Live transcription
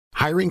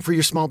Hiring for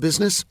your small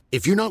business?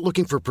 If you're not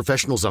looking for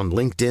professionals on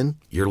LinkedIn,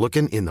 you're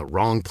looking in the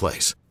wrong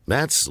place.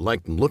 That's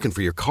like looking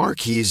for your car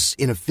keys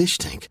in a fish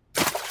tank.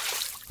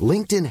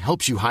 LinkedIn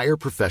helps you hire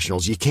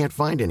professionals you can't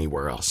find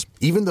anywhere else,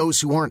 even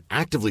those who aren't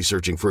actively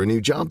searching for a new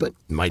job but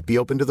might be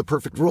open to the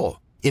perfect role.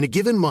 In a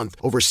given month,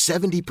 over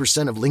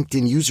 70% of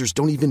LinkedIn users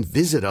don't even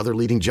visit other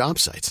leading job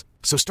sites.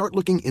 So start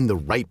looking in the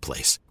right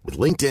place. With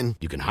LinkedIn,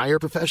 you can hire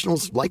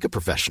professionals like a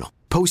professional.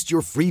 Post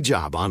your free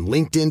job on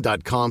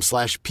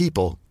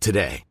linkedin.com/people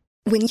today.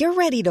 When you're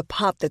ready to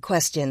pop the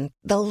question,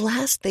 the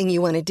last thing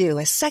you want to do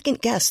is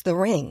second-guess the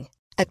ring.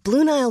 At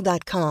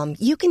BlueNile.com,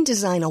 you can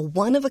design a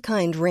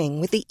one-of-a-kind ring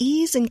with the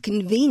ease and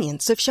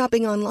convenience of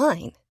shopping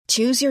online.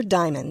 Choose your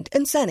diamond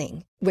and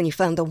setting. When you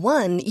find the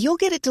one, you'll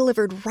get it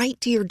delivered right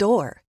to your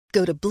door.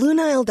 Go to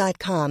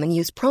BlueNile.com and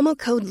use promo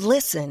code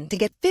LISTEN to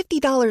get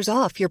 $50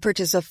 off your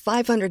purchase of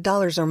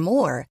 $500 or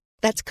more.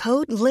 That's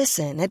code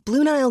LISTEN at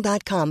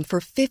BlueNile.com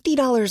for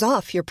 $50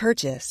 off your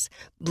purchase.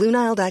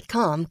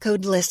 BlueNile.com,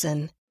 code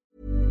LISTEN.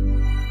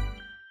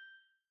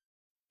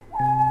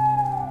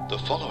 The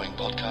following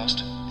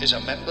podcast is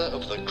a member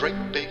of the Great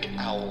Big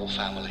Owl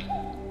family.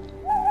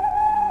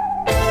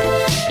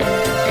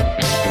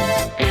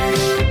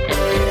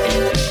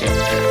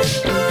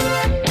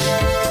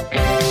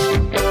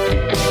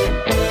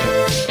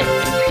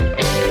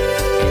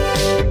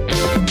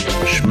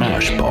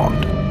 Smashpot.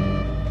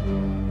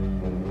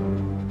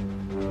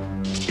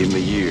 In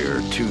the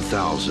year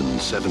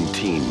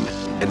 2017,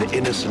 an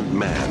innocent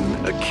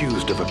man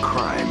accused of a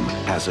crime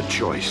has a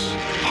choice: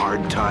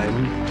 hard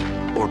time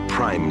or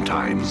prime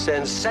time.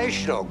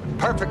 Sensational.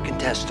 Perfect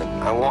contestant.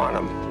 I want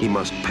him. He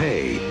must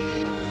pay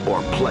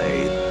or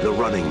play the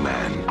running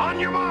man. On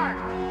your mark.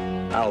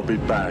 I'll be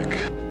back.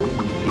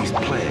 He's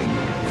playing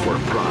for a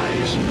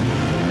prize.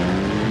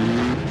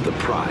 The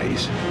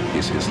prize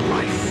is his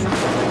life.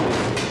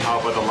 How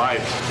about the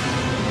light?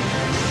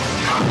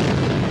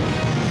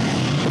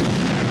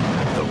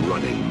 The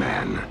Running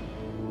Man.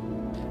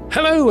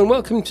 Hello and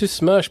welcome to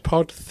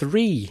Smashpot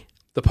 3,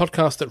 the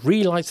podcast that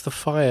relights the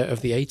fire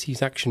of the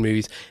 80s action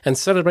movies and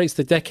celebrates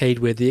the decade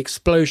where the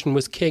explosion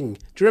was king.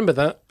 Do you remember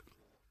that?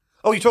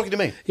 Oh, you're talking to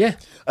me? Yeah.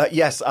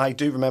 Yes, I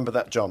do remember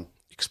that, John.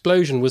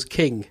 Explosion was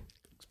king.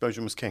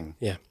 Explosion was king.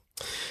 Yeah.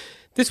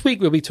 This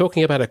week we'll be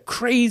talking about a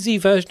crazy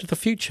version of the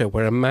future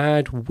where a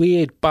mad,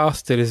 weird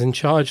bastard is in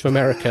charge of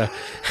America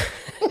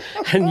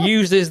and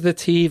uses the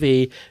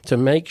TV to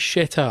make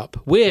shit up.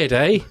 Weird,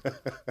 eh?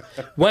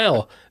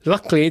 Well,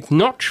 luckily it's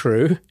not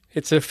true.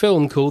 It's a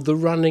film called The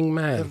Running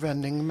Man. The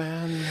Running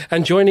Man.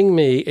 And joining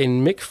me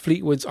in Mick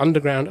Fleetwood's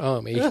underground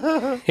army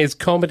is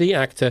comedy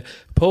actor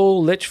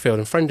Paul Litchfield,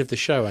 and friend of the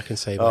show, I can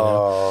say by now.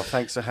 Oh,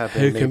 thanks for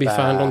having me Who can be back.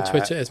 found on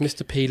Twitter as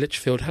Mr. P.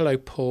 Litchfield. Hello,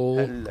 Paul.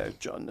 Hello,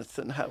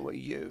 Jonathan. How are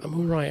you? I'm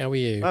all right. How are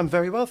you? I'm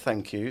very well,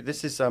 thank you.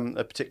 This is a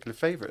particular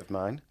favourite of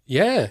mine.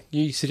 Yeah,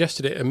 you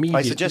suggested it immediately.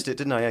 I suggested it,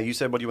 didn't I? Yeah, you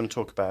said, what do you want to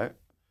talk about?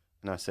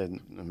 And I said,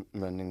 The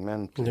Running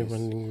Man, please. The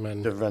Running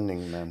Man. The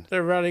Running Man.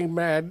 The Running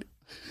Man.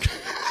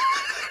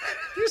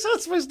 Who's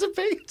that supposed to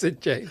be?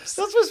 Sid James.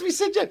 That's supposed to be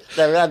Sid James.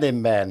 The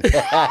Running Man.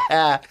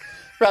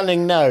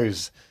 Running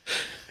nose.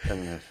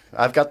 And,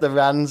 I've got the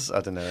runs.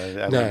 I don't know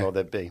how many more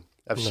there'd be.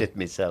 I've shit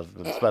myself.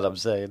 That's what I'm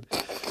saying.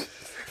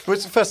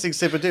 What's the first thing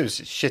Sid would do is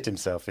shit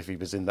himself if he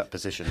was in that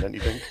position, don't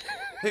you think?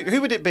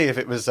 Who would it be if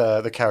it was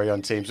the Carry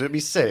On teams? Would it be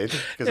Sid?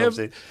 Because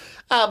obviously,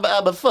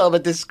 I'm a former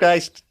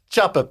disgraced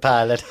chopper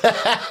pilot.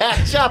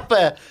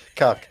 Chopper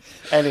cock.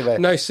 Anyway.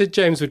 No, Sid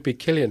James would be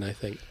Killian, I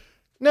think.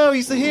 No,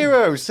 he's the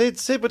hero.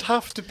 Sid would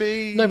have to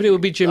be... No, but it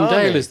would be Jim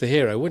Dale as the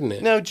hero, wouldn't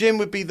it? No, Jim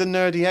would be the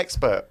nerdy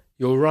expert.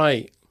 You're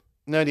right.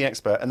 Nerdy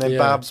expert. And then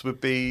Babs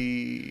would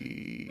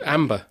be...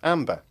 Amber.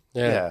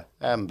 Yeah,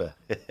 Amber.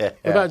 What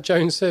about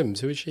Joan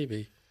Sims? Who would she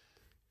be?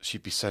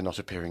 She'd be so not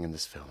appearing in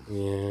this film.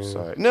 Yeah.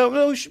 Sorry. No.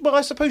 Well,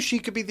 I suppose she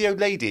could be the old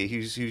lady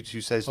who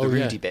says the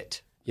Rudy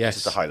bit. Yes.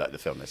 Just to highlight the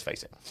film, let's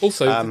face it.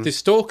 Also, the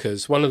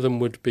Stalkers, one of them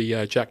would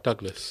be Jack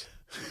Douglas.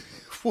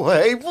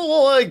 Boy,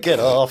 get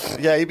off.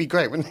 Yeah, he'd be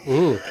great, wouldn't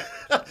he?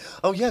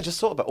 Oh, yeah,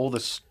 just thought about all the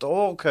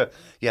Stalker.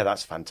 Yeah,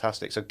 that's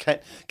fantastic. So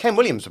Ken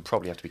Williams would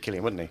probably have to be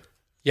Killian, wouldn't he?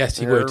 Yes,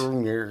 he would.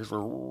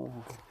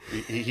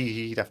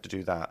 He'd have to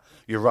do that.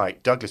 You're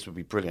right. Douglas would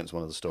be brilliant as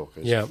one of the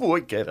Stalkers. Yeah.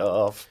 Boy, get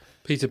off.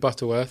 Peter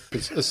Butterworth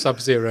as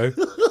Sub-Zero.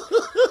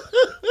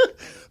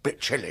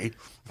 Bit chilly.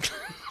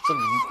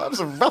 That was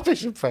a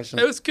rubbish impression.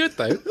 It was good,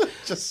 though.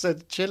 Just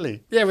said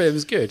chilly. Yeah, but it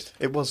was good.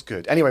 It was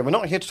good. Anyway, we're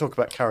not here to talk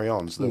about Carry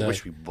On, so I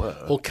wish we were.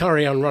 Well,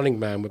 Carry On Running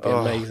Man would be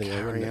amazing.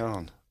 Carry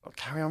On. Oh,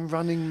 Carry On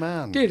Running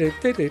Man. Because it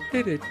would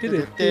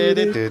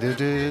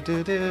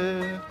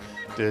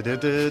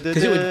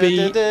be...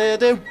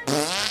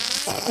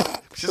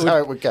 Which is how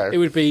it would go. It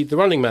would be The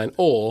Running Man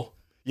or...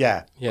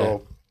 Yeah.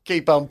 Or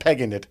Keep On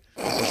Pegging It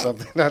or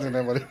something. I don't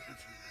know what it is.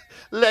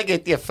 Leg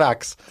it, you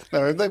fucks.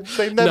 No,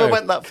 they never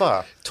went that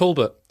far.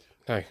 Talbot.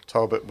 No.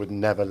 Talbot would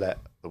never let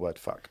the word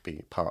fuck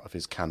be part of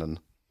his canon.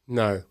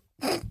 No.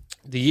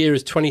 The year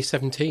is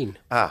 2017.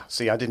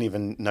 See, I didn't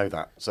even know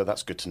that, so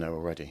that's good to know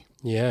already.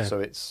 Yeah. So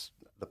it's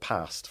the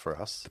past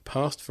for us. The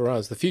past for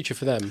us, the future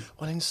for them.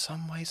 Well, in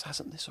some ways,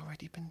 hasn't this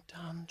already been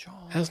done,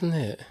 John? Hasn't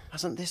it?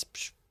 Hasn't this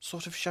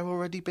sort of show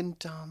already been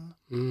done?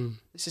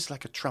 This is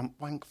like a Trump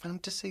wank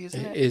fantasy,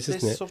 isn't it? It is,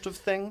 isn't this it? Sort of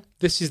thing.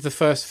 This is the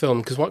first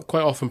film, because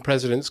quite often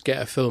presidents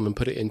get a film and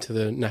put it into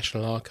the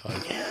National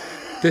Archive.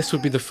 This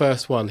would be the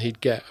first one he'd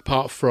get,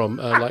 apart from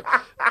like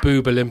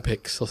Boob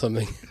Olympics or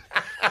something.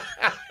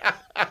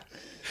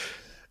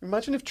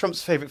 Imagine if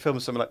Trump's favourite film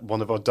was something like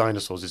One of Our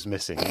Dinosaurs is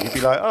Missing. And you'd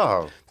be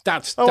like,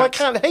 that's I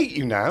can't hate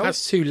you now.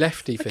 That's too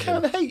lefty for him.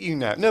 I can't hate you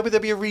now. No, but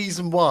there'd be a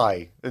reason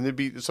why. And there'd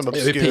be some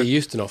obscure... It would be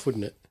Peter Ustinov,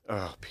 wouldn't it?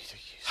 Oh, Peter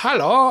Ustinov.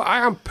 Hello, I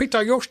am Peter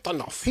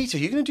Ustinov. Peter,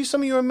 you're going to do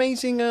some of your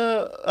amazing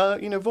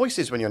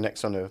voices when you're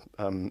next on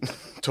a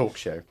talk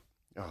show.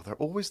 Oh, they're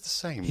always the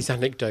same. His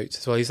anecdotes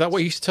as well. Is that what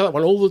he used to tell that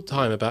one all the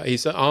time about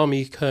his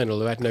army colonel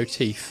who had no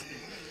teeth?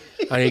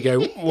 And he'd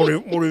go, what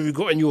have you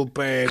got in your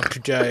bag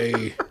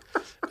today?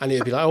 And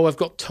he'd be like, I've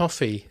got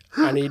toffee.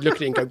 And he'd look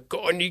at it and go,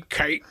 got any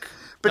cake?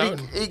 But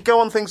he'd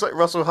go on things like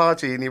Russell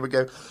Harty and he would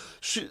go,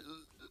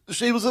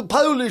 she was a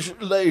Polish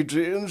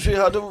lady and she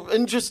had an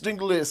interesting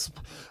lisp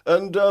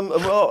and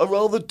a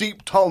rather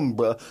deep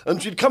timbre.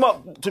 And she'd come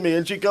up to me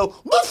and she'd go,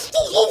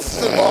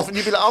 off, and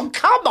you'd be like, oh,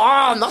 come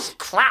on, that's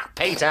crap,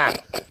 Peter.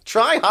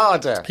 Try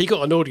harder. He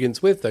got an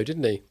audience with, though,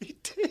 didn't he? He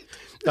did.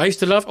 I used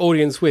to love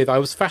audience with. I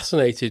was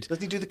fascinated.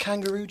 Doesn't he do the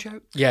kangaroo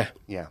joke? Yeah.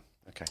 Yeah.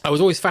 Okay. I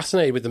was always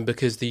fascinated with them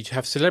because you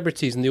have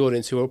celebrities in the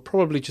audience who are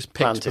probably just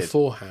picked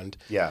beforehand.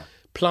 Yeah.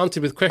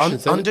 Planted with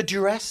questions. Under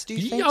duress, do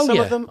you think? Some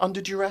of them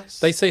under duress?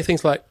 They say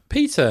things like,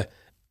 Peter,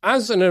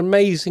 as an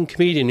amazing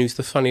comedian who's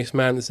the funniest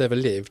man that's ever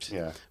lived,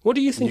 what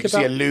do you think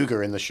about... You see a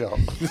Luger in the shop.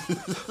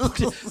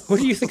 What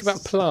do you think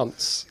about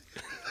plants?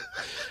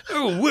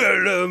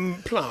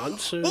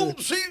 Plants... Well,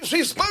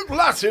 she spoke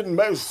Latin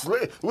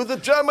mostly with a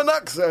German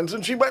accent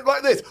and she went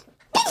like this.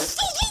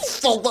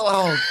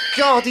 Oh,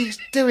 God, he's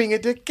doing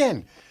it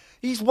again.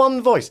 He's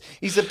one voice.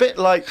 He's a bit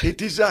like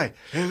it is I,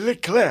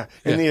 Leclerc,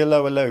 in the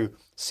Hello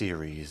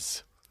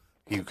series.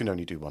 You can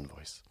only do one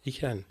voice. You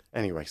can.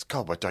 Anyways,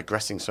 God, we're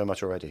digressing so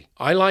much already.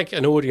 I like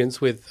an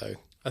audience with, though.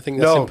 I think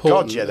that's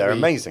important. God, yeah, they're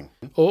amazing.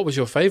 Or what was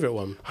your favourite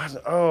one?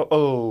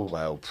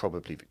 Well,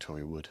 probably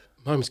Victoria Wood.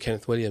 Mine was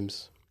Kenneth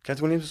Williams.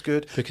 Kenneth Williams was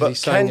good.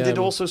 Because Ken did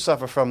also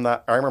suffer from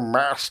that, I'm a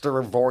master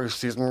of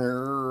voices,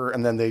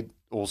 and then they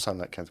all sound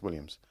like Kenneth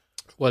Williams.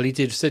 Well, he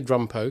did Sid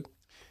Rumpo.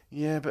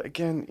 Yeah, but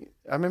again,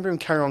 I remember him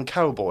Carry On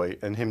Cowboy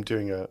and him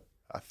doing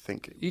I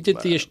think... You did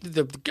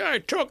the guy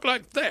talk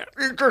like that.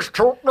 You just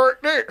talk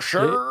like that,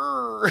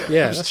 sir.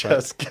 Yeah, it's that's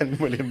just right. Ken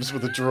Williams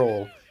with a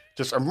drawl.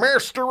 Just a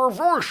master of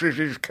voices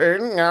is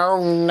Ken.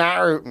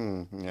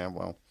 No. Yeah,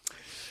 well.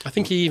 I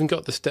think he even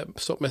got the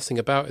stop messing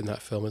about in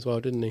that film as well,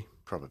 didn't he?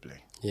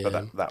 Probably. Yeah.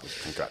 But that was a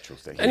contractual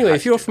thing. Anyway,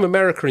 if you're from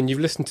America and you've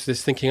listened to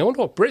this thinking, I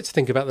wonder what Brits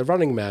think about The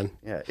Running Man.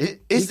 Yeah.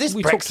 Is this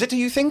Brexit, are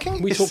you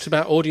thinking? We talked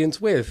about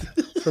Audience With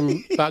from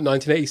about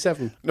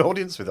 1987. An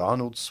Audience With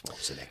Arnold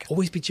Schwarzenegger.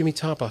 Always be Jimmy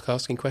Tarbuck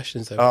asking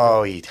questions, though.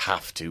 Oh, he'd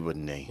have to,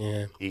 wouldn't he?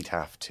 Yeah. He'd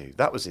have to.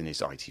 That was in his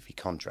ITV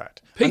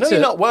contract. Peter, I know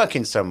you're not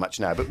working so much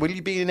now, but will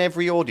you be in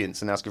every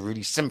audience and ask a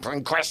really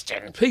simple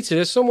question? Peter,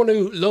 there's someone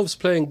who loves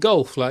playing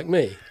golf like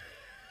me.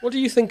 What do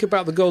you think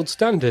about the gold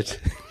standard?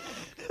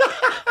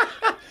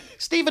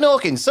 Stephen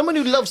Hawking, someone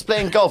who loves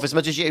playing golf as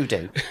much as you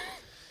do.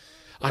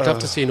 I'd love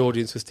to see an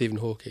audience with Stephen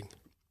Hawking.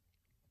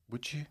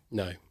 Would you?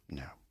 No.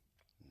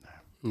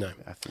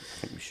 I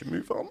think we should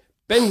move on.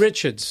 Ben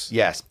Richards.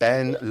 Yes,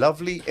 Ben.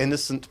 Lovely,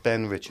 innocent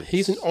Ben Richards.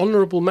 He's an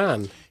honourable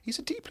man. He's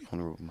a deeply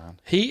honourable man.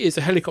 He is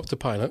a helicopter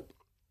pilot.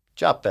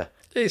 Chopper.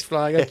 He's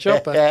flying a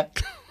chopper.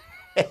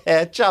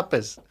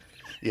 Choppers.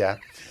 Yeah.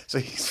 So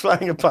he's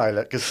flying a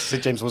pilot because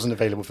Sid James wasn't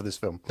available for this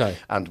film. No.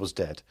 And was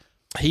dead.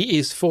 He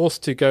is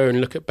forced to go and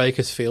look at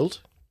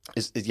Bakersfield.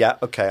 Yeah,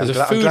 okay. I'm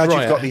glad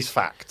you've got these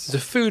facts.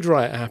 There's a food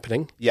riot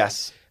happening.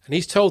 Yes. And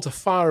he's told to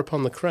fire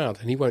upon the crowd,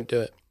 and he won't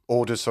do it.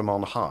 Orders from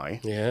on high.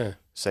 Yeah.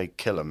 Say,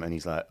 kill him. And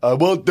he's like, I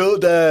won't do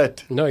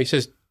that. No, he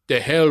says, the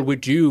hell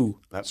with you.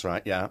 That's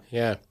right, yeah.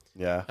 Yeah.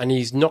 Yeah. And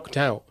he's knocked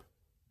out.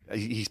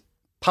 He's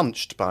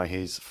punched by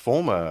his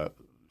former,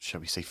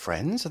 shall we say,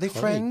 friends? Are they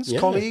friends?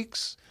 Yeah.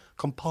 Colleagues?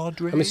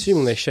 Compadres? I'm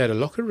assuming they shared a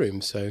locker room,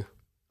 so...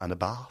 And a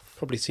bath.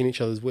 Probably seen each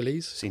other's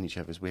willies. Seen each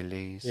other's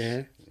willies.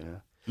 Yeah.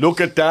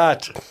 Look at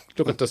that.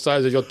 Look at the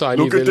size of your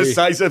tiny Look willy. at the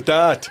size of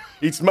that.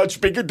 It's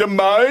much bigger than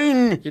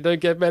mine. You don't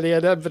get many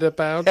of them for the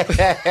pound.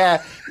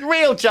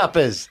 Real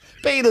choppers.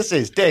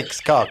 Penises,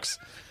 dicks, cocks.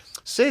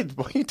 Sid,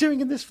 what are you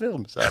doing in this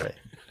film? Sorry.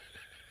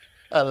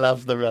 I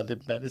love The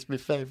Running Man. It's my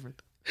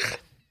favourite.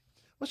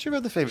 What's your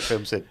other favourite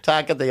film, Sid?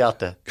 Tag of the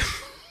Otter.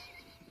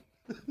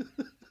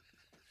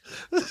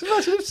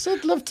 Imagine if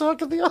Sid loved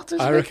Tag of the Otter.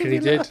 I reckon he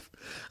did.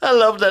 I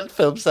love that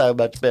film so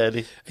much,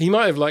 Bernie. He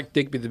might have liked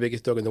Digby, the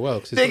biggest dog in the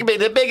world. Digby,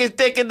 the biggest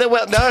dick in the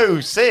world.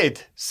 No,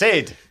 Sid.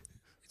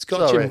 It's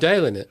got Jim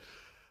Dale in it.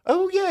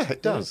 Oh, yeah,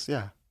 it does,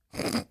 yeah.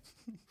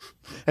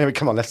 Anyway,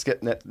 come on, let's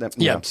get...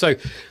 Yeah, so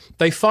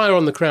they fire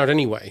on the crowd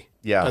anyway.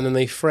 Yeah. And then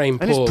they frame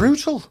And Paul. it's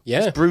brutal.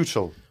 Yeah. It's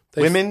brutal.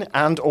 Women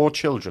and or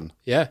children.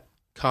 Yeah.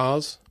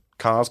 Cars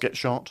get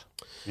shot.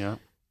 Yeah.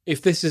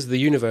 if this is the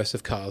universe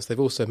of cars, they've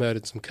also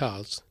murdered some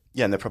cars.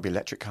 Yeah, and they're probably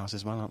electric cars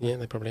as well, aren't they? Yeah,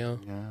 they probably are.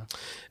 Yeah.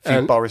 A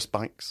few Boris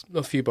bikes.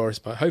 A few Boris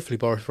bikes. Hopefully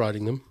Boris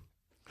riding them.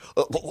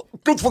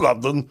 Good for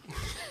London.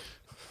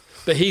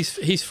 But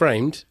he's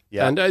framed.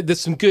 Yeah. And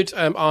there's some good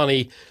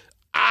Arnie...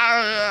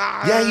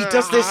 Yeah, he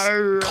does this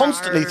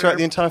constantly throughout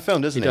the entire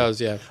film, doesn't he? He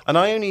does, yeah. And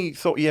I only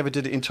thought he ever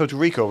did it in Total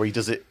Recall, where he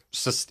does a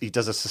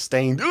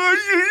sustained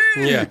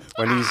Yeah.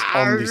 when he's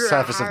on the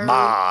surface of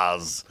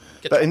Mars.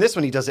 But in this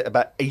one, he does it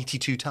about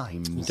 82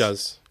 times. He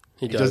does.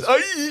 He does.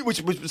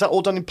 Which was that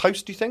all done in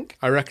post? Do you think?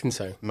 I reckon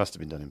so. It must have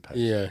been done in post.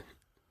 Yeah.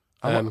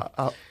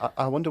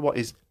 I wonder what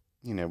is,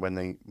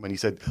 when he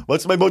said,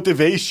 "What's my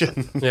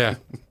motivation?" Yeah.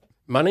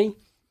 Money.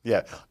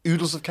 Yeah.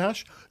 Oodles of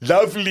cash.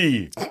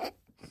 Lovely.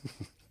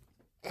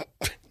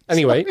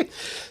 Anyway,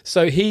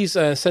 so he's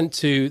sent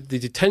to the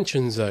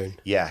detention zone.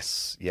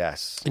 Yes.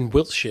 In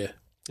Wiltshire,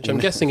 which I'm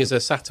guessing is a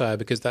satire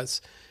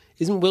because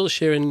isn't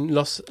Wiltshire in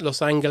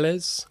Los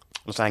Angeles?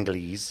 Los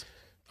Angeles.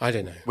 I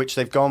don't know. Which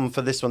they've gone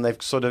for this one.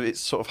 It's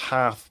sort of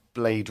half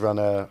Blade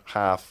Runner,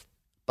 half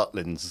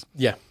Butlins.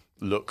 Yeah.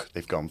 Look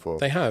they've gone for.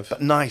 They have.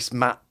 But nice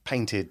matte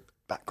painted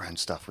background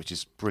stuff, which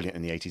is brilliant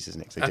in the 80s,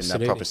 isn't it? 'Cause they didn't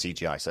have proper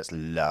CGI, so it's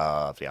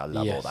lovely. I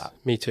love all that.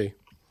 Me too.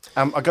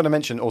 I've got to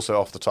mention also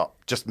off the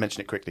top, just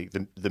mention it quickly,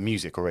 the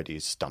music already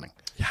is stunning.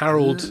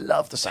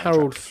 Love the soundtrack.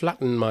 Harold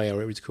Flattenmeyer,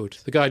 whatever it's called.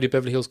 The guy who did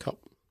Beverly Hills Cop.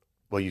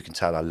 Well, you can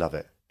tell I love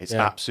it. It's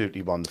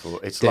absolutely wonderful.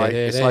 It's like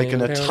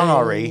an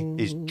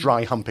Atari is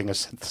dry humping a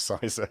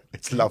synthesizer.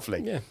 It's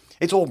lovely. Yeah.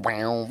 It's all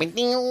all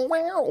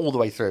the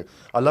way through.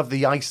 I love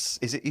the ice.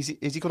 Is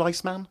he called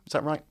Iceman? Is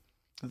that right?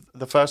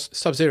 The first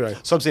Sub-Zero.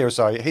 Sub-Zero,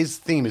 sorry. His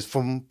theme is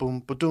boom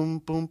boom ba-doom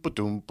boom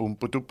ba-doom boom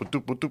ba-doom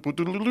ba-doom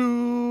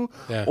ba-doom.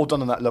 Yeah. All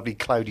done on that lovely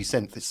cloudy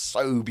synth. It's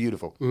so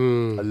beautiful.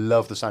 I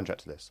love the soundtrack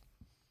to this.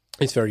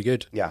 It's very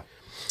good. Yeah.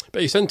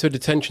 But he's sent to a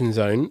detention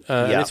zone.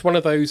 And it's one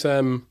of those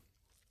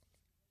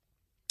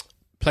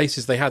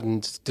places they had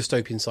in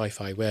dystopian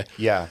sci-fi where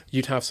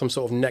you'd have some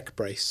sort of neck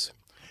brace.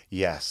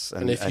 Yes.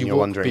 And if you're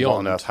wondering what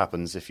on earth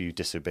happens if you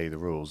disobey the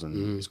rules.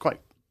 And it's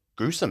quite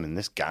gruesome in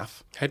this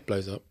gaff. Head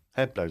blows up.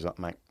 Head blows up,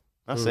 mate.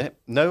 That's it.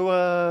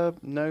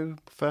 No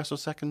first or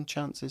second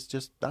chances.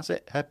 Just that's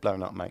it. Head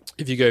blown up, mate.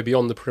 If you go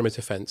beyond the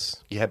perimeter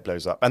fence, your head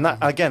blows up. And that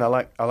again, I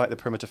like the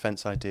perimeter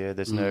fence idea.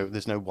 There's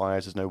no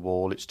wires. There's no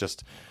wall. It's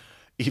just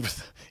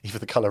either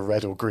the color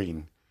red or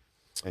green.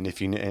 And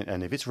if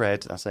it's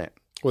red, that's it.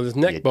 Well, there's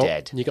neck bomb.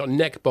 Dead. You got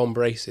neck bomb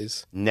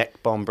braces.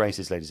 Neck bomb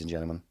braces, ladies and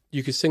gentlemen.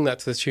 You could sing that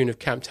to the tune of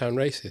Camptown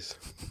Races.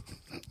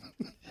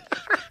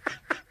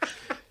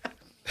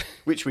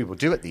 Which we will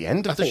do at the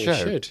end of the show. I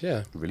think we should,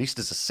 yeah. Released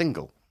as a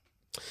single.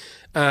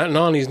 And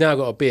Arnie's now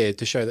got a beard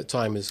to show that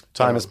time has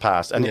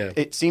passed. And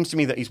it seems to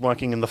me that he's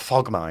working in the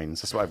fog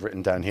mines. That's what I've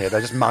written down here.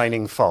 They're just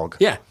mining fog.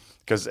 Yeah.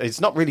 Because it's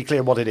not really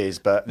clear what it is,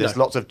 but there's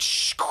lots of...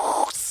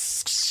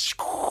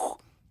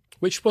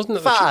 Which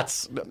wasn't that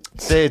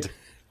farts. Sid.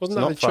 Wasn't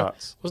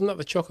that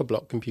the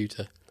Choco-Block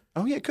computer?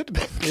 Oh, yeah, it could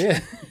have been. Yeah.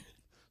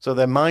 So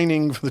they're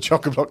mining for the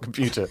Choco-Block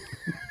computer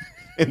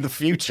in the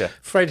future.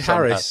 Fred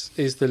Harris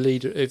is the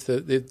leader, is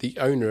the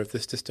owner of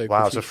this dystopian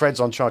Wow, future. So Fred's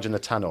on charge in the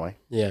tannoy.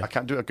 Yeah. I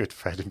can't do a good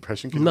Fred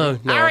impression. No.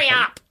 Hurry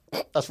up!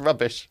 That's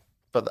rubbish.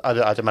 But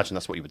I'd imagine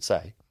that's what you would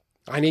say.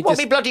 I need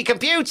me bloody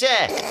computer!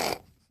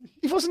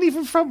 He wasn't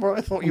even from where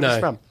I thought he was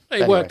from.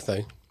 It worked,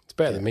 though. It's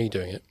better than me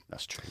doing it.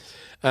 That's true.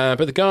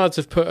 But the guards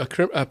have put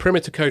a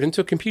perimeter code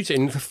into a computer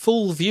in the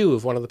full view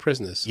of one of the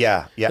prisoners.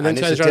 Yeah. And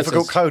it's a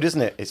difficult code,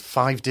 isn't it? It's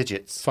 5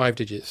 digits. 5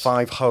 digits.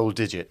 5 whole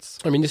digits.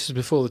 I mean, this is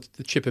before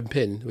the chip and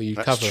pin, where you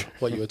cover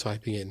what you were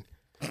typing in.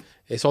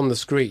 It's on the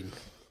screen.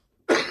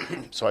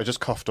 So I just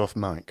coughed off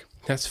Mike.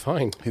 That's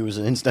fine. Who was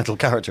an incidental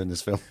character in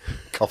this film.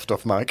 Coughed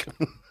off Mike.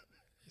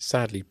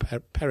 Sadly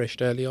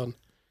perished early on.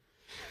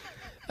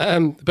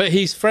 But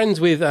he's friends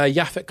with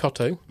Yaphet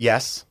Kotto.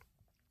 Yes.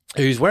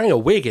 Who's wearing a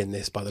wig in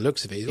this, by the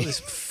looks of it. He's got this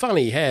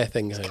funny hair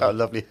thing going on. Got a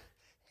lovely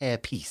hair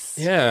piece.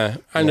 Yeah,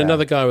 and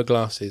another guy with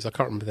glasses. I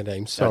can't remember the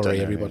name. Sorry,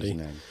 everybody.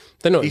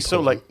 They're not. He's sort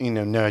of like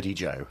Nerdy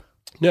Joe.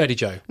 Nerdy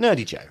Joe.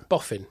 Nerdy Joe.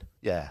 Boffin.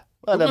 Yeah.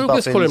 Well,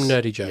 let's call him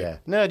Nerdy Joe. Yeah,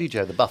 Nerdy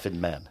Joe, the Buffin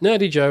man.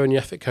 Nerdy Joe and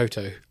Yaphet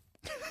Kotto.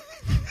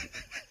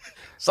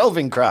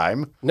 Solving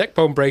crime. Neck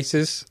bomb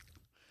braces.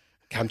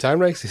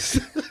 Camptown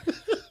Races.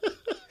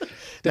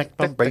 Neck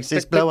bomb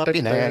braces blow up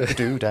your neck.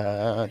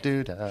 Doo-da,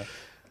 doo-da.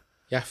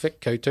 Yaphet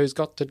Kotto's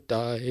got to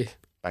die.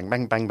 Bang,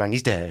 bang, bang, bang,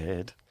 he's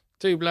dead.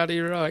 Too bloody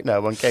right. No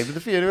one came to the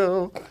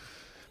funeral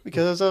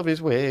because of his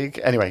wig.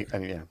 Anyway,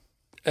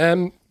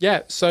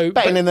 so...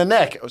 Bang in the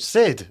neck. Oh,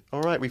 Sid.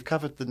 All right, we've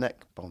covered the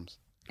neck bombs.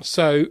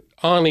 So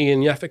Arnie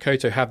and Yaphet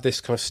Kotto have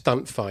this kind of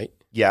stunt fight.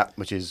 Yeah,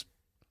 which is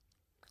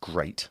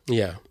great.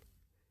 Yeah.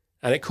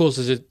 And it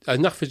causes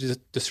enough of a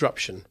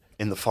disruption.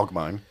 In the fog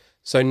mine.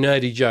 So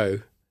Nerdy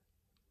Joe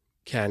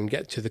can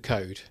get to the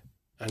code.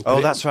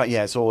 That's right.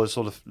 Yeah, it's all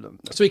sort of...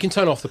 So he can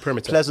turn off the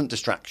perimeter. Pleasant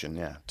distraction,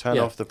 yeah. Turn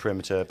off the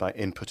perimeter by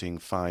inputting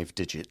 5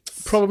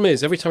 digits. Problem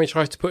is, every time he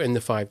tries to put in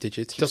the 5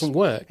 digits, it doesn't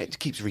work. It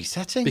keeps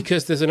resetting.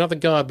 Because there's another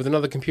guard with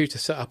another computer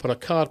set up on a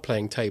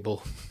card-playing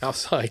table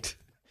outside.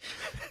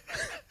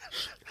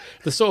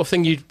 The sort of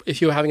thing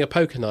if you were having a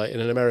poker night in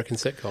an American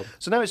sitcom.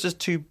 So now it's just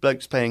two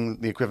blokes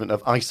playing the equivalent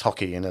of ice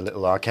hockey in a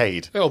little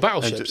arcade. Or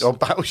battleships. Or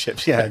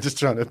battleships, yeah, just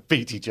trying to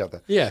beat each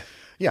other. Yeah.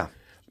 Yeah.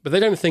 But they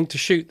don't think to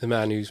shoot the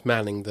man who's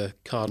manning the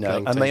card playing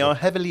and table. they are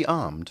heavily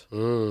armed.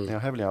 They are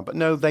heavily armed. But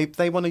no,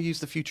 they want to use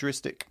the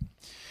futuristic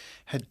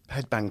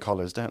headband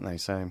collars, don't they?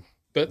 So,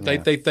 but they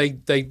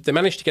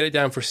managed to get it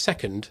down for a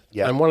second.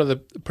 Yeah. And one of the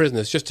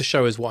prisoners, just to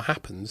show us what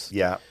happens,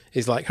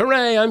 is like,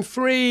 "Hooray, I'm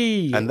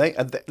free!" And they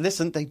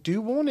listen. They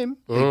do warn him.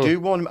 They do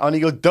warn him, and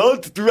he goes,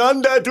 "Don't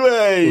run that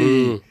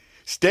way.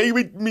 Stay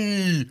with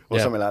me," or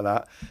something like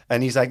that.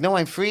 And he's like, "No,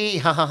 I'm free.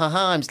 Ha ha ha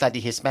ha. I'm slightly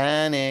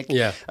Hispanic."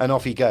 Yeah. And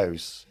off he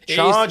goes,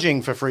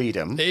 charging for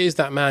freedom. It is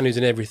that man who's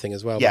in everything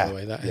as well, by the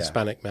way, that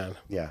Hispanic man.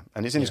 Yeah,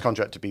 and it's in his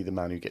contract to be the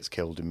man who gets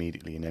killed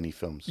immediately in any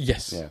films.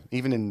 Yes. Yeah,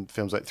 even in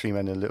films like Three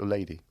Men and a Little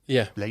Lady.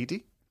 Yeah.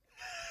 Lady?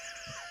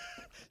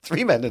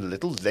 Three Men and a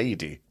Little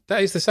Lady.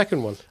 That is the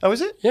second one. Oh,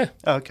 is it? Yeah.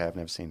 Oh, okay, I've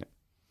never seen it.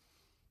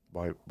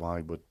 Why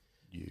would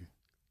you?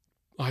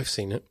 I've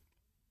seen it.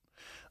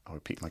 I'll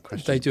repeat my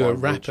question. They do a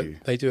rap.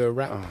 They do a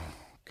rap. Oh,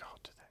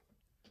 God.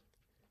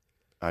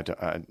 I don't.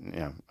 I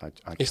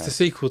It's can't. the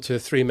sequel to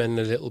Three Men and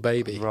a Little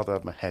Baby. I'd rather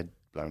have my head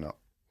blown up.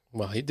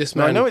 Well, this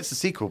No, man. I know it's the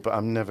sequel, but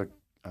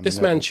This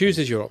man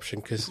chooses your option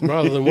because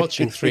rather than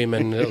watching Three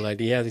Men and a Little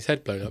Lady, he has his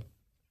head blown up.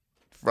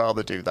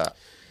 Rather do that.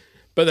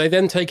 But they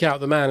then take out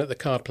the man at the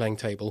card playing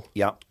table.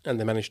 Yeah. And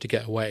they manage to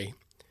get away.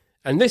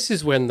 And this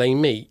is when they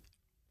meet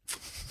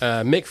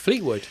Mick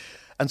Fleetwood.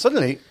 And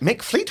suddenly,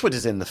 Mick Fleetwood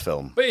is in the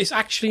film. But it's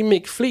actually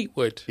Mick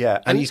Fleetwood.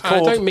 Yeah, and he's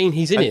called... I don't mean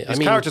he's in it. His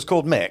character's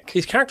called Mick.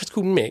 His character's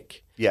called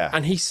Mick. Yeah.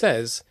 And he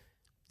says,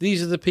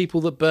 "These are the people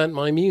that burnt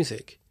my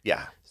music."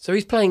 Yeah. So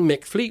he's playing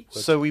Mick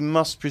Fleetwood. So we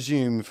must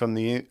presume from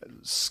the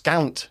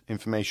scant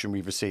information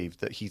we've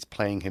received that he's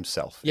playing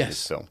himself in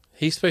this film.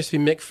 He's supposed to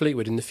be Mick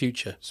Fleetwood in the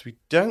future. So we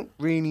don't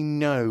really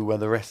know where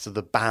the rest of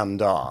the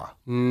band are.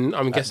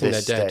 I'm guessing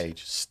they're dead.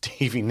 Stage.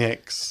 Stevie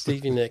Nicks.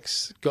 Stevie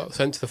Nicks got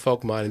sent to the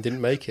fog mine and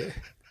didn't make it.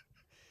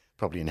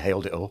 Probably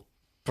inhaled it all.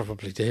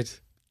 Probably did.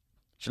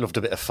 She loved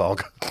a bit of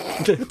fog.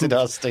 Did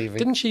our Stevie?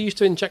 Didn't she used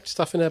to inject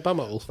stuff in her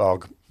bumhole?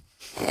 Fog.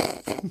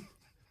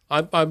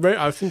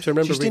 I seem to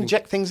remember. She used to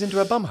inject things into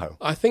her bumhole.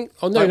 I think.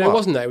 Oh no, Like no, what? it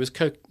wasn't that. It was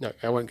coke. No,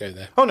 I won't go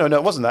there. Oh no,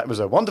 it wasn't that. It was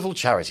a wonderful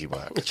charity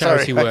work.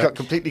 Charity Sorry, work. I got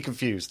completely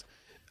confused.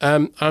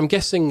 I'm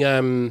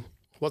guessing.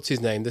 What's his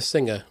name? The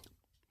singer.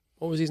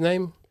 What was his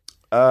name?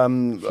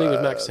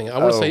 Fleetwood Mac singer. I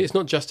want to say it's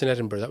not Justin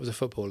Edinburgh. That was a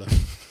footballer.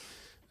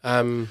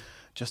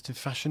 Justin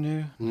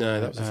Fashanu? No,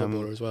 that was a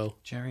footballer as well.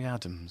 Jerry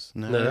Adams?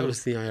 No, that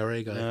was the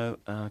IRA guy. No,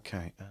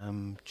 okay.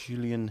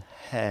 Julian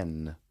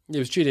Henn. It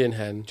was Julian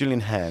Henn.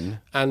 Julian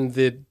Henn. And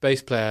the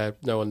bass player,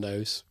 no one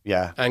knows.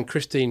 Yeah. And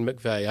Christine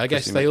McVeigh. I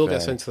guess Christine they all McVeigh.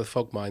 get sent to the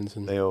fog mines.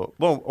 And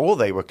or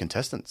they were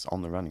contestants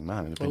on The Running Man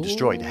and have been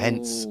destroyed.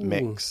 Hence,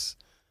 Mick's.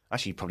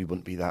 Actually, you probably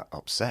wouldn't be that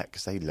upset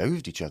because they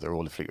loathed each other,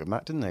 all of Fleetwood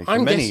Mac, didn't they? For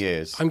many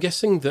years. I'm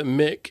guessing that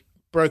Mick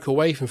broke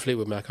away from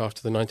Fleetwood Mac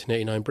after the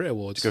 1989 Brit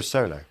Awards. To go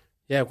solo.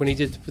 Yeah, when he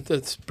did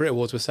the Brit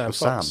Awards with Sam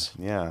Fox.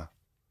 Sam, yeah.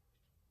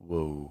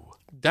 Whoa.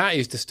 That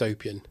is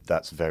dystopian.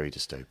 That's very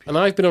dystopian. And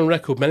I've been on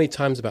record many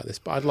times about this,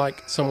 but I'd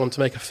like someone to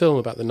make a film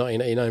about the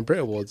 1989 Brit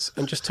Awards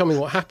and just tell me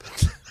what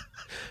happened.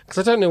 Because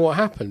I don't know what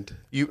happened.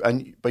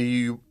 But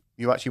you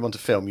actually want a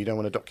film, you don't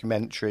want a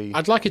documentary.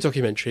 I'd like a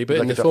documentary, but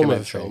Like in the a form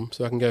of a documentary. film,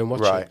 so I can go and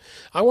watch Right. it.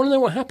 I want to know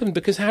what happened,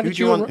 because how Who did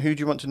do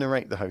you want to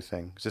narrate the whole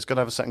thing? Because it's got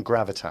to have a certain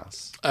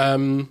gravitas.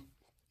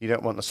 You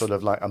don't want a sort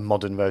of like a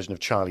modern version of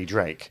Charlie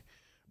Drake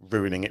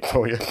ruining it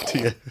for you, do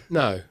you?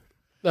 No.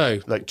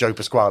 Like Joe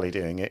Pasquale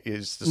doing it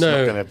is just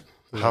No. not going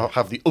to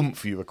have the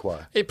oomph you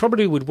require. It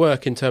probably would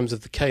work in terms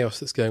of the chaos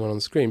that's going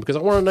on screen, because I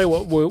want to know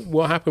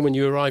what happened when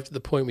you arrived at the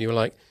point where you were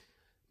like,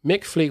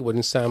 Mick Fleetwood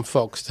and Sam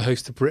Fox to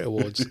host the Brit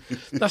Awards.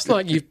 That's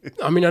like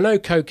I know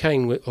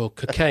cocaine, or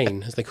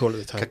cocaine, as they call it at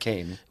the time,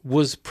 Cocaine.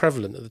 was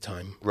prevalent at the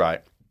time.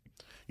 Right.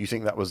 You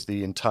think that was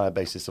the entire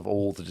basis of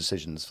all the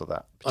decisions for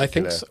that? I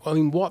think so. I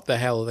mean, what the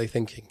hell are they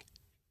thinking?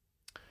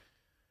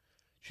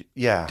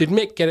 Yeah. Did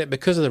Mick get it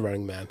because of The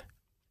Running Man?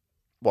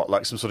 What,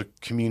 like some sort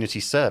of community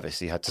service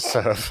he had to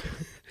serve?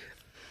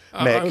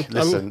 Mick,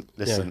 listen.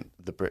 Yeah.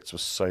 The Brits were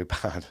so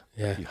bad.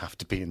 Yeah. You have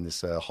to be in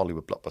this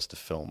Hollywood blockbuster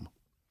film.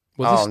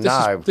 Well,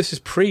 this is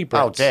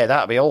pre-Brits. Oh dear,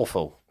 that'd be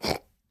awful.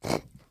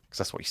 Because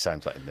that's what he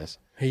sounds like in this.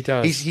 He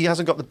does. He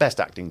hasn't got the best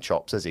acting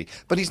chops, has he?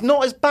 But he's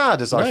not as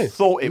bad as I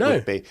thought it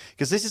would be.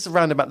 Because this is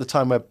around about the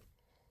time where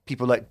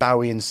people like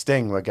Bowie and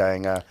Sting were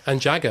going...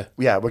 and Jagger.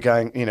 Yeah, we're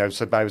going,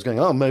 so Bowie was going,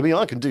 oh, maybe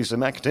I can do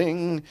some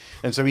acting.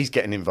 And so he's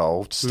getting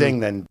involved. Sting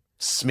then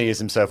smears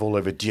himself all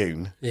over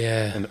Dune.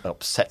 Yeah. And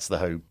upsets the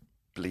whole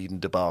bleeding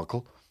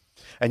debacle.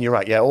 And you're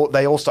right,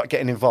 they all start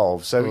getting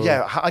involved. So,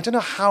 I don't know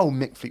how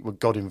Mick Fleetwood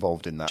got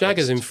involved in that.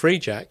 Jagger's in Free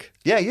Jack.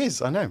 Yeah, he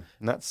is, I know.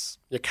 And that's...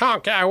 You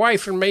can't get away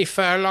from me,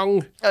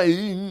 Furlong.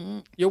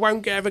 You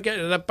won't ever get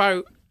to the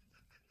boat.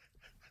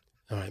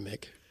 All right,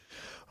 Mick.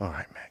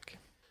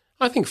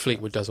 I think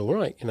Fleetwood does all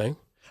right,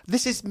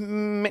 This is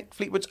Mick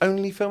Fleetwood's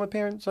only film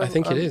appearance? I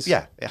think it is.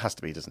 Yeah, it has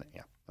to be, doesn't it?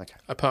 Yeah, okay.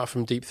 Apart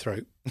from Deep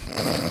Throat.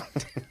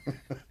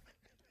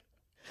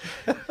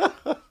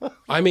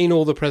 I mean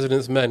All the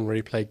President's Men, where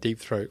he played Deep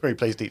Throat. Where he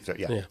plays Deep Throat,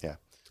 yeah.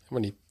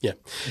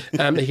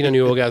 He can only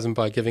orgasm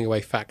by giving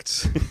away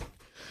facts.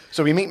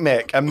 So we meet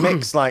Mick, and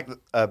Mick's like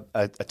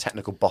a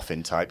technical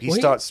boffin type. He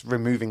starts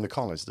removing the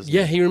collars, doesn't he?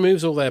 Yeah, he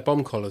removes all their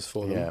bomb collars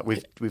for them. Yeah,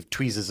 with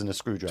tweezers and a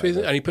screwdriver.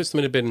 And he puts them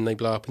in a bin and they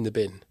blow up in the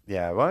bin.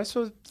 Yeah, well,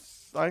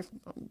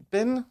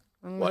 bin?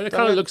 Well, it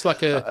kind of looks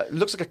like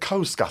looks like a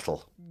coal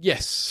scuttle.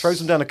 Yes. Throws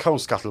them down a coal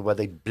scuttle where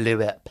they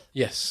blew up.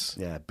 Yes.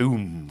 Yeah,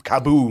 boom,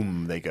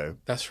 kaboom, they go.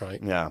 That's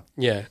right. Yeah.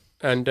 Yeah.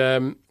 And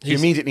you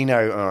immediately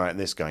know, all right,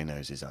 this guy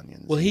knows his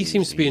onions. Well, he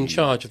seems to be in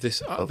charge of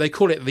this. They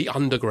call it the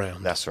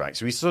underground. That's right.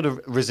 So he's sort of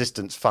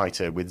resistance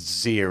fighter with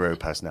zero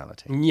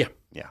personality. Yeah.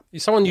 Yeah.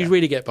 He's someone you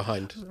really get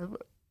behind.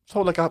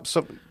 Sort of like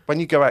when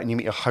you go out and you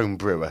meet a home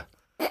brewer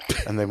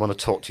and they want to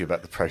talk to you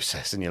about the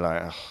process and you're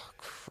like, oh,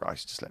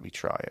 Christ, just let me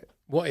try it.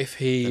 What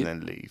if and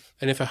then leave?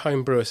 And if a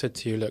home brewer said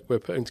to you, look, we're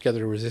putting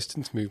together a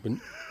resistance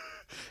movement.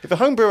 If a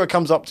home brewer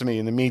comes up to me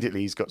and immediately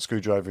he's got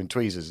screwdriver and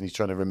tweezers and he's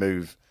trying to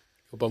remove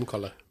your bomb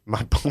collar.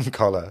 My bomb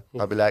collar.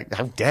 I'll be like,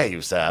 how dare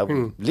you,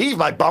 sir? Leave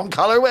my bomb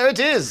collar where it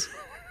is.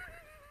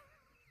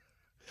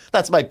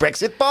 That's my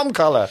Brexit bomb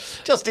collar,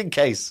 just in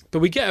case. But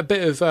we get a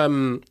bit of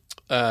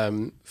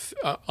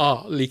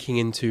art leaking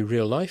into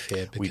real life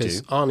here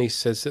because Arnie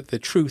says that the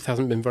truth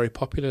hasn't been very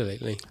popular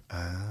lately.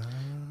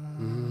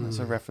 That's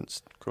a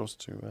reference, of course,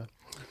 to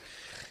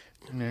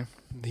the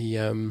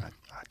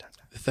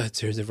third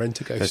series of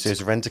Rent-A-Ghost. Third series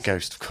of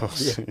Rent-A-Ghost, of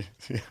course.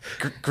 Yeah.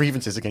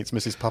 Grievances against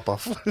Mrs.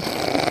 Popoff.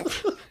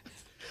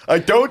 I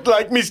don't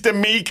like Mr.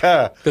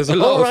 Meeker. There's a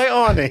lot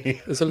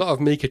Arnie. There's a lot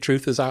of Meeker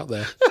truthers out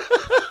there.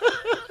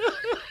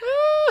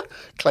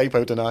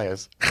 Claypole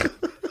deniers.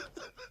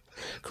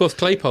 Of course,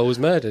 Claypole was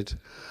murdered.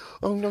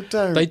 Oh, no,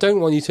 don't. They don't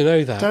want you to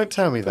know that. Don't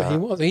tell me that. But he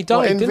was. He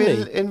died,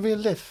 didn't he? In real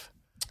life?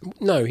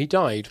 No, he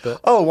died, but...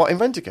 Oh, what, in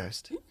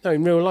Rent-A-Ghost? No,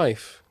 in real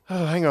life.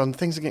 Oh, hang on,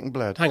 things are getting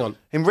blurred. Hang on.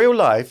 In real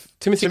life,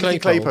 Timothy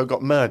Claypole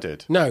got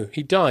murdered. No,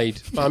 he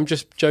died. I'm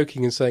just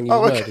joking and saying he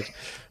was murdered.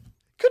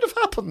 Could have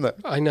happened then.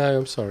 I know,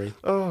 I'm sorry.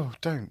 Oh,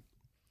 don't.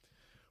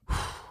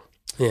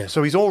 Yeah.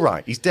 So he's all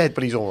right. He's dead,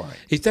 but he's all right.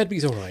 He's dead, but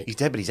he's all right. He's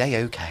dead, but he's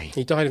A-OK.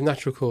 He died of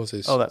natural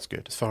causes. Oh, that's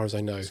good. As far as I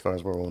know. As far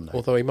as we all know.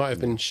 Although he might have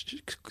been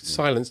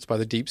silenced by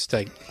the deep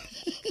state.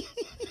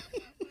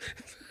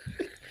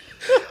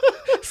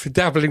 For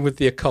dabbling with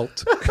the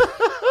occult.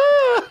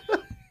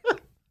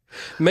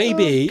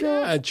 Maybe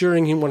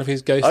during one of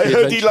his ghostly I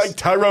heard adventures. he liked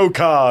tarot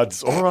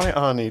cards. All right,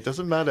 Arnie,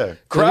 doesn't matter.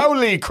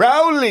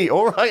 Crowley.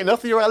 All right,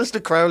 enough of your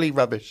Aleister Crowley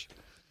rubbish.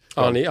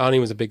 Arnie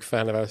was a big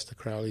fan of Aleister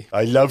Crowley.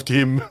 I loved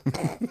him.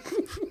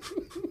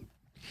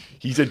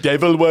 He's a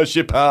devil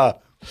worshipper.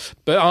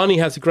 But Arnie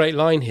has a great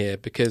line here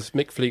because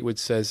Mick Fleetwood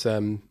says,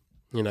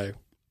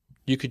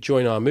 you could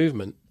join our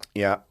movement.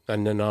 Yeah.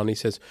 And then Arnie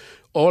says,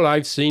 all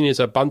I've seen is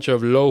a bunch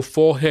of low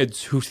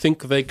foreheads who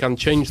think they can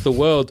change the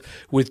world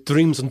with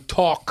dreams and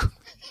talk.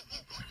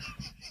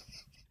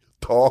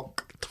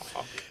 Talk.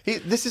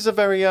 This is a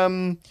very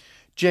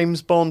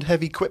James Bond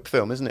heavy quip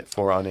film, isn't it,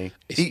 for Arnie?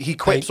 He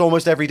quips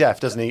almost every death,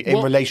 doesn't he,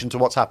 in relation to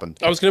what's happened?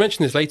 I was going to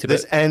mention this later.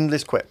 There's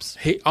endless quips.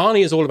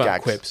 Arnie is all about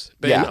Gags. quips.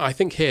 But I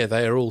think here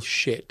they are all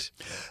shit.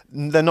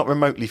 They're not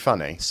remotely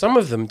funny. Some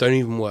of them don't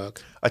even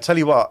work. I tell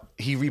you what,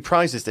 he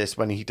reprises this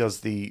when he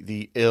does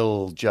the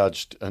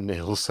ill-judged and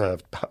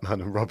ill-served Batman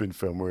and Robin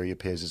film where he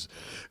appears as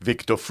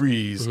Victor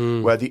Fries,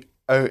 where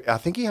I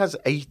think he has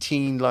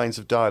 18 lines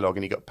of dialogue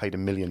and he got paid $1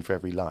 million for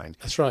every line.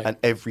 That's right. And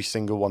every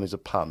single one is a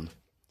pun.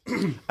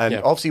 And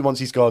obviously once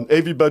he's gone,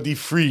 everybody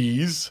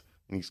freeze,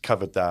 and he's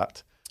covered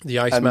that. The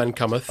Iceman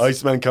cometh.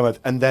 Iceman cometh.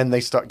 And then they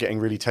start getting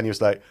really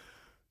tenuous, like,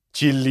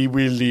 Chilly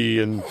Willy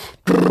and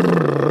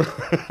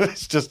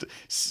it's just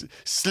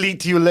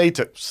sleet you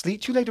later.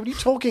 Sleet you later? What are you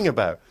talking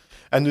about?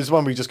 And there's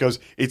one where he just goes,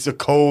 it's a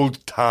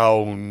cold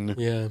town.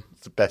 Yeah.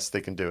 It's the best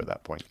they can do at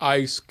that point.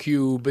 Ice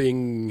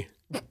cubing.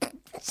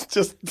 It's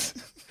just...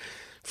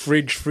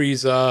 Fridge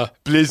freezer.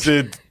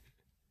 Blizzard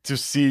to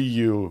see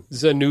you.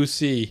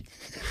 Zanussi.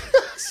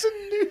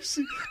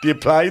 Zanussi. The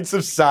appliance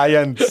of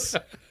science.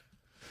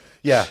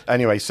 Yeah,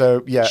 anyway,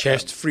 so, yeah.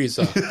 Chest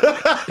freezer.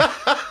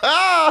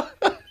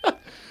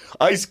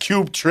 Ice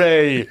cube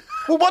tray.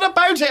 Well, what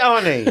about it,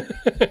 Arnie?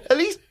 At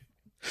least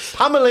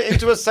pummel it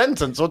into a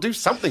sentence or do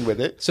something with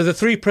it. So the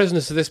three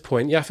prisoners to this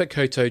point, Yaphet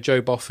Kotto,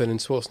 Joe Boffin and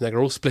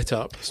Schwarzenegger, all split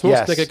up.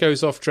 Schwarzenegger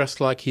goes off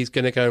dressed like he's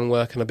going to go and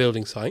work on a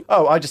building site.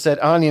 Oh, I just said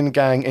Arnie and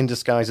gang in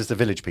disguise as the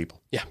village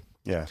people. Yeah.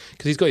 Yeah.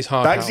 Because he's got his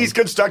hard hat on. Bagsy's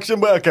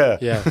construction worker.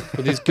 Yeah,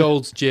 with his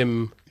Gold's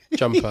Gym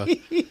jumper,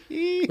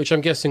 which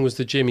I'm guessing was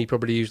the gym he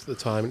probably used at the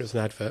time, and it was an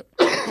advert.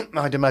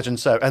 I'd imagine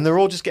so. And they're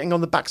all just getting on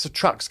the backs of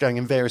trucks going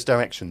in various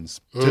directions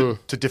to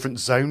different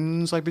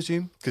zones, I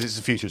presume? Because it's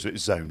the future, so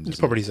it's zones. It's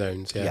probably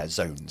zones, yeah. Yeah,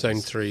 zones.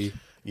 Zone 3.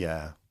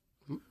 Yeah.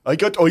 I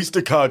got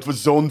Oyster card for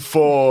zone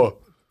 4.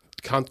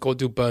 Can't go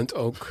do Burnt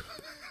Oak.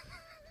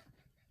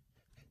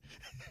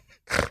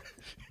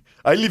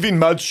 I live in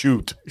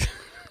Mudchute.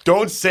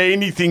 Don't say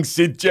anything,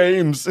 Sid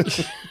James.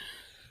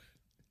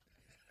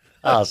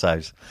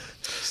 Arsehouse.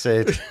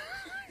 Sid.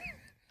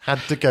 Had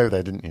to go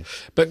there, didn't you?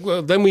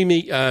 But then we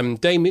meet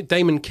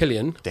Damon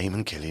Killian.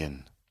 Damon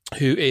Killian.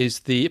 Who is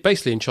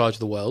basically in charge of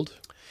the world.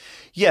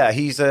 Yeah,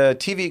 he's a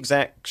TV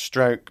exec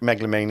stroke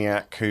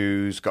megalomaniac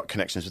who's got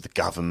connections with the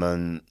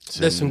government.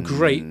 There's some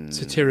great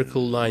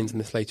satirical lines in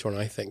this later on,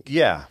 I think.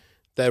 Yeah.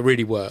 They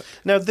really work.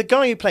 Now, the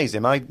guy who plays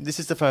him, this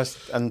is the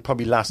first and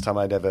probably last time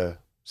I'd ever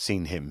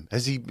seen him.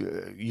 Has he?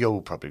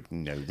 You'll probably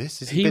know this.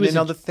 Has he been in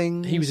other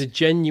things? He was a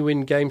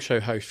genuine game show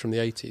host from the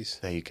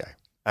 80s. There you go.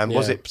 And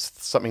was it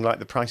something like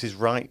The Price is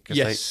Right?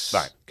 Yes.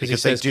 Right. Because he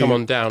says, come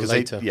on down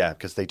later.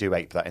 Because they do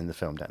ape that in the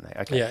film, don't they?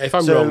 Okay. Yeah, if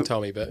I'm wrong, tell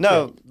me. But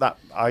no,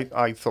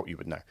 I thought you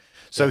would know.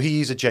 So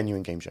he's a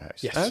genuine game show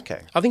host. Yes.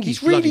 Okay. I think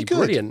he's really good.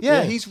 Brilliant.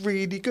 Yeah, he's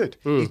really good.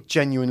 He's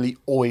genuinely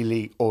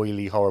oily,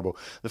 horrible.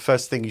 The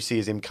first thing you see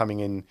is him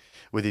coming in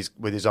with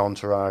his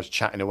entourage,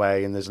 chatting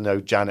away, and there's no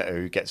janitor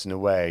who gets in the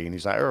way, and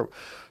he's like, "Oh,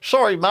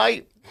 sorry,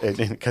 mate."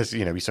 Because,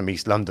 he's from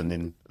East London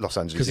in Los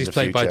Angeles. Because he's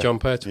played by John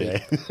Pertwee.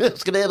 Yeah.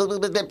 It's going to be a little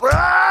bit...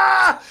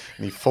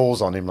 And he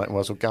falls on him like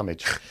Wurzel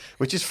Gummidge,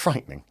 which is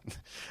frightening.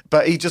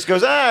 But he just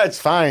goes, it's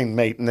fine,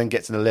 mate, and then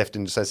gets in the lift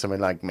and says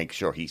something like, make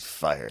sure he's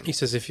fired. He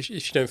says, if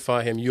you don't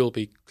fire him, you'll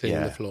be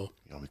cleaning the floor.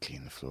 You'll be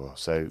cleaning the floor.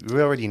 So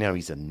we already know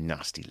he's a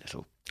nasty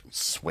little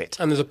swit.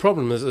 And there's a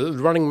problem.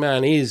 Running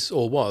Man is,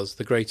 or was,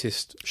 the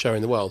greatest show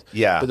in the world.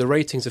 Yeah. But the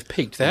ratings have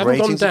peaked. They haven't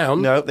gone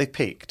down. No, they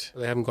peaked.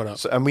 They haven't gone up.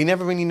 And we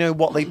never really know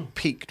what they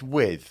peaked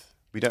with.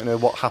 We don't know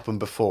what happened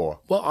before.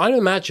 Well, I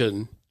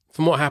imagine,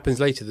 from what happens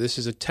later, this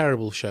is a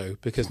terrible show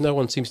because no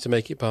one seems to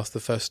make it past the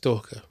first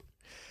stalker.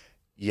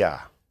 Yeah.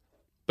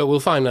 But we'll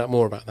find out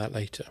more about that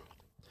later.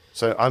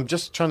 So I'm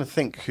just trying to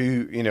think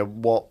who,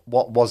 what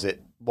was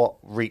it? What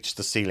reached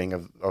the ceiling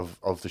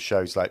of the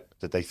shows? Like,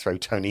 did they throw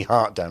Tony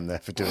Hart down there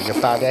for doing a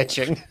bad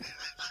etching?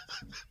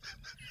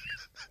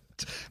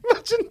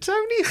 Imagine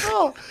Tony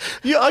Hart.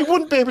 I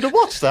wouldn't be able to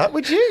watch that,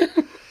 would you?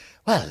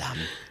 Well,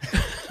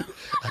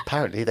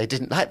 apparently they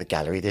didn't like the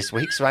gallery this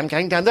week, so I'm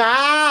going down there.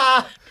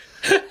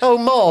 Oh,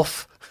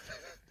 Morph.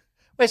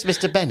 Where's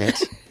Mr.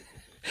 Bennett?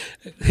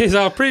 Here's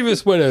our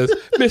previous winners,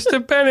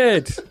 Mr.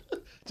 Bennett.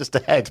 Just a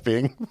head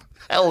being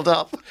held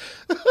up.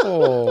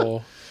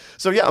 Oh.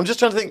 So, yeah, I'm just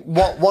trying to think,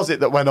 what was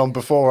it that went on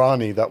before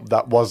Arnie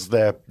that was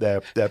their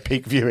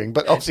peak viewing?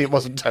 But obviously it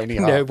wasn't Tony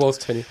Hart. No, it was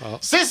Tony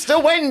Hart. Sister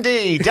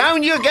Wendy,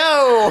 down you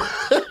go!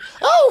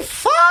 Oh,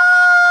 fuck!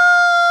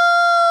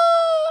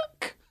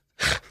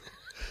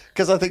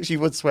 Because I think she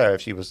would swear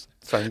if she was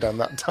thrown down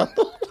that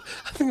tunnel.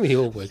 I think we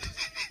all would,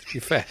 to be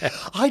fair.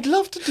 I'd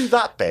love to do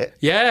that bit.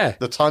 Yeah.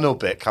 The tunnel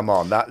bit, come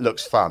on, that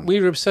looks fun.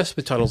 We were obsessed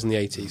with tunnels in the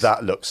 80s.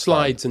 That looks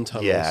Slides fun. and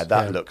tunnels. Yeah,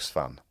 that looks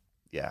fun.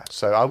 Yeah,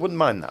 so I wouldn't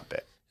mind that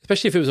bit.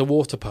 Especially if it was a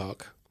water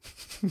park.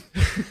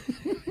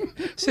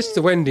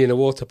 Sister Wendy in a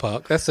water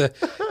park. That's a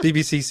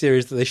BBC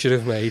series that they should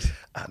have made.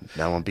 And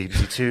now on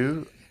BBC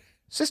Two,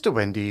 Sister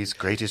Wendy's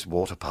Greatest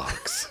Water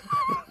Parks.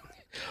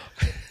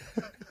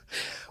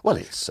 Well,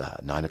 it's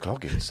 9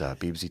 o'clock. It's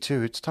BBC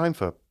Two. It's time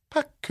for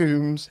Pat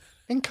Coombs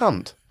in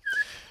Cunt.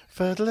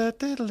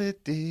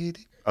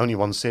 Only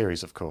one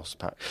series, of course,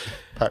 Pat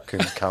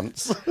Coombs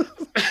Cunts.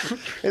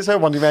 It's her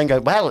wandering around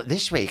going, well,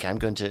 this week I'm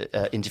going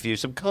to interview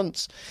some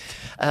cunts.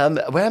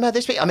 Where am I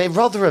this week? I'm in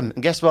Rotherham.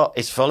 And guess what?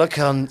 It's full of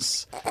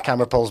cunts.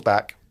 Camera pulls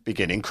back.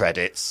 Beginning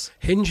credits.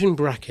 Hinge and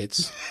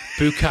brackets.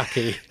 Bukkake.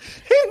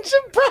 Hinge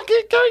and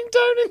bracket going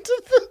down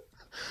into the...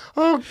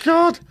 Oh,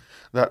 God.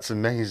 That's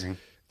amazing.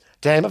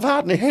 Dame of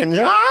Hardney Hinge.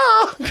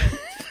 Ah!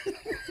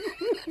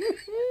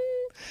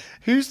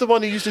 Who's the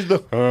one who used to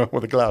look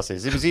with the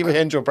glasses? It was either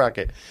Hinge or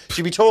Bracket.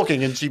 She'd be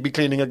talking and she'd be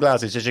cleaning her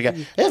glasses. So she'd go,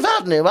 if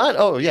Hardney, why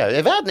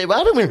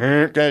don't we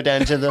go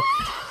down to the...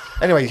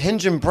 Anyway,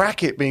 Hinge and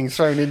Bracket being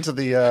thrown into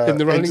the... in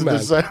the Running Man.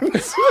 So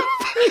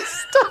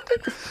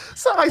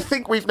I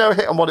think we've now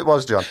hit on what it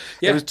was, John.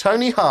 Yeah. It was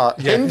Tony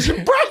Hart, Hinge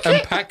and Bracket.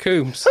 And Pat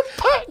Coombs.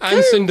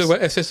 And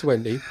Sister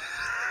Wendy.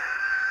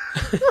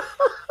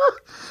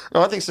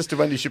 No, I think Sister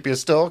Wendy should be a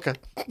stalker.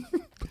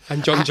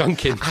 And John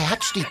Junkin. I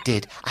actually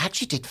did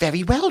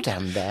very well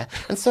down there,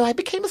 and so I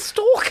became a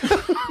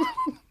stalker.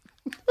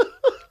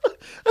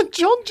 And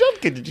John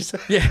Junkin, did you say?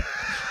 Yeah,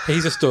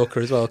 he's a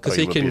stalker as well, because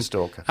he can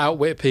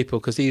outwit people,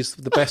 because he's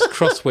the best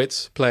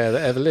crosswits player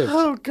that ever lived.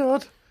 Oh,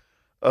 God.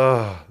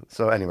 Oh,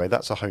 so anyway,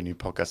 that's a whole new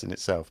podcast in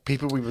itself.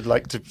 People we would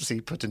like to see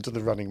put into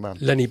the Running Man.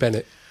 Lenny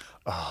Bennett.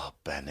 Oh,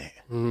 Bennett.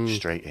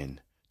 Straight in.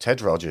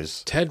 Ted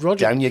Rogers.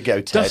 Down you go,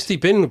 Ted. Dusty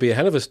Bin would be a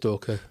hell of a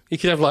stalker. He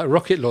could have, like,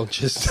 rocket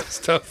launchers and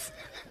stuff.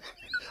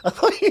 I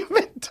thought you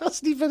meant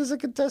Dusty Bin as a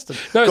contestant.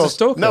 No, it's a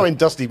stalker. No, in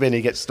Dusty Bin,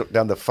 he gets stuck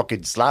down the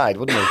fucking slide,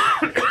 wouldn't he?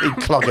 He'd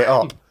clog it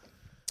up.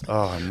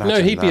 Oh, imagine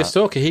No, he'd that. be a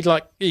stalker.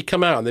 He'd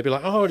come out and they'd be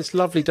like, oh, it's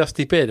lovely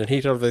Dusty Bin. And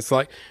he'd have this,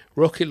 like,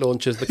 rocket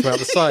launchers that come out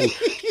the side.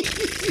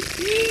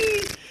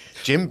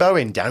 Jim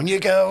Bowen, down you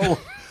go.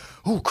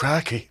 Oh,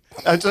 crikey.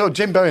 And so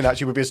Jim Bowen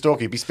actually would be a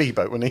stalker. He'd be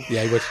Speedboat, wouldn't he?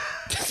 Yeah, he would.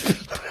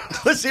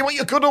 Let's see what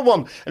you're good at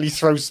one. And he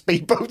throws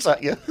speedboats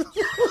at you.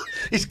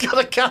 He's got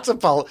a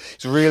catapult.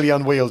 It's really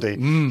unwieldy.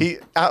 He,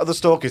 out of the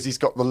stalkers, he's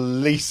got the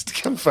least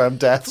confirmed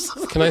deaths.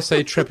 Can I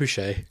say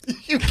trebuchet?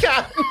 You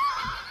can.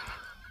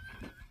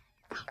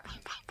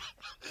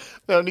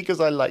 Only because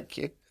I like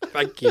you.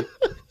 Thank you.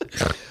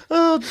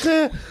 Oh,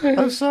 dear.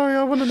 I'm sorry.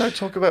 I want to now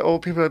talk about all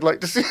people I'd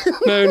like to see.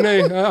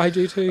 No, I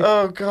do too.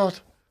 Oh, God.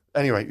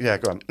 Anyway, yeah,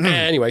 go on.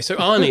 Anyway, so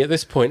Arnie, at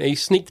this point, he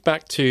sneaked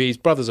back to his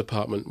brother's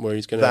apartment where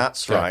he's going to...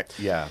 That's right,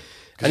 yeah.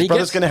 Because And his he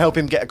brother's gets- going to help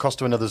him get across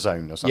to another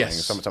zone or something. Yes.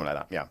 Or something like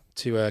that, yeah.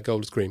 To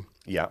Golders Green.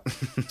 Yeah.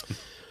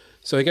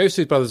 So he goes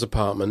to his brother's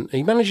apartment. And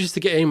he manages to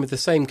get in with the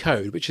same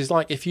code, which is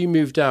like if you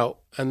moved out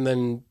and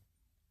then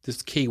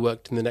this key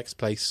worked in the next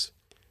place.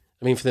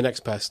 I mean, for the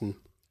next person.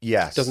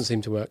 Yes. It doesn't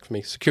seem to work for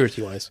me,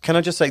 security-wise. Can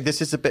I just say,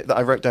 this is a bit that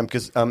I wrote down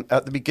because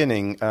at the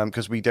beginning,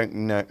 because we don't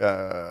know...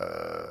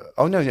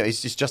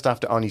 it's just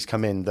after Arnie's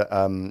come in that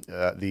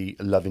the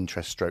love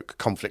interest stroke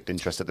conflict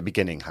interest at the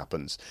beginning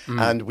happens.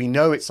 And we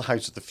know it's the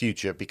house of the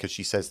future because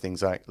she says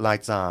things like,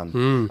 lights on,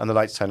 and the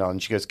lights turn on.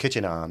 She goes,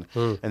 kitchen on,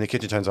 and the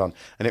kitchen turns on.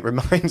 And it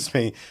reminds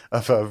me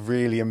of a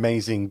really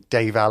amazing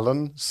Dave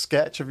Allen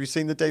sketch. Have you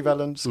seen the Dave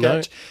Allen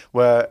sketch? No.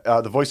 Where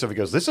the voiceover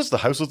goes, this is the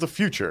house of the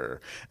future.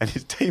 And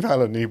it's Dave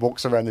Allen, and he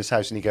walks around this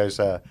house and he goes,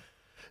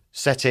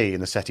 settee,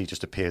 and the settee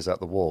just appears out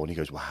the wall, and he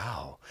goes,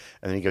 wow.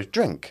 And then he goes,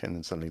 drink, and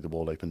then suddenly the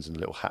wall opens and a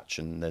little hatch,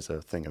 and there's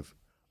a thing of,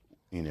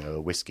 a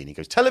whiskey, and he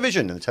goes,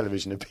 television, and the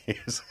television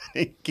appears.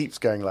 He keeps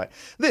going like,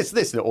 this,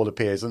 and it all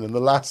appears, and then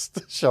the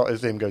last shot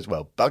of him goes,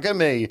 well, bugger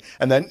me,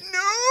 and then,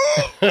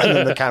 no! And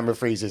then the camera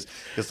freezes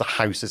because the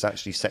house has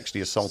actually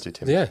sexually assaulted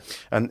him. Yeah.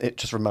 And it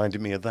just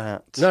reminded me of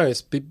that. No,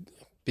 it's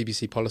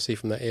BBC policy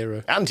from that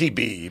era.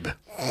 Anti-Beeb.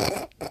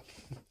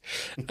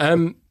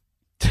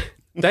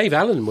 Dave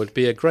Allen would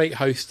be a great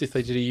host if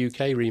they did a UK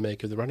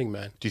remake of The Running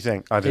Man. Do you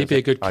think? He'd be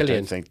a good I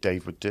Killian. don't think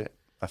Dave would do it.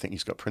 I think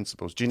he's got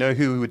principles. Do you know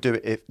who would do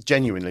it?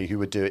 Who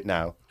would do it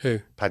now?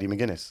 Who? Paddy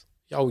McGuinness.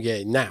 Oh,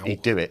 yeah, now.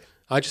 He'd do it.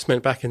 I just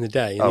meant back in the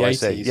day, in the I 80s.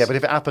 see. Yeah, but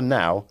if it happened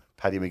now,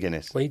 Paddy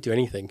McGuinness. Well, he'd do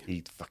anything.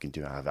 He'd fucking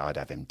do it. I'd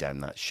have him down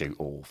that chute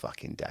all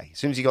fucking day. As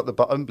soon as he got the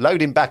bottom,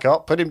 load him back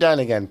up, put him down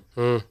again.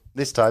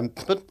 This time,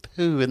 put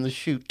poo in the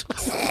chute.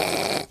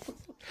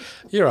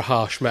 You're a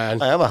harsh man.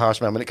 I am a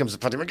harsh man when it comes to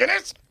Paddy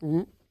McGuinness.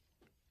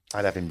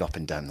 I'd have him up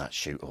and down that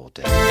chute all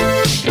day.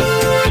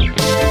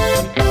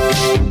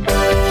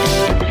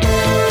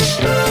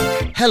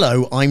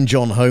 Hello, I'm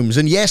John Holmes,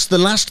 and yes, the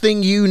last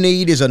thing you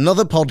need is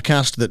another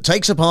podcast that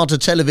takes apart a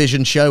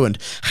television show and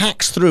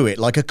hacks through it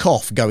like a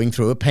cough going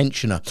through a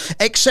pensioner.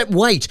 Except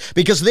wait,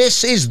 because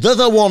this is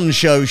The One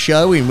Show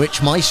in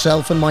which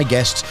myself and my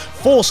guests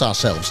force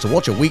ourselves to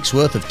watch a week's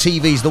worth of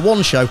TV's The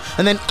One Show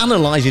and then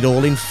analyse it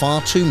all in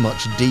far too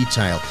much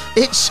detail.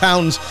 It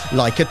sounds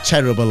like a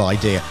terrible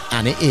idea,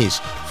 and it is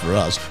for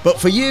us. But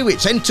for you,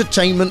 it's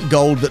entertainment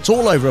gold that's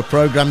all over a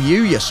programme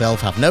you yourself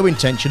have no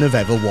intention of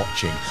ever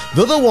watching.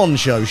 The One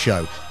Show,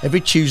 every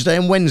Tuesday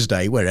and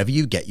Wednesday, wherever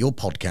you get your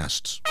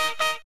podcasts.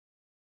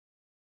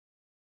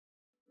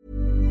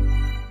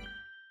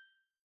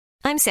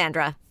 I'm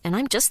Sandra, and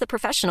I'm just the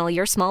professional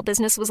your small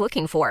business was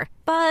looking for.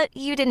 But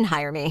you didn't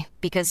hire me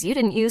because you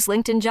didn't use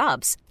LinkedIn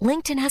Jobs.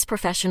 LinkedIn has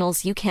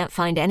professionals you can't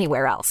find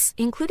anywhere else,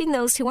 including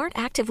those who aren't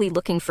actively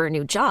looking for a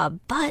new job,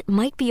 but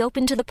might be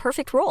open to the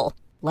perfect role,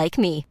 like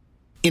me.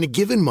 In a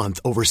given month,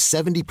 over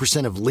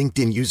 70% of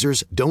LinkedIn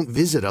users don't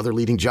visit other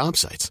leading job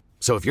sites.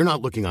 So if you're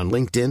not looking on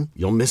LinkedIn,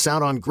 you'll miss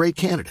out on great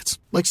candidates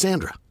like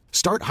Sandra.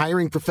 Start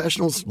hiring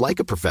professionals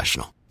like a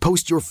professional.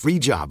 Post your free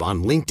job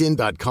on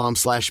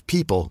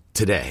linkedin.com/people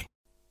today.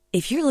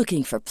 If you're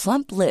looking for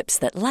plump lips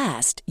that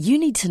last, you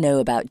need to know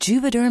about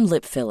Juvederm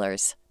lip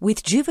fillers.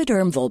 With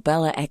Juvederm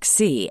Volbella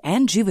XC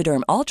and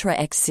Juvederm Ultra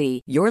XC,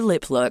 your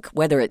lip look,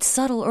 whether it's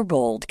subtle or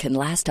bold, can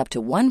last up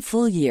to 1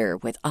 full year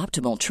with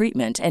optimal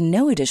treatment and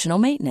no additional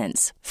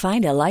maintenance.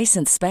 Find a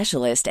licensed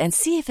specialist and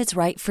see if it's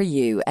right for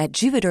you at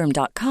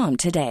Juvederm.com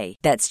today.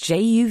 That's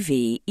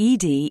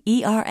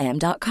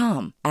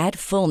JUVEDERM.com. Add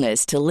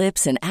fullness to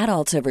lips in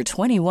adults over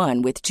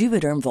 21 with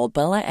Juvederm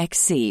Volbella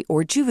XC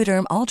or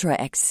Juvederm Ultra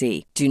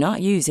XC. Do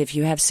not use if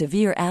you have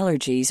severe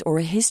allergies or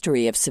a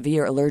history of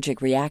severe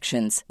allergic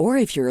reactions, or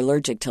if you're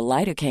allergic to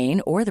lidocaine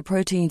or the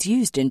proteins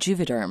used in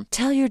Juvederm.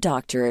 Tell your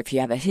doctor if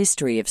you have a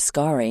history of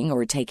scarring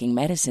or taking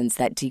medicines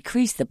that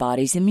decrease the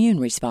body's immune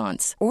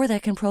response or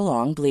that can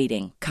prolong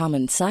bleeding.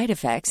 Common side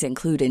effects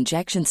include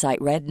injection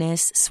site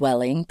redness,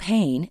 swelling,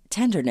 pain,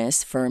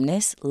 tenderness,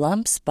 firmness,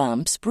 lumps,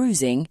 bumps,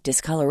 bruising,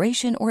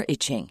 discoloration, or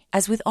itching.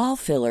 As with all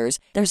fillers,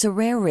 there's a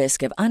rare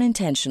risk of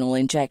unintentional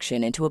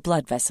injection into a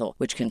blood vessel,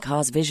 which can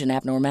cause vision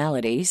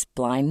abnormalities,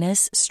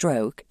 blindness,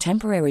 stroke,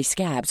 temporary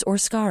scabs, or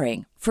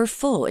scarring. For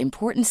full,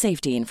 important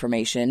safety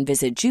information,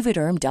 visit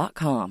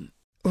Juvederm.com.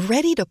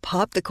 Ready to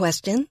pop the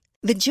question?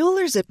 The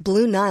jewelers at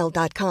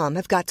BlueNile.com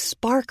have got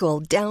sparkle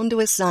down to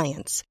a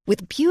science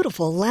with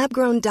beautiful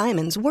lab-grown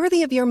diamonds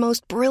worthy of your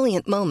most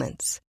brilliant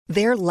moments.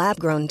 Their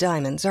lab-grown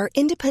diamonds are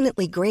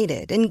independently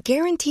graded and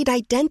guaranteed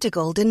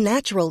identical to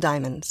natural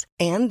diamonds,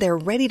 and they're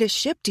ready to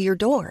ship to your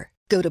door.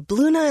 Go to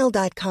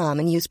BlueNile.com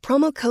and use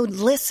promo code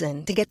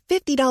LISTEN to get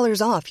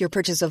 $50 off your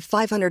purchase of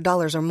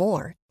 $500 or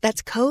more.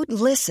 That's code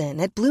LISTEN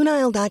at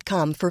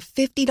BlueNile.com for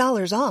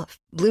 $50 off.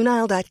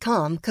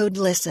 BlueNile.com, code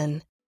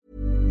LISTEN.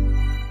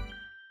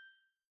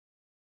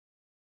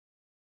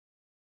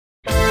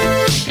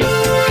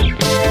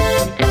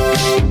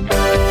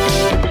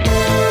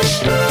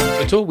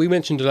 all. We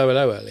mentioned hello,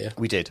 hello earlier.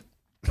 We did.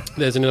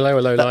 There's an hello,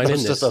 hello line in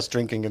That's this. just us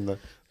drinking in the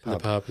pub. In the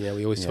pub, yeah.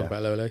 We always talk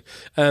about hello,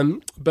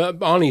 hello. But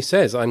Arnie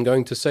says, I'm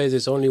going to say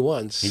this only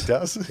once. He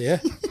does? Yeah.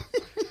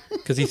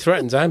 Because he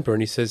threatens Amber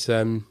and he says...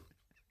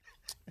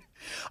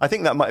 I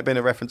think that might have been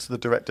a reference to the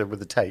director with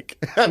the take.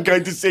 I'm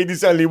going to see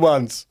this only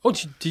once. Oh,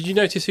 did you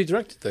notice who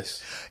directed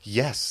this?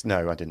 Yes.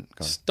 No, I didn't.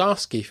 Go on.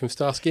 Starsky from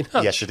Starsky and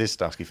Hutch. Yes, it is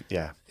Starsky.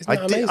 Yeah. Isn't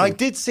that amazing? I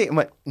did see it and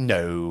went,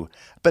 no.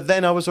 But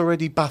then I was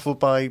already baffled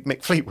by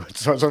Mick Fleetwood.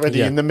 So I was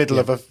already in the middle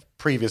of a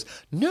previous,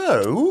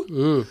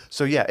 no.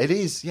 So yeah, it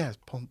is,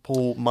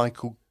 Paul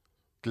Michael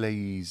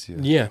Glazier.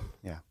 Yeah.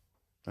 Yeah.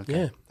 Okay.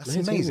 Yeah. That's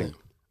amazing.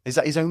 Is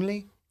that his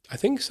only? I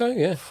think so,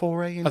 yeah.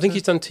 Foray into... I think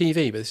he's done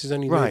TV, but this is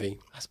only movie.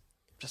 That's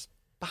just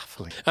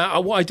baffling.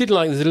 What I did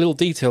like, there's a little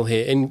detail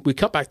here, and we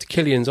cut back to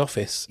Killian's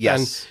office. Yes.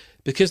 And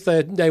because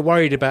they're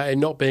worried about it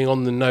not being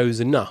on the nose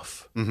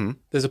enough,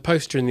 there's a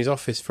poster in his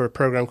office for a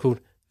programme called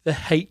The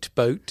Hate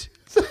Boat.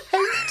 The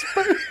Hate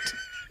Boat.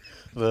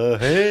 The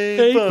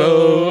Hate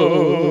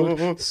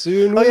Boat.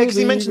 Soon because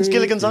he mentions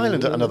Gilligan's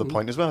Island at another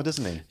point as well,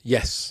 doesn't he?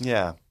 Yes.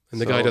 Yeah.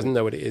 And the guy doesn't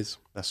know what it is.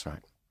 That's right.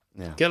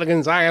 Yeah.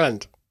 Gilligan's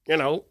Island, you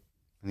know.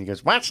 And he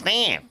goes, what's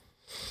that?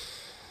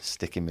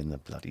 Stick him in the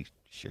bloody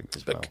shoe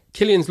as well.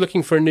 Killian's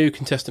looking for a new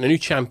contestant, a new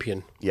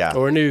champion. Yeah.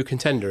 Or a new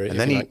contender, and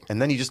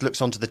then he just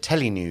looks onto the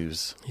telly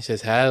news. He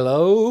says,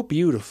 hello,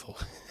 beautiful.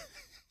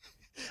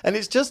 And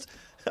it's just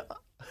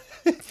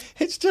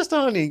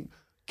Arnie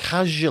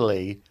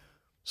casually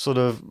sort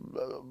of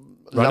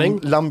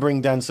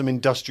lumbering down some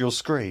industrial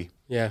scree.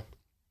 Yeah.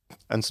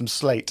 And some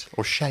slate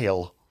or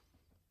shale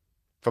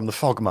from the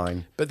fog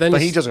mine. But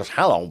he just goes,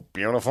 hello,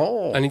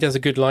 beautiful. And he does a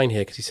good line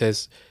here because he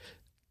says,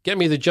 get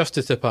me the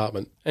Justice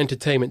Department,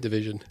 Entertainment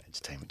Division.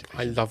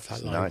 I love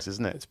that line. Nice,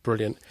 isn't it? It's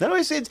brilliant.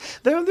 No,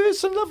 there's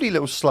some lovely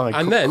little slide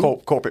and then,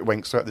 corporate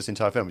winks throughout this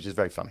entire film, which is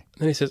very funny.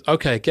 Then he says,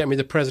 okay, get me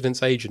the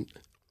President's Agent.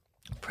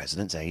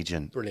 President's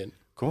Agent. Brilliant.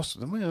 Of course,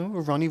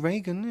 Ronnie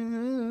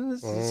Reagan.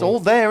 It's all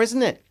there,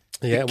 isn't it?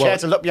 Yeah, care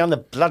to look beyond the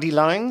bloody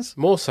lines?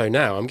 More so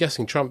now. I'm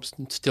guessing Trump's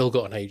still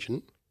got an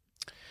agent.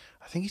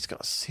 I think he's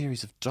got a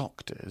series of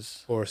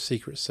doctors. Or a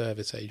Secret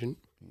Service agent.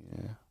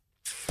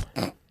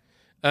 Yeah.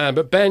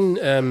 But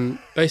Ben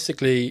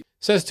basically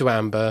says to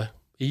Amber,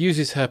 he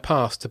uses her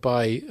pass to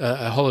buy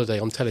a holiday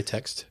on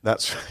teletext.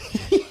 That's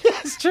right.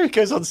 That's true. He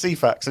goes on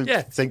CFAX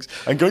and thinks,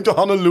 I'm going to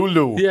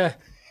Honolulu. Yeah.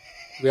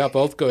 We are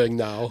both going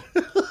now.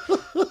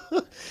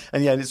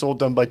 And it's all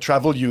done by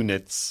travel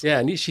units. Yeah,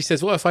 and she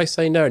says, what if I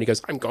say no? And he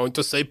goes, I'm going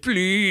to say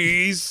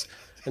please.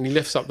 And he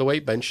lifts up the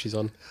weight bench she's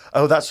on.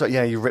 Oh, that's right.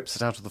 Yeah, he rips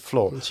it out of the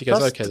floor. And she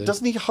goes, okay then.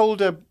 Doesn't he hold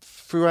her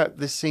throughout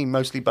this scene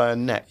mostly by her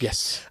neck?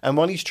 Yes. And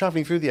while he's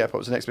travelling through the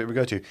airport, the next bit we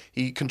go to,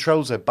 he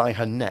controls her by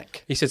her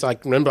neck. He says, I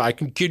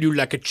can kill you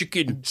like a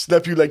chicken.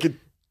 Snap you like a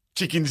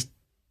chicken's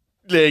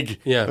leg.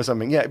 Yeah. Or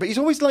something. Yeah, but he's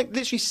always like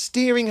literally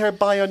steering her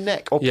by her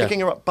neck or picking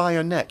her up by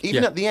her neck.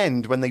 Even at the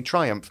end when they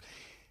triumph,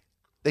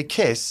 they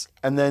kiss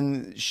and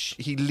then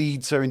he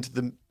leads her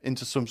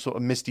into some sort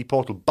of misty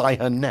portal by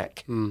her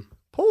neck.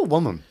 Poor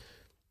woman.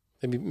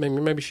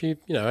 Maybe she,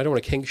 I don't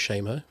want to kink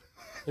shame her.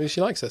 Maybe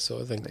she likes that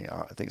sort of thing.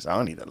 I think it's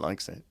Arnie that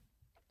likes it.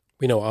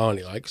 We know what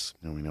Arnie likes.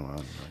 No, we know what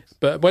Arnie likes.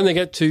 But when they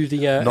get to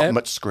the... Not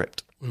much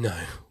script. No.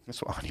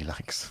 That's what Arnie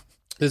likes.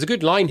 There's a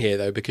good line here,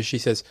 though, because she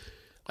says,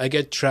 I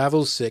get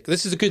travel sick.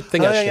 This is a good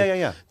thing, actually.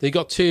 Yeah. They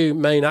got two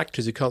main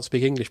actors who can't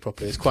speak English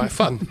properly. It's quite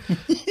fun.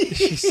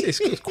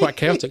 It's quite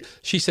chaotic.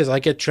 She says, I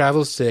get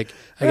travel sick.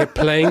 I get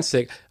plane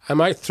sick. I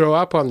might throw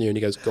up on you. And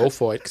he goes, go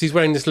for it. Because he's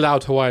wearing this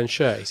loud Hawaiian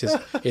shirt. He says,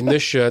 in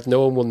this shirt,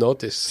 no one will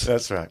notice.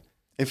 That's right.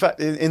 In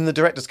fact, in the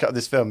director's cut of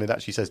this film, it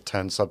actually says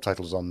turn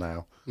subtitles on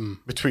now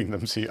between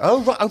them. So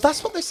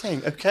that's what they're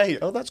saying. Okay.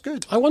 Oh, that's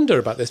good. I wonder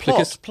about this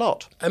because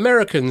plot.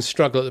 Americans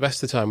struggle at the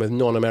best of the time with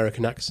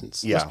non-American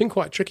accents. Yeah. It's been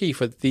quite tricky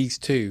for these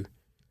two.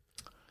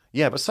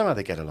 Yeah, but somehow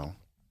they get along.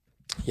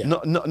 Yeah.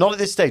 Not at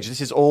this stage. This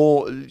is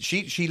all...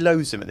 She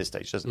loathes him at this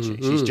stage, doesn't she?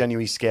 She's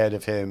genuinely scared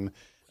of him.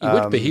 He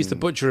would be. He's the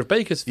butcher of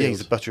Bakersfield. Yeah, he's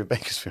the butcher of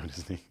Bakersfield,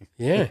 isn't he?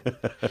 Yeah.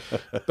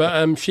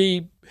 But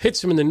she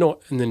hits him in the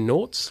nuts. In the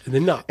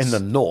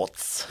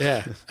norts.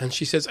 Yeah. And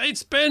she says,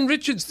 it's Ben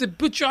Richards, the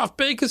butcher of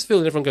Bakersfield.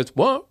 And everyone goes,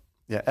 what?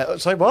 Yeah.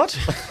 Sorry, what?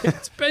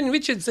 It's Ben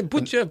Richards, the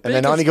butcher of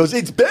Bakersfield. And then Arnie goes,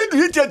 it's Ben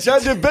Richards,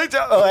 the butcher.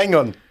 Oh, hang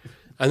on.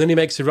 And then he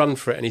makes a run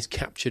for it and he's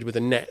captured with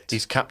a net.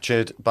 He's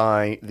captured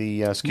by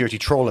the security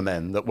trawler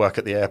men that work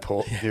at the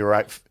airport who are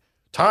out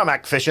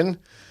tarmac fishing.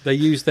 They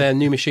use their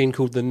new machine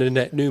called the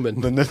Nanette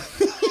Newman.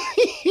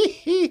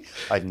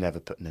 I'd never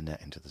put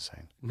Nanette into the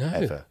Seine. No.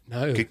 Ever.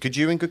 No. Could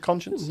you in good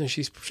conscience? No,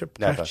 she's too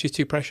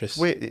precious.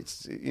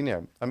 It's,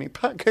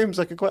 Pat Coombs,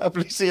 I could quite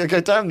happily see her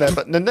go down there,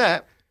 but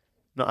Nanette,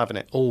 not having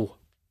it. Oh,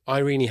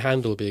 Irene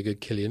Handel would be a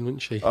good Killian,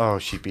 wouldn't she? Oh,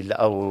 she'd be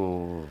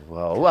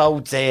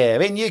oh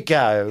dear, in you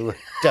go.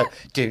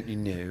 Don't you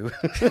know?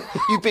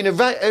 You've been a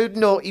right old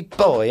naughty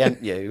boy,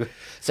 haven't you?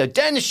 So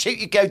down the chute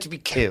you go to be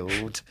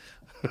killed.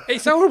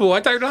 It's horrible, I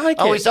don't like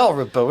it. Oh, it's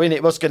horrible, isn't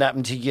it? What's going to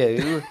happen to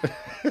you?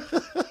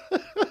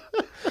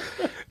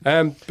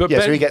 But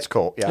so he gets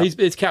caught, yeah.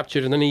 He's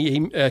captured, and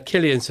then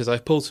Killian says,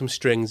 I've pulled some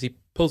strings. He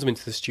pulls him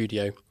into the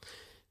studio,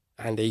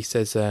 and he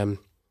says,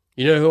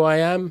 you know who I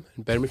am?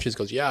 And Ben Richards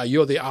goes, yeah,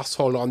 you're the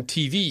asshole on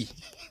TV.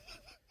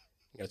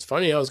 It's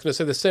funny, I was going to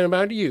say the same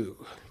about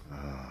you.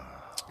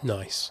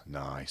 Nice.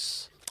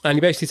 And he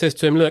basically says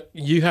to him, look,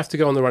 you have to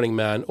go on the Running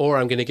Man, or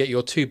I'm going to get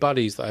your 2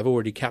 buddies that I've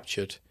already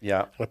captured.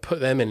 Yeah. And I put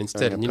them in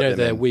instead. And you know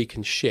they're weak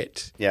and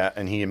shit. Yeah,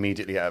 and he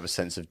immediately, out of a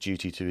sense of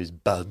duty to his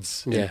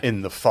buds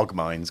in the fog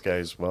mines,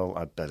 goes, well,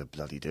 I'd better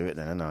bloody do it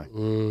then, hadn't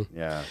I?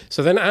 Yeah.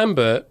 So then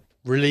Amber,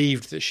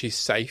 relieved that she's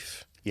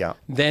safe,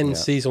 then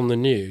sees on the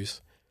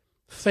news,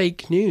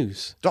 fake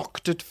news.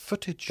 Doctored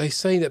footage. They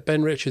say that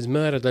Ben Richards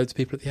murdered loads of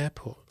people at the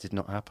airport. Did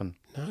not happen.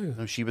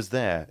 No, she was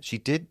there. She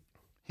did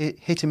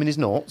hit him in his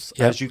noughts,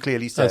 as you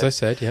clearly said. As I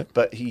said, yeah.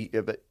 But he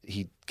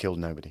killed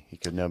nobody. He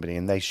killed nobody.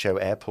 And they show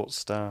airport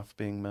staff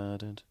being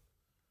murdered.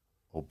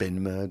 Or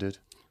been murdered.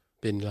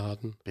 Bin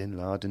Laden,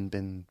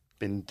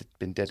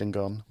 been dead and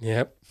gone.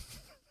 Yep.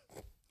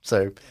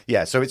 So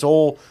it's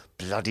all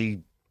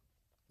bloody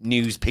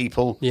news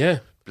people. Yeah.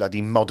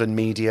 Bloody modern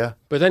media.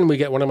 But then we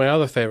get one of my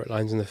other favourite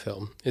lines in the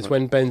film. It's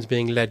when Ben's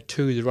being led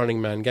to the Running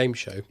Man game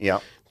show. Yeah.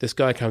 This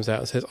guy comes out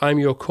and says, I'm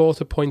your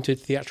court-appointed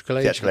theatrical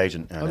agent. Theatrical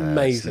agent.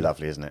 Amazing. It's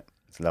lovely, isn't it?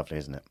 It's lovely,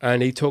 isn't it?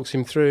 And he talks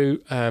him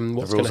through what's going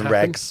to happen. The rules and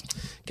regs.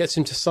 Gets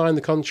him to sign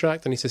the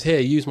contract, and he says, here,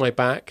 use my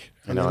back.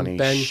 And Arnie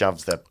Ben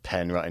shoves the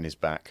pen right in his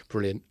back.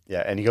 Brilliant.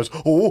 Yeah, and he goes,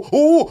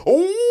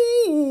 oh,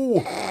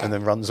 and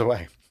then runs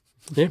away.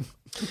 Yeah.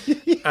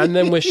 And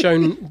then we're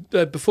shown,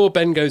 before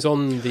Ben goes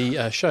on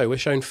the show, we're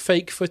shown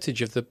fake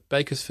footage of the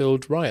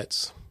Bakersfield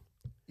riots.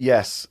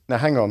 Yes. Now,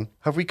 hang on.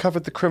 Have we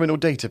covered the criminal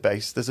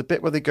database? There's a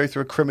bit where they go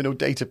through a criminal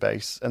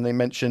database and they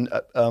mention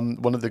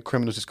one of the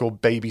criminals is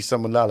called Baby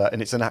Someone-Lala, and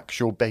it's an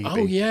actual baby.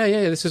 Oh, yeah.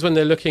 This is when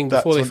they're looking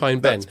before they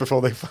find Ben. That's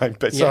before they find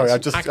Ben. Sorry, I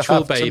just actual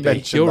have baby. to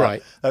mention You're that.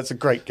 right. That's a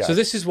great guy. So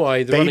this is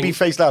why the baby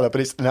face Lala,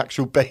 but it's an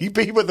actual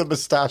baby with a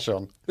moustache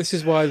on. This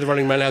is why the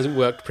Running Man hasn't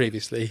worked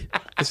previously.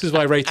 This is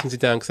why ratings are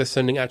down, because they're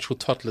sending actual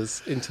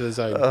toddlers into the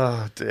zone.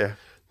 Oh, dear.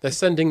 They're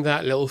sending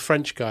that little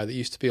French guy that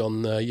used to be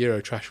on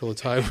Eurotrash all the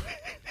time.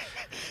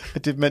 I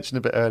did mention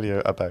a bit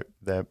earlier about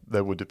there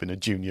would have been a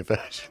junior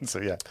version.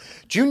 So, yeah.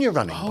 Junior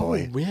Running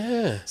Boy. Oh,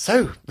 yeah.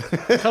 So.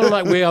 Kind of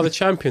like We Are the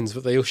Champions,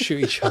 but they all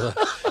shoot each other.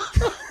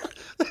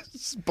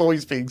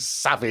 Boys being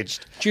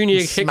savaged. Junior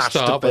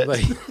Kickstart, but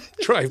they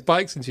drive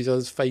bikes into each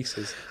other's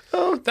faces.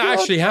 Oh, that God.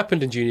 actually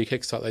happened in Junior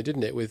Kickstart, though,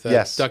 didn't it? With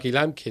yes. Dougie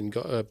Lampkin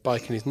got a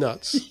bike in his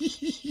nuts.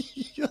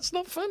 That's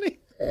not funny.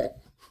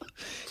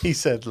 He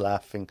said,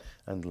 laughing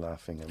and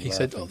laughing and he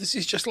laughing. said, this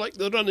is just like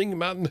the Running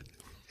Man.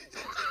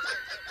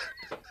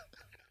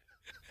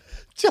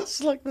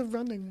 Just like the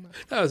Running Man.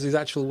 That was his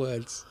actual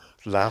words.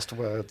 Last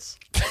words.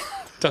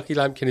 Dougie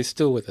Lampkin is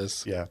still with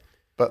us. Yeah.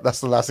 But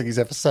that's the last thing he's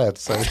ever said,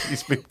 so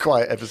he's been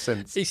quiet ever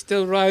since. He's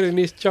still riding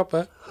his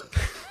chopper.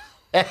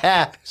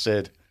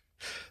 Sid.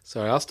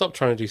 Sorry, I'll stop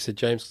trying to do Sid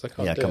James because I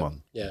can't do it. Yeah, come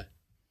on. Yeah.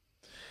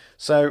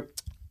 So,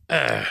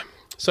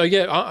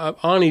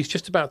 Arnie's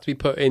just about to be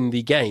put in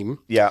the game.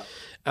 Yeah.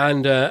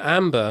 And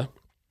Amber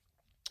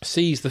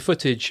sees the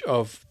footage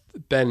of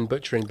Ben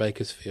butchering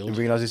Bakersfield. And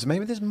realises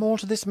maybe there's more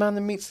to this man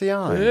than meets the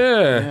eye.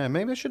 Yeah.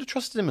 Maybe I should have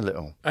trusted him a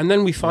little. And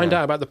then we find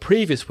out about the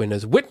previous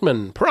winners.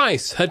 Whitman,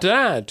 Price, her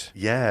dad.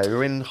 Yeah, who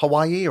are in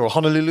Hawaii or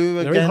Honolulu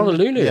again. They're in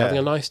Honolulu having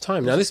a nice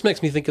time. Now, this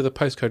makes me think of the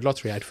postcode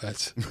lottery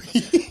adverts.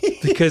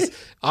 Because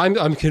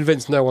I'm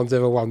convinced no one's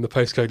ever won the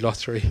postcode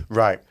lottery.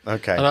 Right,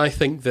 okay. And I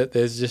think that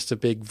there's just a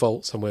big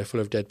vault somewhere full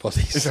of dead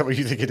bodies. Is that what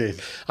you think it is?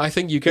 I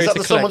think you go is that to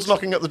that collect... someone's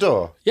knocking at the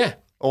door? Yeah.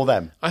 Or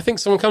them? I think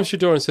someone comes to your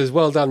door and says,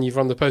 well done, you've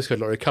run the postcode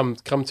lottery.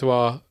 Come to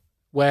our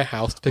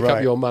warehouse to pick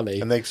up your money.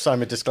 And they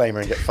sign a disclaimer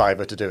and get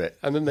fiver to do it.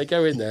 And then they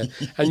go in there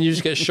and you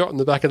just get shot in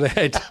the back of the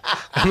head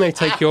and they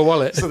take your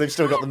wallet. So they've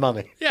still got the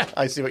money. Yeah.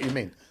 I see what you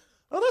mean.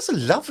 Oh, that's a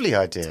lovely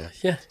idea.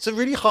 Yeah. It's a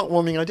really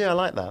heartwarming idea. I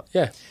like that.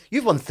 Yeah.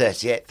 You've won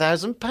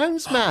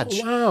 £38,000,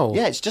 Madge. Oh, wow.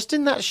 Yeah, it's just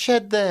in that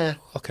shed there.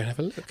 I'll go and have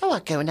a look. Oh, I'll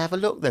go and have a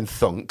look then,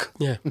 thunk.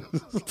 Yeah.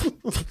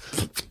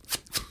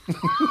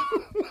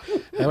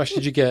 How much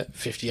did you get?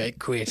 58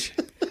 quid.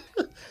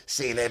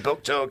 See you there,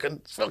 book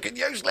token. It's fucking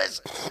useless.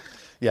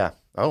 Yeah.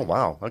 Oh,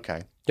 wow.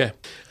 Okay. Yeah.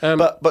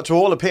 But to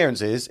all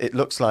appearances, it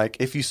looks like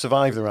if you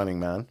survive the Running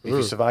Man, if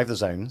you survive the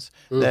zones,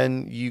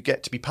 then you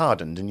get to be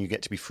pardoned and you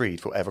get to be freed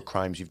for whatever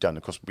crimes you've done.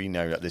 Of course, we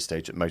know at this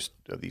stage that most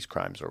of these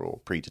crimes are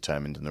all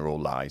predetermined and they're all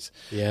lies.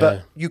 Yeah.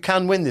 But you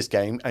can win this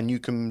game and you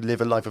can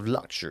live a life of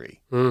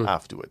luxury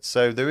afterwards.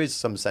 So there is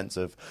some sense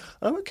of,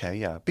 oh, okay,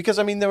 yeah. Because,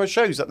 I mean, there are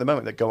shows at the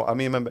moment that go on. I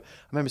mean, I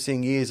remember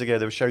seeing years ago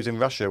there were shows in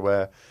Russia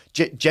where,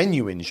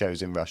 genuine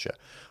shows in Russia,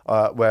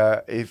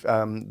 where if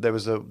there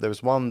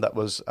was one that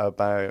was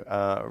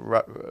about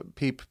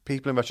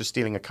people in Russia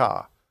stealing a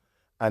car,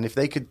 and if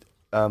they could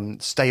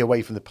stay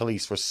away from the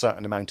police for a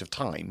certain amount of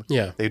time,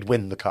 they'd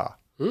win the car.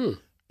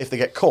 If they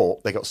get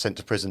caught, they got sent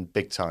to prison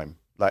big time,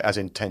 like as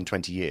in 10,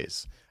 20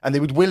 years. And they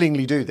would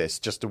willingly do this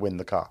just to win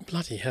the car.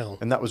 Bloody hell.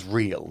 And that was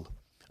real.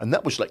 And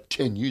that was like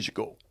 10 years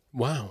ago.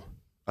 Wow.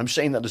 I'm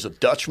saying that as a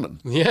Dutchman.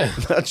 Yeah.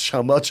 That's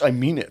how much I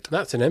mean it.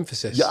 That's an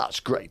emphasis. Yeah,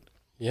 it's great.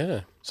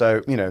 Yeah.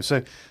 So,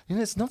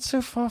 it's not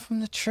so far from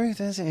the truth,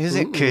 is it? Is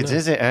it, kids? No.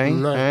 Is it, eh?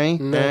 No, eh?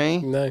 no, eh?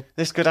 no.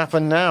 This could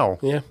happen now.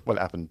 Yeah. Well,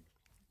 it happened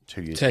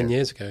 2 years 10 ago.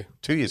 years ago.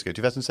 2 years ago,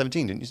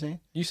 2017, didn't you say?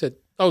 You said,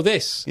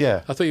 this?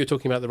 Yeah. I thought you were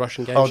talking about the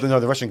Russian game Oh, show.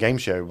 no, the Russian game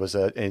show was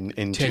in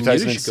 10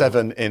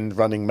 2007 in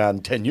Running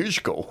Man 10 years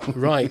ago.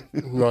 Right.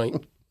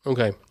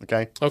 Okay.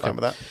 Okay, fine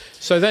with that.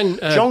 So then...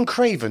 John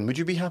Craven, would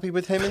you be happy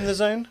with him in the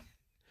zone?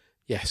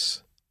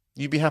 Yes.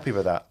 You'd be happy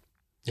with that?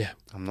 Yeah.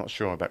 I'm not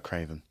sure about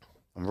Craven.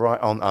 I'm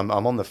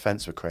on the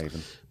fence with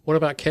Craven. What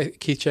about Keith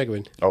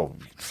Chegwin? Oh,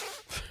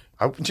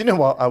 do you know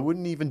what? I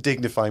wouldn't even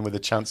dignify him with a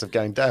chance of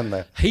going down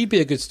there. He'd be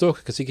a good stalker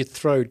because he could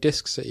throw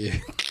discs at you.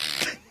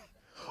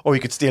 Or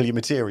he could steal your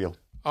material.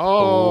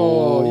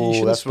 Oh, you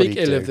shouldn't that's what speak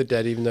he'd ill do. of the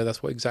dead, even though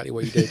that's exactly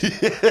what he did.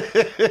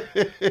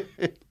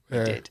 He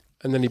did.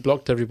 And then he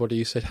blocked everybody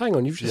who said, hang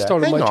on, you've just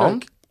stolen my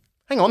joke.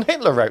 Hang on,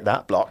 Hitler wrote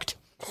that, blocked.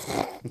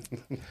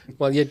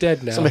 Well, you're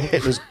dead now. Some of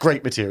Hitler's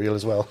great material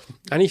as well.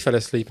 And he fell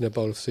asleep in a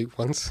bowl of soup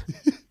once.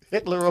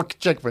 Hitler or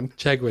Chegwin?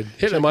 Hitler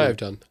Chegwin. might have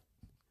done.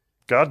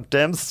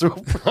 Goddamn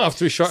soup.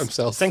 After he shot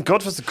himself. Thank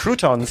God for the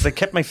croutons. They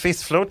kept my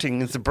face floating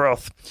in the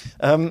broth.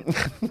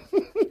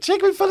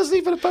 Chegwin fell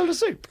asleep in a bowl of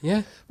soup?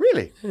 Yeah.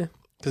 Really? Yeah.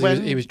 Because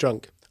he was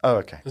drunk. Oh,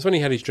 okay. That's when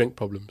he had his drink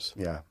problems.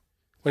 Yeah.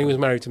 When he was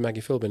married to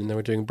Maggie Philbin and they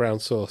were doing Brown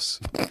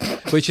Sauce,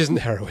 which isn't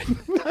heroin.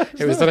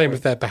 It was the name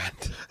of their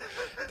band.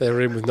 They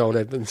were in with Noel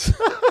Edmonds.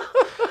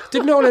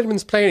 Did Noel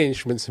Edmonds play any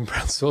instruments in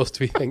Brown Sauce,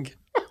 do we think?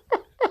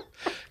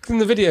 Because in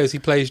the videos he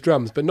plays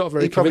drums, but not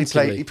very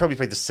convincingly. He probably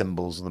played the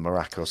cymbals or the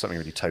maraca or something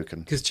really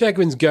token. Because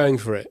Chegwin's going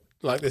for it.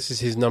 Like, this is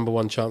his number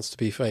one chance to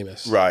be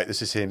famous. Right,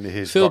 this is him.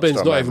 His Philbin's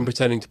rockstar not even moment.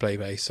 pretending to play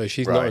bass, so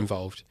she's Right. not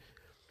involved.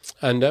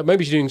 And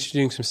maybe she's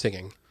doing some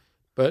singing.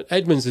 But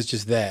Edmonds is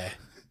just there.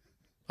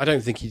 I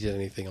don't think he did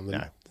anything on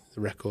the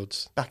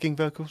records. Backing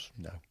vocals?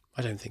 No.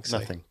 I don't think so.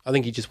 Nothing. I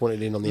think he just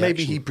wanted in on the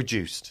Maybe action. he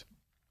produced.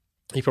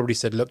 He probably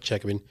said, look,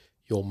 Chegwin,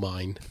 you're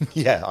mine.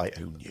 Yeah, I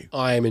own you.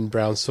 I am in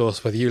Brown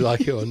Sauce, whether you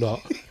like it or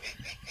not.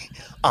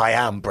 I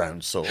am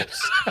Brown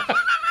Sauce.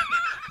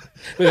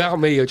 Without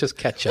me, you're just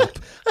ketchup.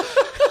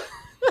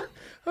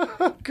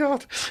 Oh,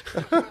 God.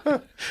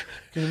 Can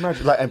you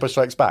imagine? Like Empire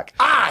Strikes Back.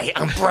 I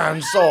am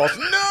Brown Sauce.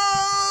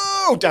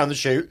 No! Down the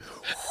chute.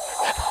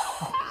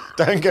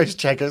 Down goes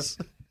Cheggers.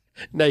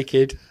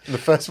 Naked. And the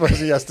first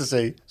person he has to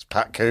see is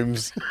Pat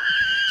Coombs.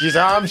 She's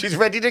armed. She's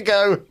ready to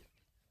go.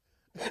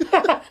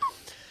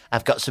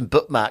 I've got some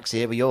bookmarks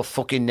here with your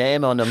fucking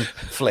name on them.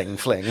 Fling,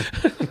 fling.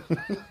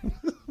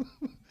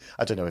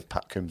 I don't know if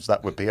Pat Coombs,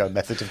 that would be her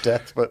method of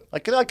death, but I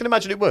can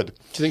imagine it would. Do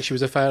you think she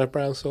was a fan of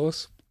Brown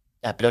Sauce?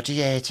 I bloody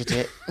hated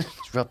it.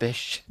 It's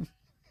rubbish.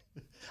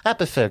 I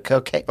prefer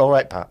cocaine. All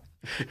right, Pat.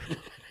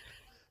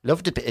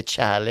 Loved a bit of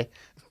Charlie.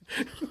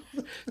 Do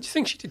you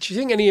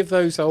think any of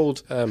those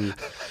old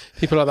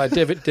people like that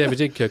ever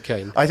did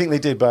cocaine? I think they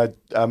did, but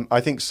I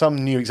think some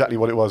knew exactly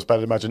what it was, but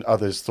I'd imagine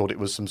others thought it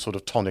was some sort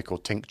of tonic or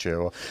tincture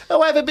or,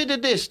 oh, have a bit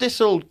of this. This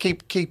will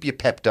keep you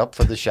pepped up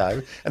for the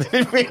show. And they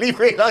didn't really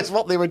realise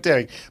what they were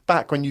doing.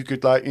 Back when you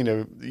could,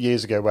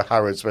 years ago where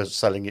Harrods was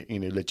selling it,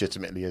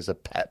 legitimately as a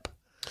pep.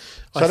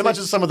 So I'd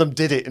imagine some of them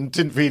did it and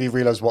didn't really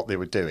realise what they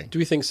were doing. Do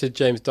we think Sid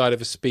James died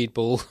of a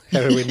speedball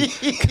heroin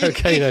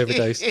cocaine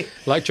overdose,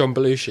 like John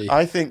Belushi?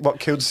 I think what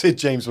killed Sid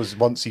James was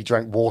once he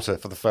drank water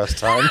for the first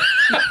time.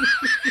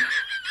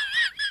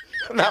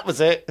 And that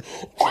was it.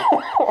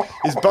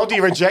 His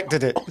body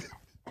rejected it.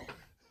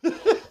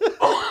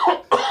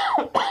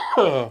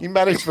 He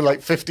managed for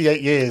 58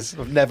 years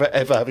of never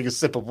ever having a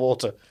sip of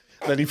water.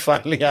 And then he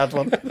finally had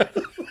one.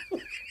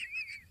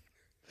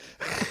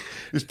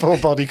 His poor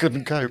body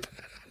couldn't cope.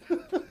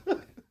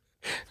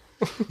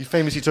 He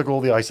famously took all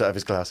the ice out of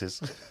his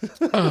glasses.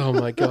 Oh,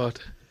 my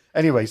God.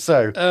 Anyway,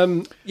 so...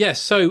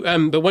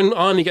 but when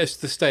Arnie gets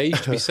to the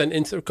stage to be sent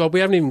into... God, we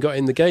haven't even got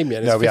in the game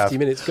yet. It's 50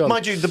 minutes gone.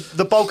 Mind you,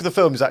 the bulk of the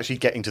film is actually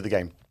getting to the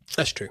game.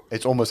 That's true.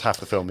 It's almost half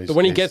the film. But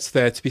when he gets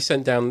there to be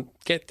sent down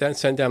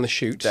the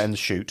chute... Down the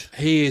chute.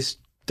 He is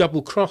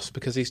double-crossed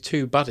because his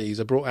two buddies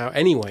are brought out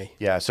anyway.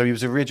 Yeah, so he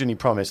was originally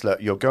promised, look,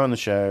 you'll go on the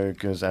show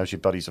because your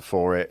buddies are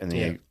for it, and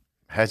he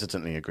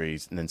hesitantly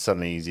agrees, and then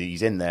suddenly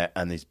he's in there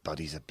and his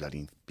buddies are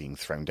bloody being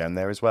thrown down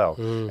there as well.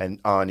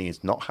 And Arnie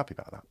is not happy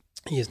about that.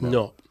 He is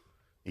not.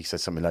 He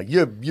says something like,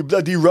 you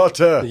bloody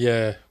rotter!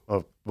 Yeah.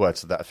 Or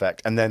words to that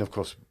effect. And then, of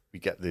course, we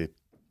get the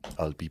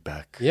I'll be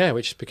back. Yeah,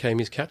 which became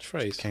his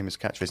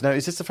catchphrase. Now,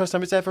 is this the first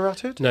time it's ever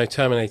uttered? No,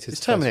 Terminator. It's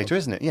Terminator,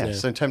 isn't it? Yeah,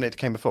 so Terminator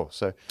came before.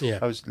 So yeah.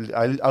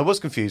 I was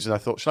confused and I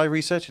thought, should I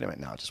research it? I went,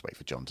 no, I'll just wait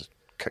for John to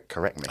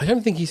correct me. I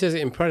don't think he says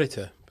it in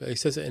Predator, but he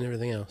says it in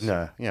everything else.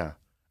 No, yeah.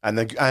 And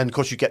of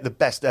course, you get the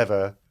best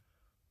ever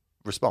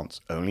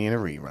response, only in a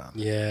rerun.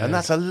 Yeah. And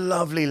that's a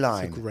lovely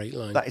line. It's a great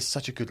line. That is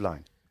such a good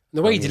line.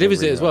 The way he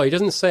delivers it as well, he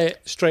doesn't say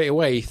it straight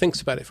away. He thinks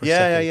about it for a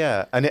second.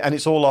 Yeah. And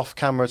it's all off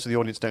camera so the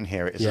audience don't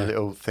hear it. It's a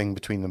little thing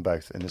between them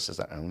both. And this is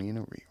that only in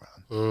a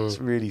rerun. It's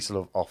really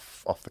sort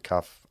of off the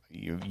cuff.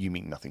 You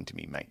mean nothing to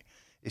me, mate.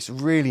 It's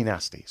really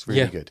nasty. It's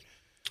really good.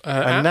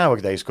 And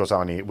nowadays, of course,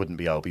 Arnie, it wouldn't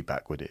be I'll be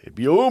back, would it? It'd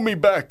be oh me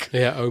back.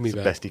 Yeah, oh me it's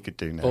back. the best he could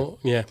do now. Oh,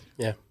 yeah.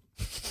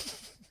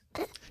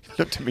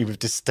 looked at me with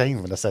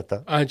disdain when I said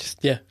that.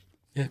 Yeah.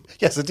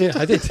 Yes, I did.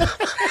 Yeah, I did.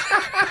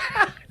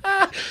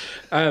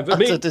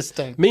 Utter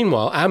disdain.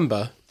 Meanwhile,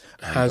 Amber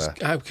has,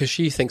 because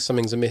she thinks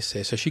something's amiss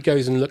here, so she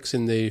goes and looks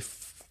in the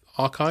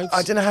archives.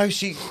 I don't know how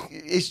she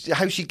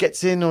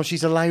gets in, or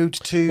she's allowed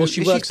to. Well,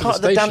 she works she's part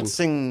at the of the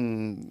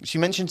station. dancing. She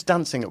mentions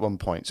dancing at one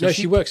point. So No,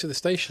 she works at the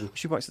station.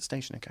 She works at the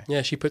station. Okay. Yeah,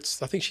 I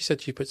think she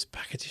said she puts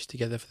packages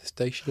together for the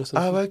station or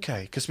something. Oh,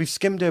 okay. Because we've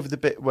skimmed over the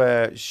bit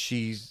where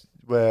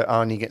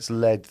Arnie gets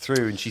led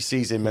through and she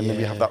sees him, and then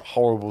we have that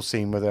horrible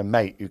scene with her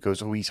mate who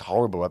goes, "Oh, he's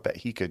horrible. I bet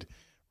he could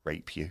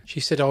rape you." She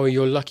said, "Oh,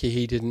 you're lucky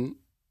he didn't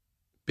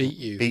beat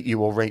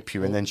you or rape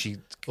you," and then she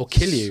or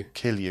kill you,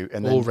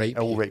 and then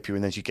rape you,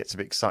 and then she gets a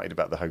bit excited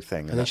about the whole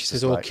thing, and then she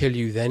says, "Or kill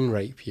you, then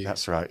rape you."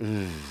 That's right.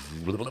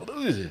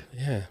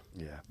 Yeah.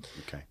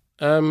 Okay.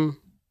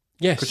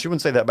 Yes. Because she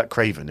wouldn't say that about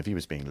Craven if he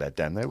was being led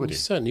down there, would You he?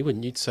 certainly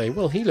wouldn't. You'd say,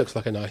 "Well, he looks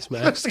like a nice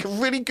man." Looks like a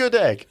really good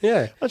egg.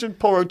 Yeah. Imagine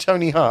poor old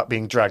Tony Hart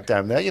being dragged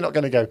down there. You're not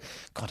going to go,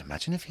 "God,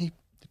 imagine if he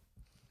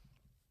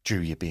drew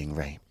you being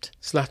raped."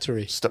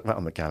 Slattery. Stuck that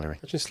on the gallery.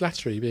 Imagine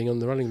Slattery being on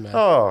the Running Man.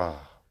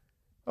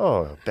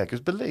 Oh,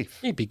 beggar's belief.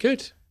 He'd be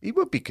good. He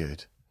would be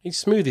good. He'd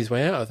smooth his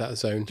way out of that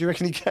zone. Do you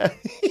reckon he can?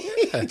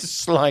 He'd just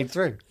slide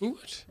through. He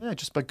would. Yeah,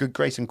 just by good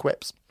grace and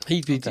quips.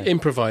 He'd be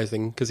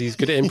improvising because he's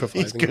good at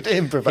improvising. He's good at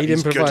improvising. He'd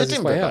improvise his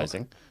way out.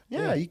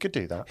 Yeah, you could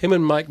do that. Him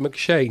and Mike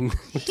McShane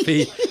would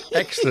be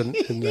excellent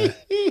in there.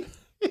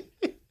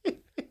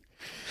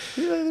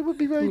 Yeah, they would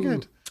be very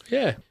good.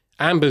 Yeah.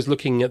 Amber's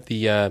looking at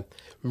the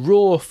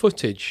raw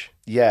footage.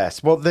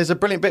 Yes. Well, there's a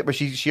brilliant bit where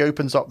she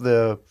opens up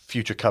the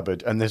future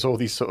cupboard and there's all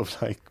these sort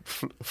of like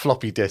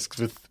floppy disks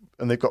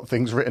and they've got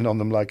things written on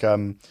them like,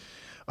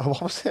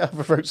 what was it? I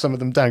wrote some of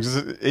them down.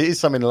 It is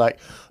something like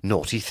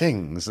naughty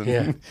things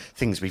and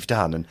things we've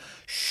done and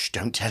shh,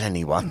 don't tell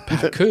anyone.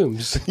 Pat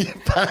Coombs.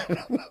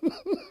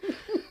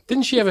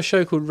 Didn't she have a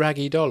show called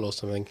Raggy Doll or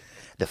something?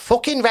 The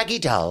fucking Raggy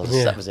Dolls.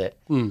 Yeah. That was it.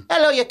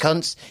 Hello, you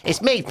cunts.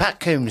 It's me, Pat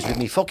Coombs, with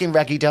me fucking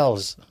Raggy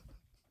Dolls.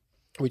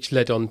 Which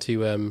led on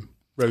to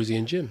Rosie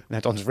and Jim.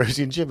 Led on to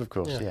Rosie and Jim, of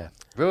course, yeah.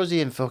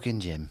 Rosie and fucking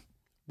Jim.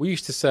 We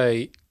used to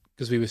say,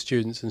 because we were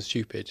students and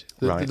stupid,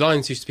 the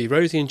lines used to be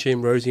Rosie and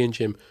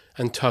Jim,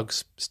 and Tug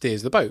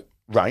steers the boat.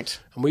 Right.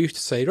 And we used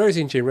to say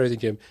Rosie and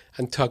Jim,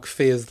 and Tug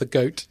fears the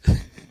goat.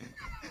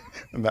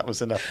 And that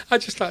was enough. I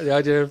just like the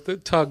idea of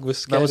that Tug was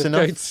scared of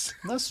goats.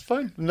 That's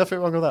fine. Nothing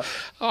wrong with that.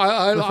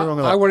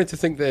 I wanted to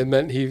think that it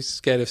meant he was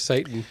scared of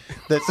Satan.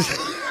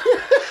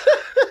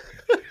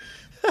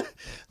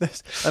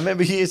 I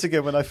remember years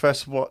ago when I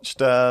first watched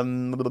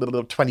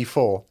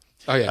 24.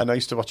 Oh, yeah. And I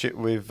used to watch it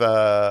with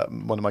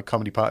one of my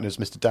comedy partners,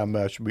 Mr. Dan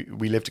Murch.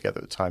 We lived together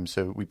at the time,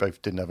 so we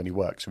both didn't have any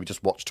work. So we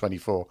just watched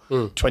 24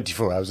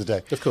 hours a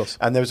day. Of course.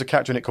 And there was a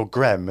character in it called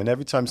Grem. And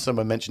every time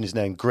someone mentioned his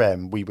name,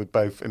 Grem, we would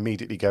both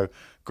immediately go,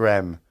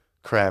 Grem,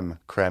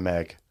 creme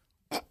egg.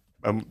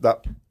 And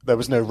there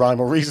was no rhyme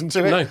or reason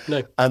to it.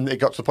 No. And it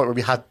got to the point where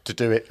we had to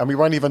do it. And we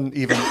weren't even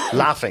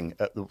laughing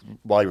at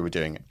why we were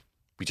doing it.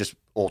 We just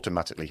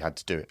automatically had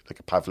to do it, like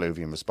a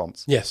Pavlovian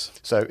response. Yes.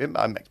 So it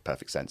makes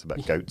perfect sense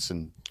about goats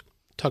and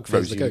Tug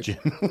fears the Rosie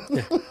goat.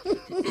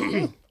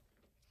 and Jim.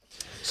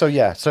 So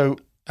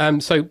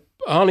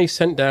Arnie's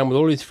sent down with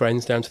all his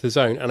friends down to the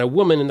zone, and a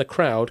woman in the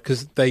crowd,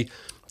 because they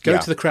go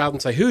to the crowd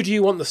and say, "Who do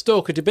you want the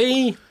stalker to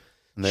be?"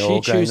 And they're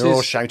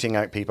all shouting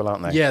out people,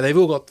 aren't they? Yeah, they've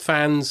all got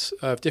fans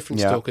of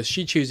different stalkers.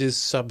 She chooses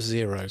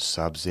Sub-Zero.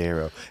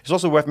 Sub-Zero. It's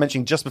also worth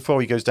mentioning just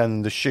before he goes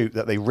down the chute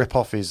that they rip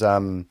off his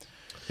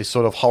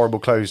sort of horrible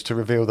clothes to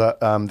reveal that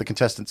the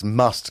contestants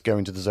must go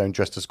into the zone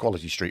dressed as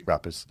Quality Street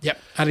rappers.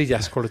 Yep,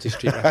 Adidas Quality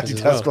Street rappers Adidas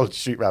as well. Quality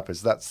Street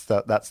rappers. That's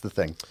the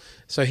thing.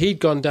 So he'd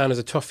gone down as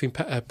a toffee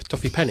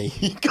penny.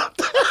 He got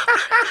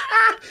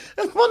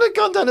and one had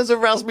gone down as a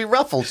raspberry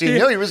ruffle. So you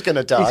know he was going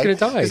to die. He's going to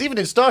die. Because even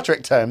in Star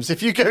Trek terms,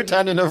 if you go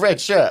down in a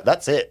red shirt,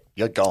 that's it.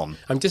 You're gone.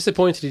 I'm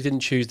disappointed he didn't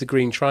choose the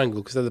green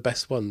triangle because they're the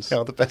best ones. They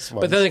are the best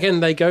ones. But then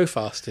again, they go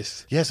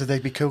fastest. Yeah, so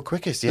they'd be killed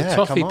quickest. Yeah, the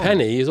toffee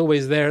penny is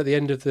always there at the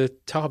end of the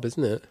tub,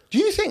 isn't it? Do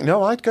you think?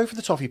 No, I'd go for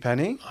the toffee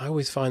penny. I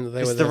always find that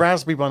they it's were the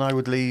raspberry one I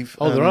would leave.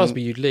 Oh, the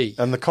raspberry you'd leave.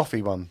 And the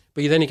coffee one.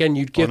 But then again,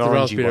 you'd give the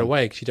raspberry one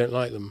away because you don't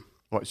like them.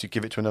 What, so you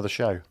give it to another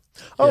show?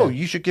 Oh,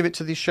 you should give it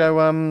to the show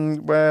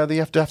where they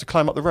have to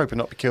climb up the rope and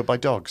not be killed by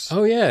dogs.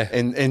 Oh, yeah.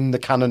 In the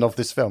canon of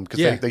this film,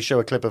 because they show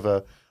a clip of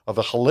a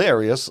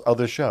hilarious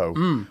other show,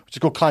 which is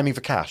called Climbing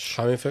for Cash.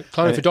 Climbing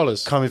for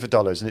dollars. Climbing for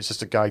dollars, and it's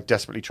just a guy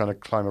desperately trying to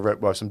climb a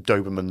rope while some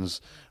Dobermans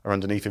are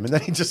underneath him, and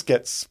then he just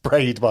gets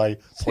sprayed by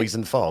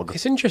poison fog.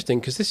 It's interesting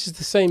because this is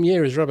the same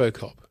year as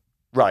RoboCop.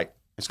 Right.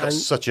 It's got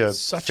such a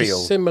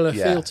similar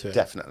feel to it.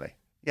 Definitely.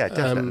 Yeah,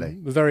 definitely.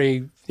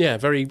 Very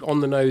on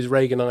the nose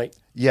Reaganite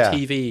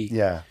TV.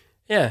 Yeah.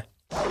 Yeah.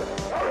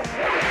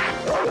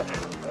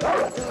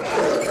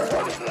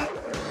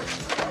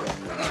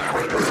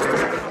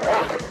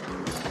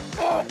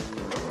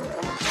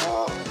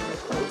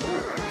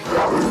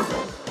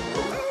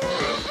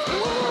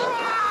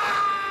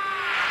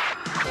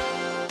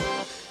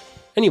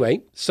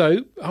 Anyway,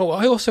 so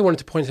I also wanted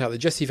to point out that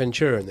Jesse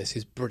Ventura in this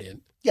is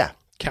brilliant. Yeah.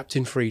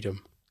 Captain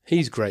Freedom.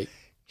 He's great.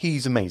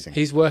 He's amazing.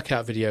 His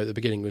workout video at the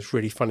beginning was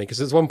really funny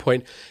because at one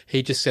point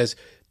he just says,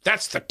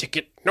 "That's the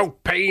ticket, no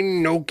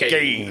pain, no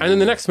gain." And then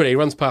the next minute he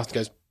runs past and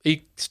goes,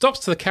 he stops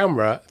to the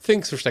camera,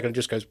 thinks for a second and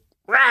just goes,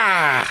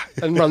 "Rah!"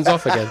 and runs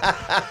off again.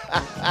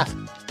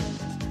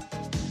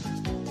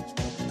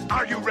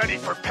 Are you ready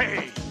for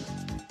pain?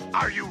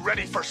 Are you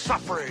ready for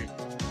suffering?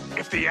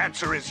 If the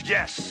answer is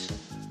yes,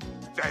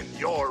 then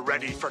you're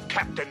ready for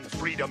Captain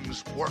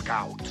Freedom's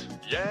workout.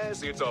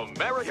 Yes, it's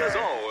America's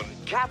own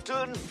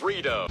Captain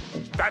Freedom.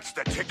 That's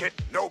the ticket,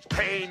 no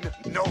pain,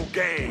 no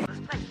gain.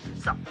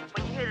 So,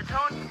 when you hear the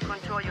tone,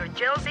 control your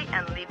jealousy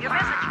and leave your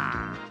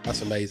message.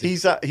 That's amazing.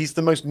 He's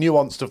the most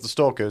nuanced of the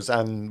stalkers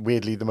and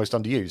weirdly the most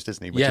underused,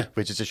 isn't he?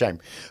 Which is a shame.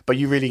 But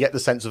you really get the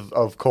sense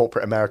of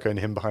corporate America and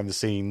him behind the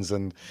scenes,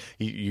 and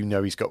you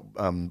know he's got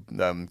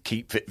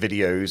keep fit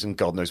videos and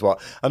God knows what.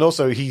 And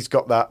also he's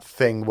got that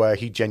thing where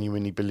he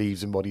genuinely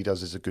believes in what he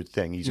does is a good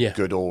thing. He's a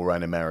good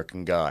all-round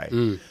American guy,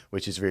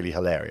 which is really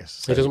hilarious.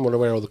 So, he doesn't want to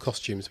wear all the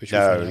costumes, which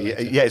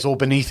it's all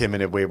beneath him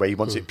in a weird way. He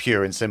wants it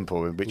pure and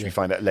simple, which we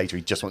find out later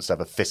he just wants to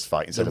have a fist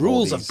fight instead of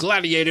rules all of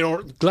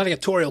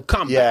gladiatorial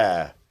combat.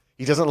 Yeah.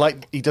 He doesn't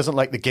like the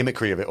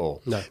gimmickry of it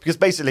all. No, because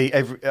basically,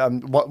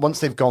 once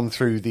they've gone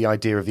through the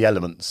idea of the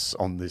elements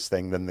on this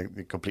thing, then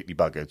they're completely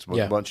buggered.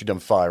 Once you've done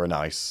fire and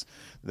ice,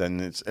 then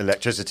it's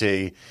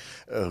electricity.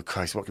 Oh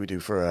Christ, what can we do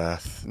for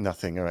Earth?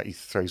 Nothing. All right, he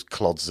throws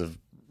clods of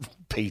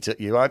peat at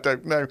you. I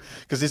don't know,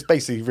 because it's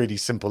basically really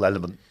simple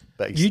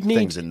element-based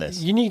things in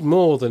this. You need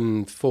more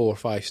than 4 or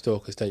 5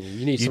 stalkers, don't you?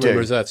 You need some in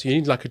reserve. So you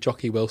need like a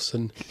Jockey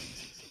Wilson.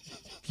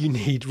 You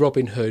need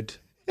Robin Hood.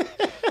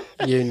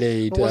 You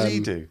need... What does he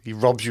do? He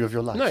robs you of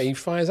your life? No, he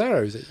fires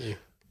arrows at you.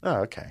 Oh,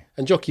 okay.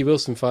 And Jockey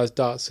Wilson fires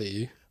darts at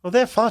you. Well,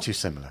 they're far too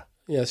similar.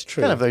 Yeah, that's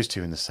true. You can't have those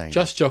two in the same.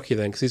 Just Jockey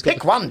then, because he's got...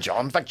 Pick one,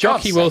 John, for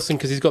Jockey Wilson,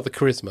 because he's got the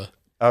charisma.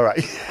 All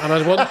right. And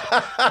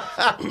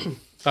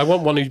I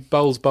want one who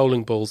bowls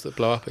bowling balls that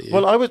blow up at you.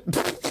 Well, I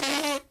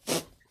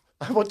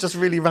want just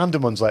really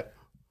random ones like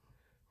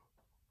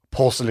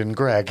Porcelain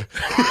Greg.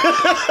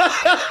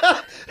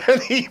 And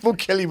he will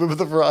kill you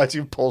with a variety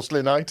of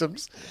porcelain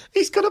items.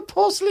 He's got a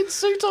porcelain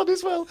suit on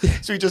as well.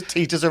 So he just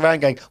teeters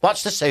around going,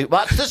 "What's the suit?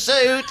 What's the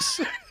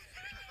suit?"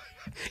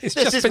 This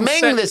is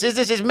Ming. This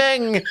is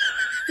Ming.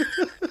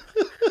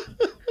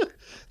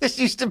 This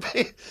used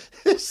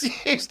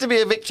to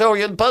be a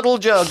Victorian puddle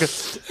jug.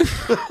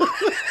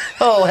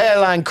 Oh,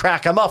 hairline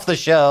crack, I'm off the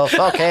show.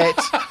 Fuck it.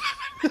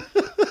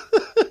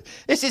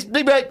 This is...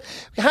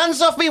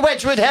 Hands off me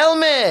Wedgwood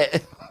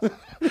helmet.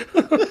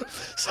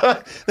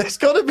 So there's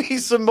got to be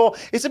some more.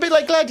 It's a bit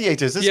like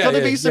Gladiators. There's got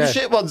to be some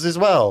shit ones as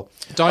well.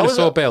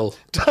 Dinosaur Bill,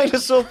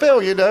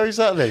 you know,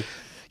 exactly.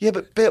 Yeah,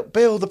 but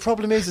Bill, the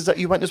problem is that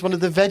you went as one of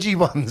the veggie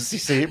ones, you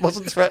see. It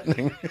wasn't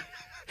threatening.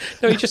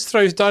 No, he just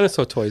throws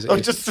dinosaur toys at you.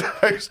 He just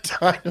throws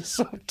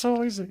dinosaur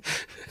toys at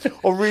you.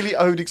 Or really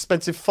old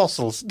expensive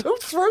fossils.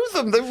 Don't throw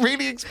them, they're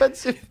really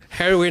expensive.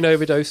 Heroin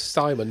overdose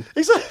Simon.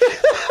 Exactly.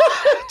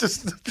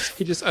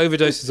 He just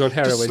overdoses on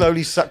heroin. Just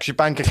slowly sucks your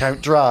bank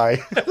account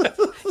dry.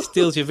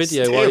 Steals your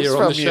video while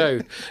you're on the show.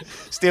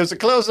 Steals the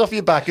clothes off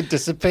your back and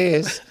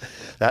disappears.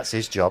 That's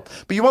his job.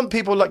 But you want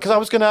people like... Because I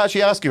was going to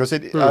actually ask you. I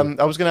said,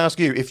 I was going to ask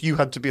you, if you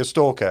had to be a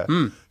stalker,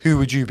 who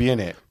would you be in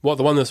it? What,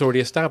 the one that's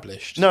already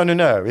established? No.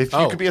 If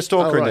you could be a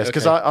stalker in this.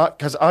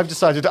 Because I've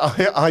decided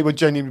I would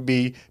genuinely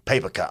be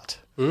Paper Cut.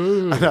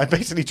 And I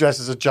basically dress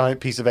as a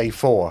giant piece of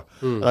A4.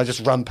 And I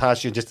just run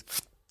past you and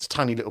just...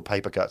 tiny little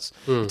paper cuts.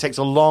 It takes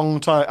a long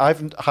time.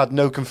 I've had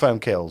no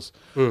confirmed kills,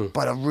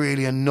 but I've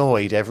really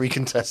annoyed every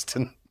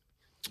contestant.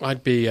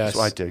 I'd be... That's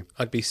what I'd do.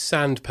 I'd be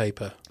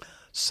sandpaper.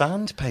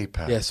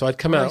 Sandpaper? Yeah, so I'd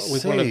come out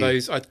with one of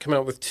those... I'd come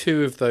out with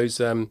 2 of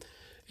those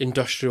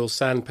industrial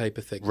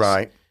sandpaper things.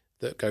 Right.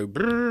 That go...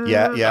 Brrr,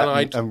 yeah,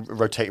 and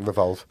rotate and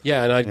revolve.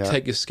 Yeah, and I'd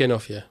take your skin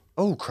off you.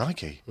 Oh,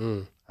 crikey.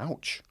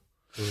 Ouch.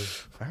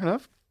 Fair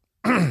enough.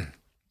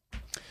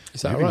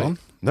 Is that right?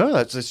 No,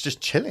 it's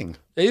just chilling.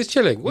 It is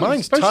chilling. Well,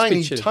 mine's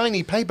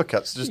tiny paper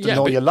cuts just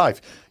annoy your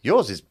life.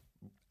 Yours is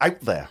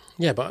out there.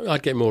 Yeah, but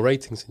I'd get more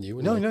ratings than you,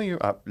 wouldn't I? No, you're...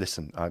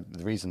 listen,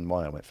 the reason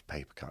why I went for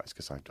paper cut is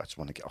because I just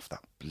want to get off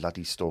that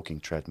bloody stalking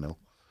treadmill.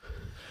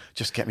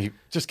 Just get me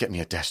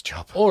a desk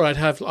job. Or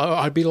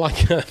I'd be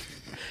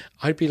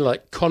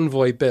like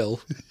Convoy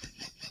Bill,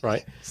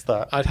 right? What's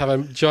that? I'd have a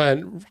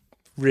giant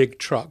rig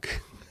truck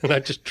and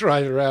I'd just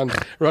drive around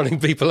running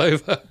people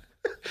over.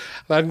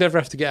 And I'd never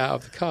have to get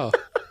out of the car.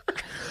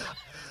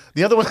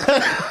 The other one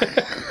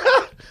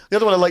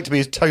I'd like to be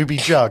is Toby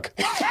Jug.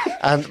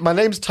 And my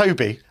name's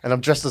Toby, and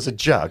I'm dressed as a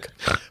jug.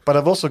 But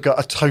I've also got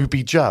a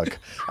Toby Jug,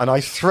 and I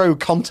throw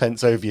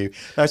contents over you.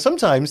 Now,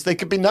 sometimes they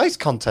could be nice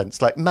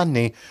contents, like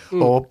money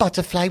or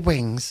butterfly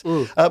wings.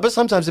 But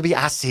sometimes it'd be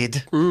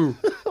acid.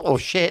 Or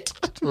shit.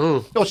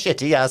 Or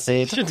shitty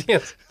acid.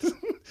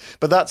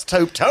 But that's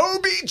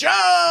Toby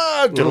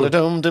Jug!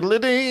 Diddle-a-dum,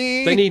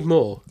 diddle-a-dee. They need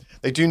more.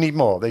 They do need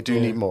more.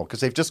 Need more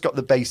because they've just got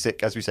the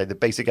basic, as we say, the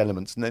basic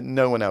elements, and then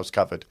no one else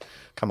covered.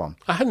 Come on.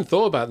 I hadn't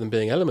thought about them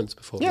being elements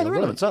before. Yeah, they're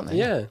elements, aren't they?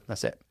 Yeah.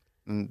 That's it.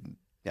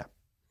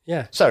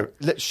 Yeah. So,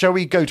 shall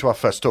we go to our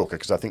first stalker?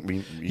 Because I think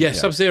we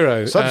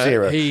Sub-Zero.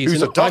 Sub-Zero, He's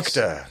who's a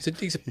doctor.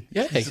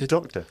 He's a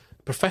doctor.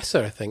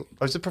 Professor, I think.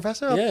 Oh, he's a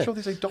professor? I'm sure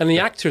they say doctor. And the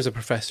actor is a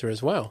professor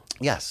as well.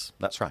 Yes,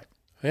 that's right.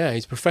 Yeah,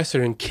 he's a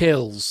professor in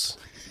Kills.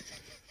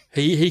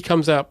 He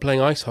comes out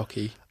playing ice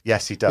hockey.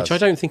 Yes, he does. Which I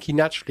don't think he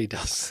naturally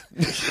does,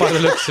 by the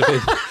looks of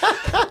him.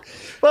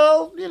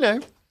 Well,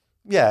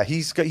 yeah,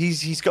 he's got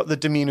the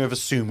demeanour of a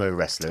sumo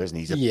wrestler, isn't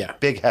he? He's a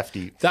big,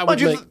 hefty.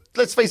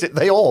 Let's face it,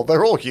 they're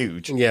all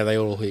huge. Yeah, they're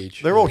all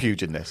huge. They're all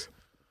huge in this.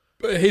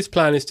 But his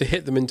plan is to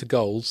hit them into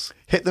goals.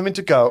 Hit them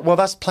into goal. Well,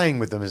 that's playing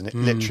with them, isn't it?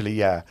 Literally,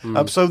 yeah.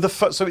 So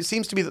it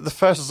seems to be that the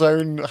first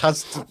zone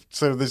has to.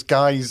 So this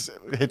guy's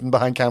hidden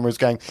behind cameras,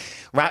 going,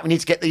 right, we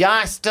need to get the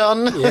ice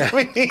done. Yeah.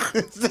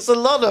 There's a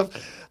lot of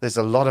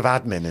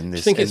admin in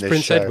this. I think it's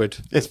Prince show. Edward.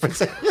 It's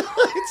Prince.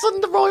 It's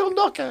on the Royal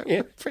Knockout.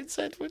 Yeah. Prince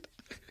Edward.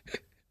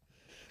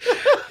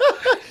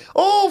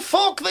 Oh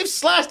fuck! They've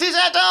slashed his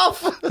head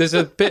off. There's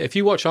a bit. If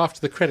you watch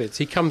after the credits,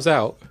 he comes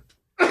out.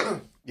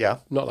 Yeah.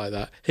 Not like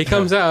that. He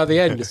comes out at the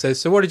end and says,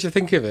 so what did you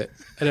think of it?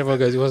 And everyone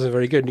goes, it wasn't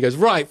very good. And he goes,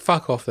 right,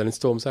 fuck off then, and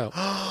storms out.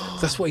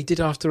 That's what he did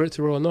after it's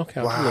a Royal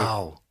Knockout.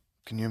 Wow.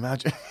 Can you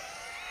imagine?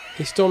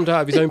 He stormed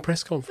out of his own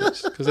press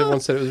conference because everyone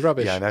said it was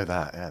rubbish. Yeah, I know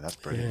that. Yeah, that's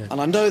brilliant. Yeah.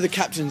 And I know the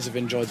captains have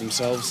enjoyed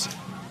themselves.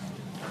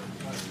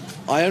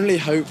 I only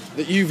hope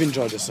that you've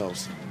enjoyed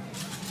yourselves.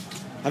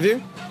 Have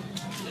you?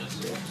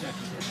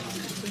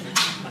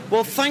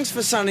 Well, thanks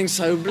for sounding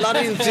so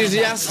bloody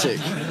enthusiastic.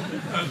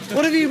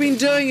 What have you been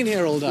doing in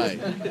here all day?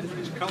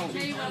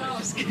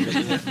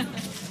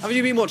 Have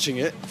you been watching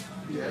it?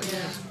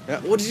 Yeah.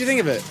 What did you think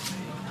of it?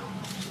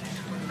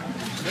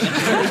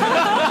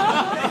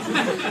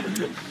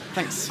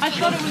 Thanks. I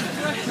thought it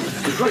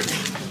was great.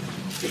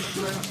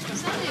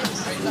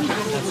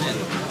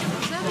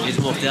 He's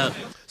walked out.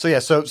 So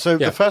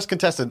the first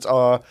contestants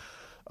are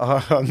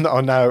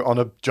now on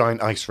a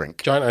giant ice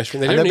rink. Giant ice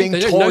rink. They don't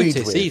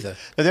notice either.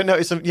 They don't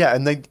notice them,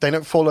 and they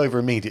don't fall over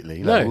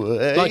immediately. No,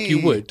 like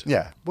you would.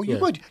 Yeah, well, you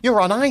would. You're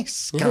on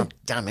ice. Yeah. God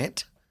damn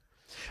it.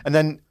 And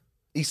then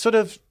he sort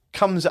of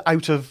comes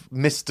out of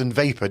mist and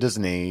vapour,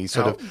 doesn't he?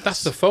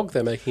 That's the fog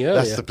they're making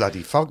earlier. That's the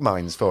bloody fog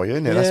mines for you,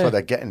 isn't it? That's where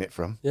they're getting it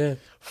from. Yeah.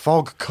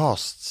 Fog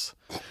costs.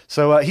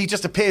 So he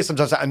just appears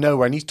sometimes out of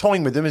nowhere, and he's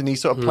toying with them, and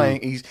he's sort of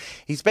playing.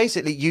 He's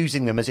basically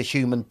using them as a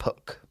human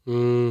puck.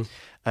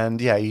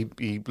 And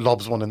he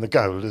lobs one in the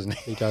goal, doesn't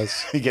he? He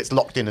does. He gets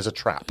locked in as a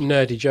trap.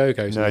 Nerdy Joe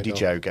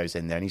goes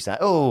in there, and he's like,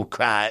 "Oh,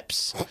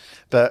 cripes!"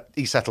 But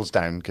he settles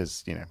down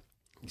because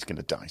he's going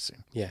to die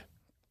soon. Yeah.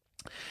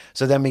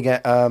 So then we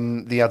get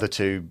the other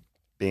two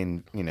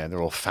being,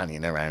 they're all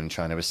fanning around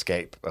trying to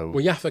escape. Oh.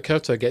 Well, Yaphet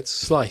Kotto gets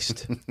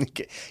sliced.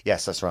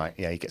 Yes, that's right.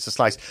 Yeah, he gets a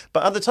slice.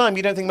 But at the time,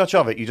 you don't think much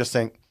of it. You just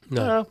think,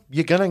 no,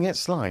 you're going to get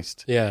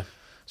sliced. Yeah.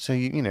 So,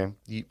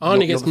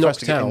 Arnie gets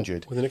knocked out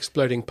injured with an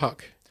exploding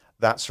puck.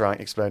 That's right,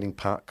 exploding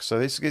puck. So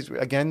this is,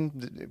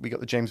 again, we got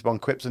the James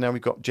Bond quips, and now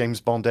we've got James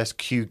Bond-esque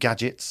Q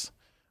gadgets,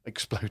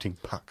 exploding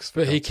pucks.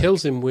 But he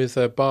kills him with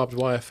a barbed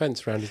wire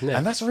fence around his neck.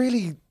 And that's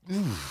really...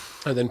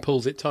 And then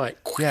pulls it tight.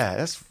 Yeah,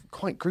 that's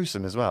quite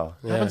gruesome as well.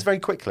 It happens very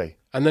quickly.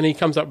 And then he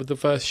comes up with the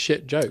first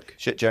shit joke.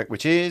 Shit joke,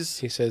 which is...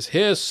 He says,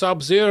 here's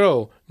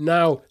Sub-Zero,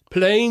 now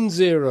Plane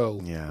Zero.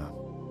 Yeah.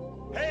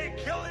 Hey,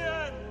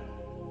 Killian!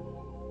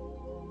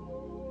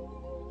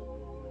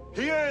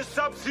 Here's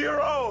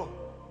Sub-Zero!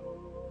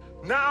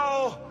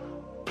 Now,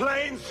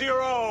 Plane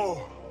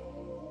Zero!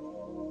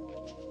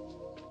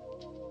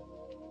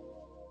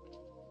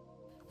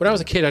 When I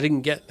was a kid, I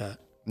didn't get that.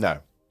 No.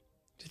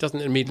 It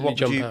doesn't immediately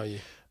jump out at you.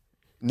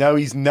 No,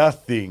 he's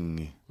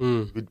nothing.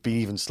 Would be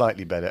even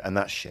slightly better, and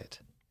that's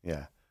shit.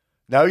 Yeah.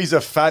 Now he's a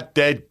fat,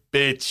 dead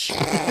bitch.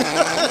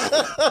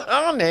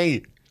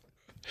 Arnie!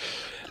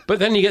 But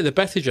then you get the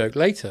better joke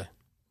later.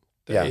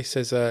 He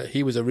says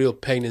he was a real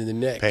pain in the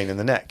neck. Pain in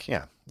the neck,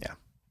 yeah.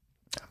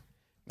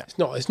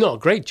 It's not a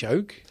great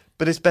joke.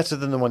 But it's better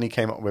than the one he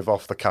came up with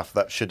off the cuff.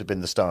 That should have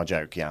been the star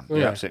joke, yeah.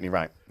 You're absolutely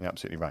right. You're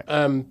absolutely right.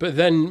 But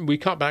then we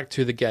cut back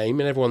to the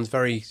game and everyone's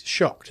very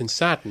shocked and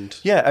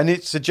saddened. Yeah, and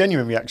it's a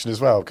genuine reaction as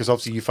well, because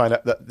obviously you find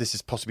out that this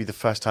is possibly the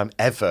first time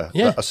ever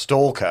that a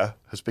stalker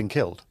has been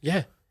killed.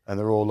 Yeah. And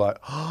they're all like,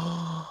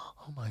 oh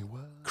my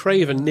word.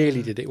 Craven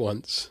nearly did it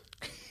once.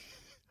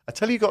 I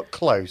tell you, got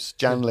close,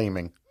 Jan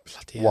Leeming.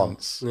 Bloody hell.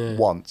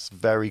 Once,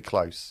 very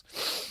close.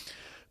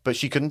 But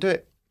she couldn't do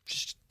it. She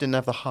just didn't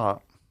have the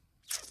heart.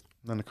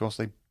 And then, of course,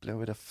 they blew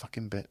her to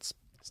fucking bits.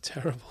 It's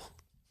terrible.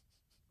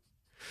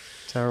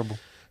 Terrible.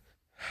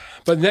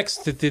 But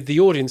next, the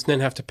audience then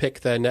have to pick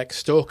their next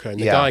stalker. And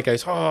the guy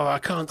goes, I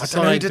can't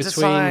decide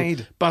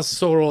between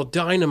Buzzsaw or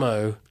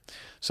Dynamo.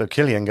 So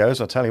Killian goes,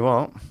 I'll tell you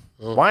what.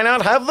 Why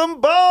not have them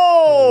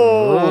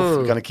both?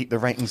 We're going to keep the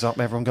ratings up.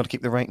 Everyone got to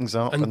keep the ratings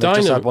up. And they've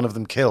just had one of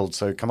them killed,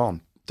 so come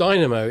on.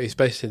 Dynamo is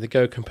basically the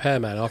Go Compare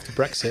man after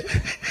Brexit.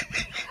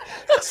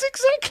 That's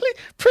exactly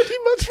pretty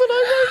much what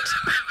I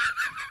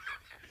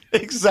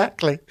wrote.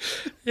 Exactly.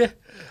 Yeah.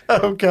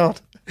 Oh,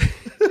 God.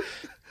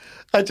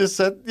 I just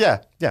said, yeah,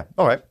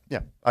 all right,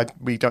 yeah.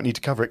 We don't need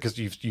to cover it because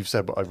you've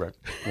said what I wrote.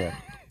 Yeah.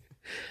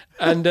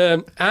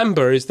 And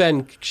Amber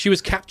she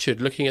was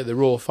captured looking at the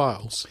raw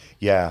files.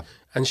 Yeah.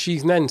 And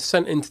she's then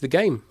sent into the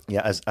game.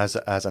 Yeah, as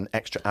an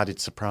extra added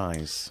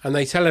surprise. And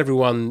they tell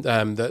everyone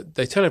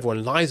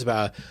lies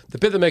about her. The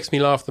bit that makes me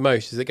laugh the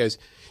most is it goes,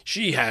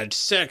 she had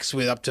sex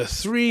with up to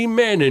 3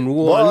 men in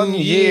 1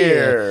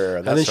 year.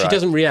 And then she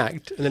doesn't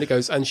react. And then it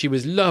goes, and she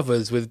was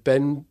lovers with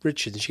Ben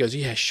Richards. And she goes,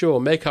 yeah,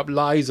 sure, make up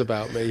lies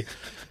about me.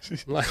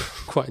 I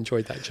quite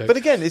enjoyed that joke. But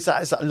again, it's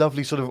that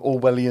lovely sort of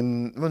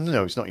Orwellian... Well,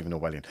 no, it's not even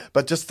Orwellian.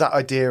 But just that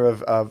idea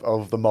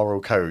of the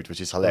moral code, which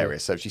is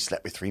hilarious. So she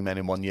slept with 3 men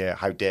in 1 year.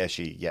 How dare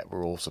she? Yet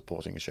we're all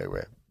supporting a show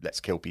where let's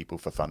kill people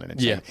for fun and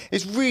entertainment. Yeah.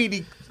 It's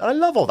really... I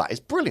love all that. It's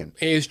brilliant.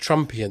 It is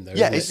Trumpian, though.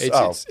 Yeah,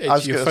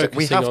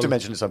 we have to on...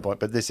 mention it at some point,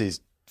 but this is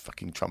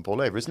fucking Trump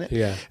all over, isn't it?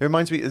 Yeah. It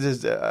reminds me,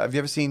 have you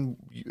ever seen,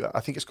 I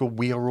think it's called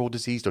We Are All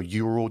Diseased or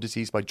You Are All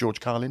Diseased by George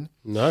Carlin?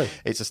 No.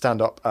 It's a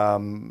stand-up,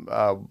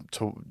 I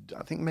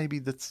think maybe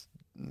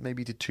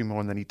he did 2 more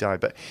and then he died,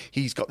 but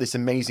he's got this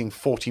amazing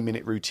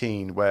 40-minute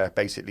routine where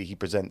basically he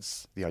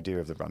presents the idea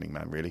of the Running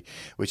Man, really,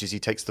 which is he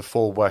takes the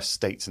 4 worst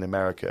states in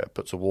America,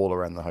 puts a wall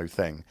around the whole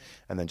thing,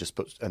 and then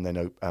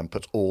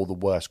puts all the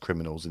worst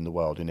criminals in the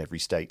world in every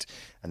state,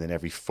 and then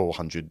every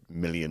 400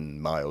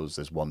 million miles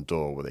there's one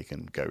door where they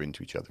can go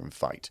into each other and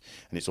fight,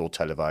 and it's all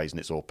televised and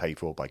it's all paid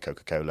for by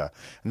Coca-Cola,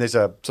 and there's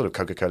a sort of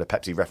Coca-Cola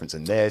Pepsi reference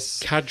in this.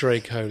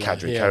 Cadre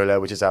Cola,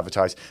 which is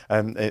advertised,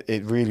 and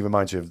it really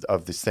reminds you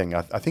of this thing.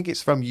 I think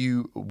it's from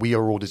We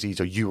Are All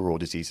Diseased or You Are All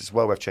Diseased. It's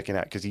well worth checking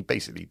out because he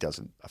basically does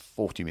a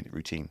 40-minute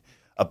routine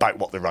about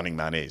what the Running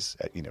Man is,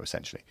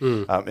 essentially.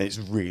 It's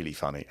really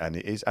funny, and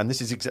it is. And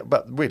this is,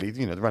 but really,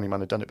 the Running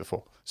Man had done it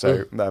before.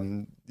 So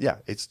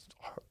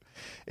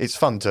it's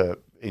fun to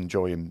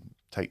enjoy and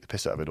take the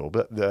piss out of it all.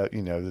 But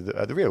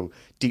the real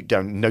deep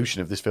down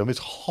notion of this film is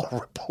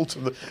horrible,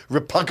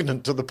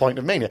 repugnant to the point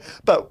of mania.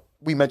 But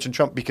we mentioned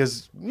Trump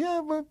because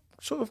we're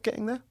sort of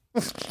getting there.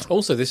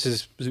 Also,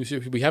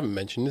 we haven't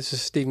mentioned, this is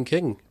a Stephen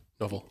King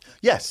novel.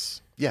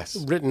 Yes.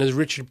 Written as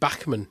Richard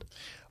Bachman.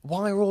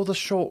 Why are all the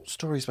short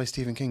stories by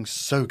Stephen King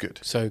so good?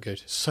 So good.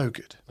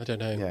 I don't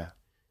know. Yeah.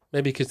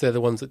 Maybe because they're the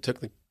ones that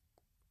took the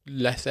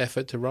less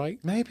effort to write?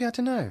 Maybe, I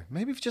don't know.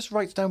 Maybe if he just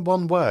writes down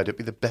one word, it'd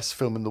be the best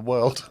film in the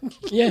world.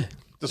 Yeah.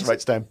 Just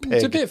writes down pig.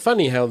 It's a bit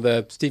funny how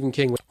the Stephen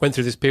King went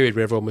through this period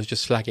where everyone was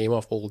just slagging him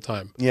off all the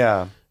time.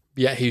 Yeah.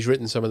 Yet he's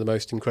written some of the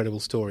most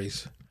incredible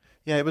stories.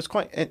 Yeah, it was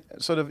quite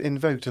sort of in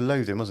vogue to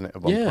loathe him, wasn't it,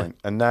 at one point?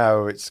 And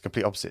now it's the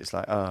complete opposite. It's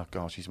like, oh,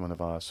 gosh, he's one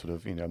of our sort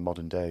of,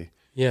 modern day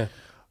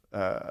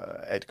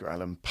Edgar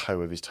Allan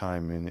Poe of his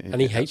time. And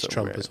he hates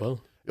Trump as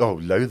well. Oh,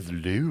 loathes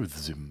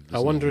him. I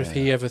wonder if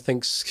he ever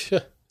thinks,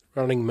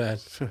 Running Man.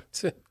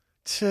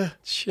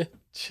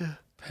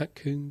 Pat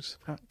Coombs.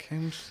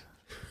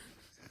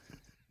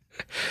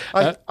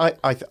 I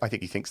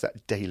think he thinks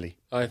that daily.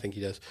 I think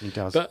he does. He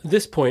does. But at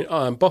this point,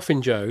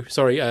 Nerdy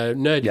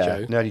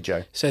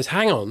Joe, says,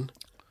 hang on,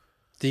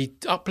 the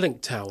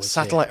uplink towers,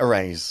 satellite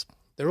arrays,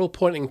 they're all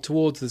pointing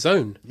towards the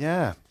zone.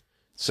 Yeah.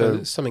 So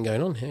there's something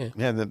going on here.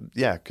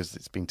 Yeah, because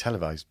it's been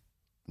televised,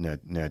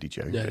 Nerdy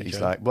Joe. He's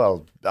like,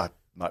 well, I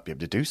might be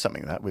able to do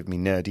something like that with me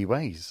nerdy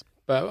ways.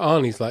 But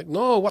Arnie's like,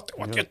 no, what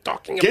you're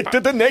talking about? Get to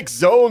the next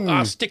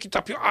zone. Stick it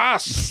up your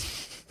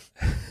ass.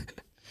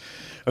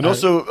 And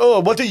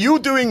also, what are you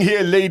doing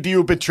here, lady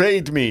who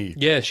betrayed me?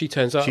 Yeah, she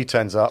turns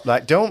up.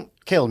 Like, don't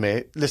kill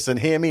me. Listen,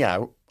 hear me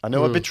out. I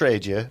know I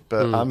betrayed you,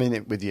 but I'm in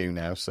it with you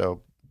now.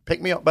 So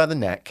pick me up by the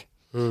neck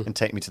and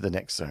take me to the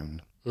next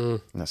zone.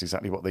 And that's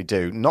exactly what they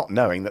do, not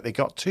knowing that they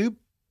got 2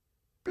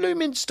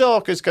 blooming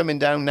stalkers coming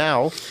down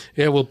now.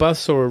 Yeah, well,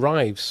 Buzzsaw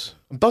arrives.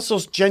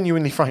 Buzzsaw's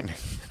genuinely frightening.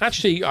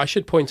 Actually, I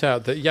should point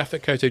out that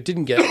Yaphet Kotto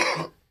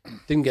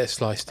didn't get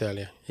sliced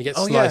earlier. He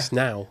gets sliced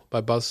now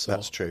by Buzzsaw.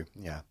 That's true,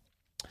 yeah.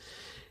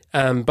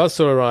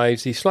 Buzzsaw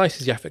arrives, he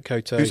slices Yaphet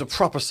Kotto. Who's a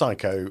proper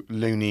psycho,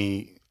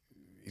 loony.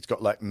 He's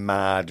got like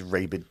mad,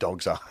 rabid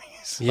dog's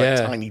eyes, like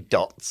tiny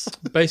dots.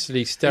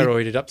 Basically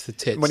steroided up to the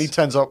tits. When he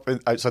turns up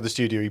outside the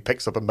studio, he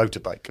picks up a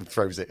motorbike and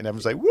throws it, and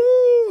everyone's like,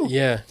 woo!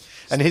 Yeah.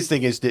 And his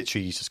thing is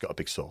literally he's just got a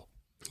big saw.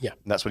 Yeah.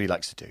 And that's what he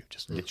likes to do,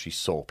 just literally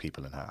saw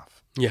people in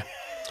half. Yeah.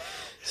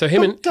 So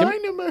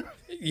Dynamo.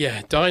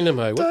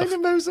 Dynamo.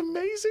 Dynamo's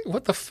amazing.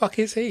 What the fuck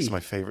is he? He's my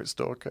favourite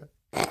stalker.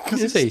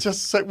 Because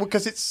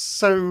it's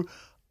so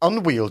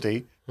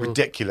unwieldy,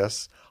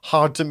 ridiculous,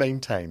 hard to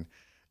maintain.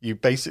 You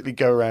basically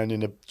go around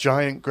in a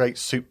giant, great,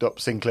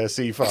 souped-up Sinclair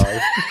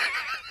C5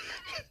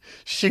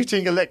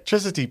 shooting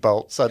electricity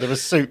bolts out of a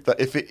suit that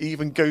if it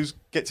even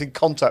gets in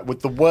contact with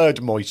the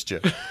word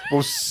moisture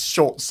will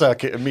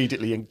short-circuit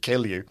immediately and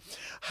kill you.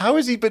 How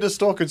has he been a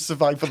stalker and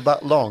survived for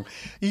that long?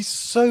 He's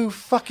so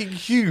fucking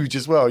huge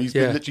as well. He's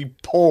been literally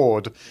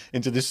poured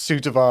into this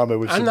suit of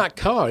armour. That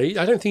car, I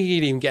don't think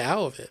he'd even get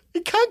out of it. He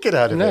can't get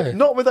out of it.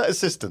 Not without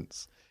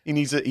assistance. He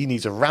needs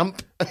a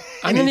ramp.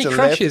 And then he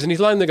crashes and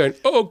he's lying there going,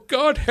 "Oh,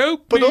 God,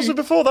 help me." But also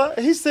before that,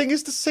 his thing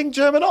is to sing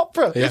German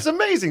opera. Yeah. It's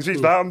amazing. So he's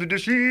found the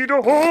sheet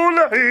of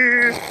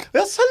holy.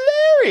 That's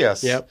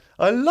hilarious. Yep.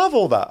 I love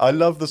all that. I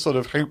love the sort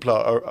of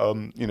hoopla,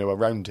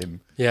 around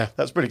him. Yeah.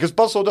 That's brilliant. Because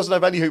Buzzsaw doesn't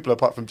have any hoopla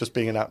apart from just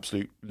being an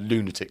absolute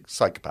lunatic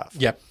psychopath.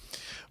 Yep.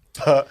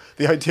 But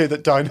the idea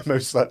that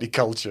Dynamo's slightly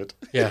cultured.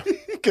 Yeah.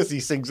 Because he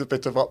sings a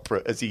bit of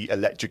opera as he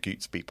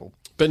electrocutes people.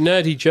 But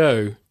Nerdy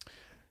Joe,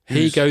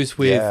 he goes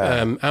with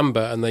Amber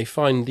and they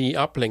find the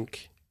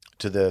uplink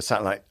to the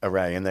satellite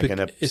array and they're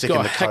going to stick in the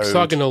code. It's got a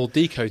hexagonal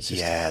decode system.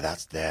 Yeah,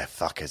 they're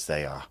fuckers,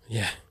 they are.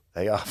 Yeah.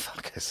 They are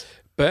fuckers.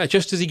 But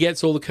just as he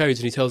gets all the codes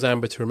and he tells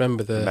Amber to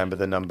remember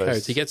the numbers,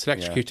 codes, he gets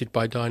electrocuted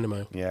by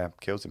Dynamo. Yeah,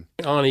 kills him.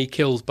 Arnie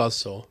kills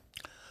Buzzsaw.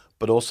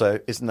 But also,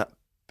 isn't that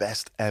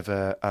best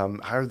ever?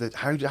 How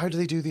do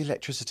they do the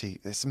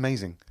electricity? It's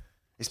amazing.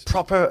 It's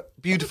proper,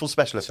 beautiful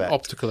special effect.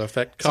 Optical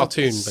effect,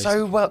 cartoon. It's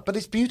so well, but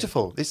it's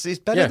beautiful. It's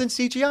better than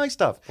CGI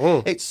stuff.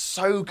 Mm. It's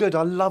so good.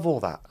 I love all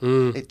that.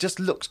 It just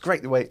looks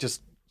great the way it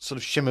just sort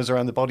of shimmers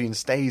around the body and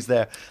stays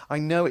there. I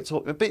know it's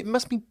all, but it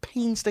must be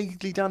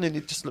painstakingly done and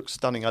it just looks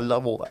stunning. I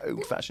love all that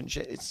old-fashioned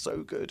shit. It's so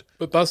good.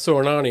 But Buzzsaw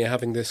and Arnie are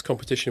having this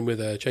competition with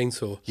a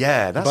chainsaw.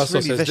 Yeah, that's Buzzsaw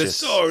really says, vicious.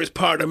 "The saw is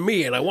part of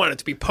me and I want it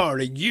to be part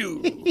of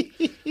you."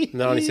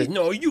 And Arnie says,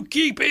 "No, you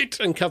keep it,"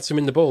 and cuts him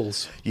in the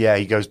balls. Yeah,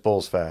 he goes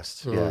balls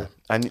first. Yeah.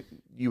 And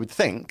you would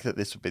think that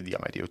this would be the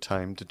ideal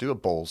time to do a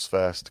balls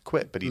first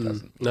quit, but he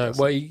doesn't.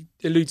 Well, he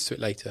alludes to it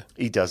later.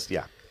 He does,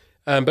 yeah.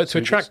 But to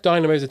attract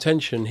Dynamo's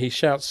attention, he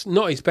shouts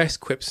not his best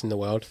quips in the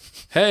world.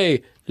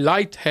 "Hey,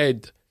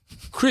 Lighthead,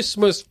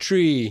 Christmas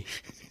tree."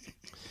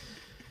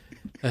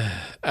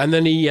 And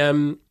then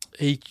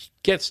he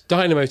gets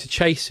Dynamo to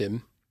chase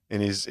him. In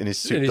his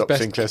souped-up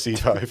Sinclair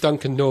C5.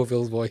 Duncan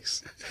Norville's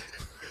voice.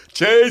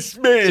 Chase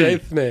me!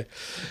 Chase me.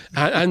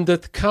 And the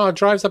car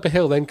drives up a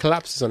hill, then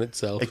collapses on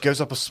itself. It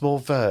goes up a small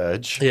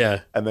verge.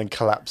 Yeah. And then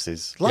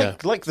collapses.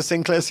 Like the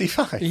Sinclair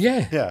C5.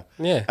 Yeah.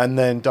 Yeah. And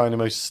then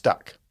Dynamo's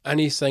stuck. And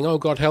he's saying, "Oh,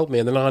 God, help me."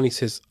 And then Arnie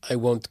says, "I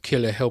won't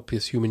kill a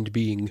helpless human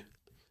being.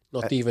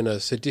 Not even a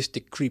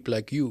sadistic creep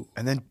like you."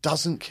 And then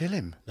doesn't kill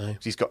him. No.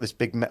 He's got this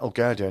big metal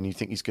girder and you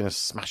think he's going to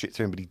smash it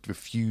through him, but he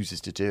refuses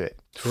to do it.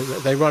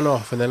 They run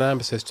off and then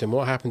Amber says to him,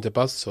 "What happened to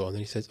Buzzsaw?" And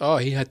then he says, "Oh,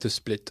 he had to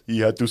split."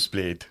 He had to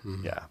split.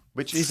 Yeah.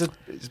 Which is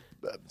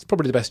it's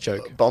probably the best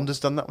joke. Bond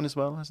has done that one as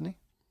well, hasn't he?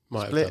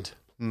 Might Split. have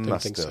done.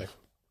 Don't think so.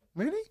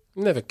 Really?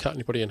 Never cut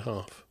anybody in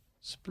half.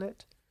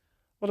 Split.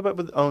 What about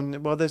with? Oh,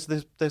 well, there's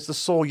the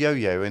Saw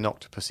Yo-Yo in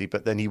Octopussy,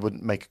 but then he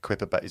wouldn't make a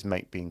quip about his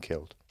mate being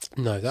killed.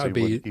 No, that would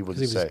be. He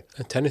wouldn't say.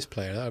 A tennis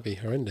player. That would be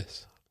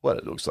horrendous. Well,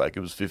 it looks like it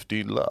was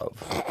 15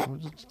 love.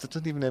 That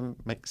doesn't even ever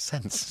make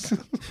sense.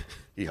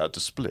 He had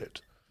to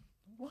split.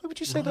 Why would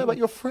you say that about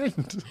your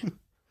friend?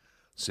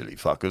 Silly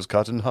fuckers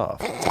cut in half.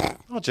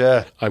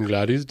 Roger. I'm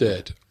glad he's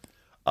dead.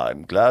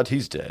 I'm glad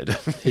he's dead.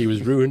 He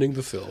was ruining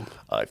the film.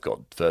 I've got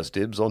first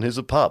dibs on his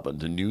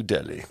apartment in New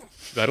Delhi.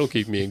 That'll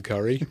keep me in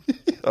curry.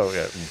 Oh,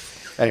 yeah.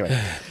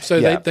 Anyway. So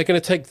they're going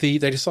to take they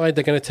decide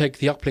they're going to take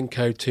the uplink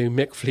code to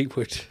Mick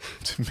Fleetwood.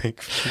 To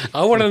Mick Fleetwood.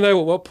 I want to know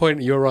at what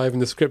point you arrive in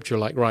the script, you're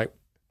like, right,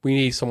 we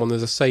need someone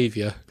as a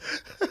saviour.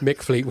 Mick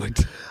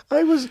Fleetwood.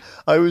 I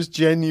was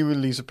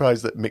genuinely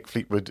surprised that Mick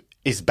Fleetwood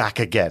is back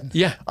again.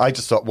 Yeah. I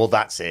just thought, well,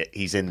 that's it.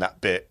 He's in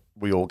that bit.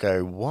 We all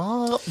go,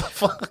 what the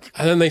fuck?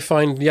 And then they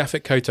find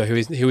Yaphet Kotto, who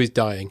is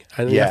dying.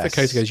 And Yaphet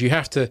Kotto goes, "You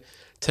have to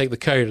take the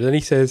code." And then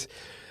he says,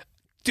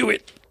 "Do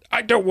it.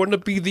 I don't want to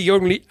be the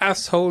only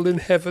asshole in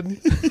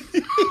heaven."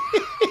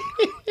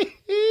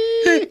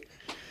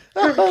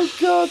 Oh,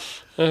 God.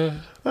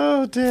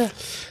 Oh, dear.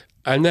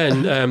 And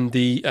then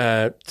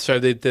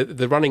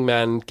the Running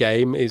Man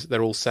game is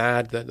they're all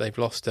sad that they've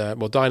lost.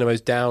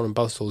 Dynamo's down and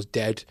Buzzsaw's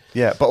dead.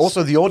 Yeah, but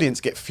also the audience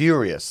get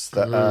furious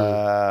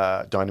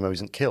that Dynamo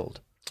isn't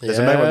killed. There's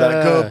a moment where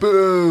they go,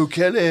 "Boo,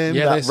 kill him!"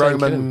 Yeah, that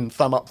Roman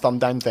thumb up, thumb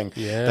down thing.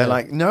 Yeah. They're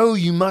like, "No,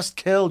 you must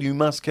kill, you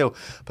must kill."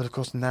 But of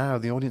course, now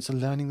the audience are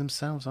learning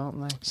themselves,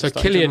 aren't they? So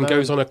Killian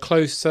goes on a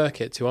closed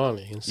circuit to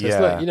Arnie and says,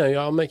 "Look,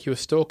 I'll make you a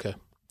stalker."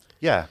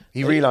 Yeah,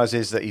 he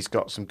realises that he's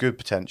got some good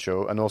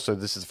potential, and also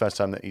this is the first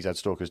time that he's had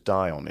stalkers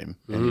die on him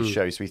in his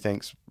show. So he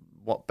thinks,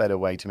 what better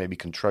way to maybe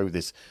control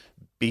this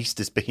beast,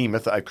 this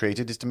behemoth that I've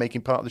created, is to make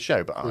him part of the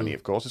show. But Arnie,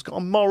 of course, has got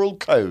a moral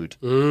code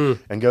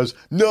and goes,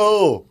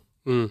 "No,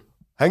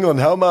 hang on,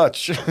 how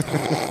much?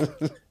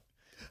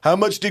 How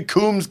much did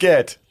Coombs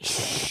get?"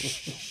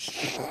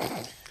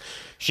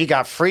 "She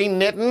got free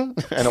knitting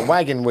and a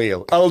wagon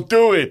wheel. I'll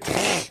do it."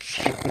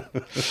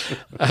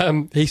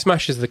 He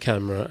smashes the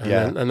camera,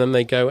 and then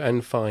they go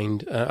and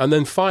find, and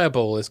then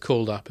Fireball is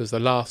called up as the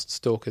last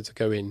stalker to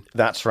go in.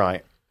 That's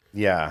right.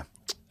 Yeah.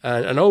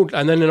 And an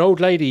old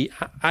lady,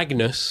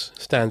 Agnes,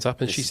 stands up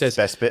and she says,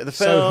 "Best bit of the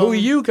film. So who are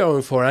you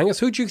going for, Angus?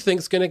 Who do you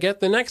think's going to get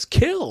the next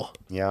kill?"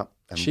 Yeah.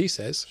 She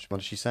says, "What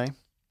does she say?"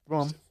 Go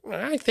on.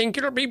 I think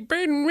it'll be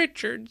Ben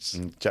Richards.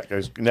 And Jack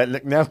goes,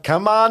 now,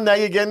 come on, now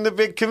you're getting a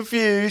bit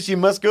confused. You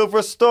must go for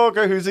a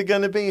stalker. Who's it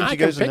going to be? And I she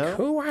can goes, pick no.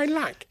 who I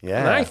like. Yeah.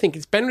 And I think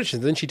it's Ben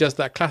Richards. Then she does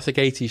that classic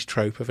 80s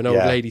trope of an old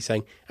lady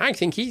saying, I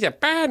think he's a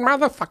bad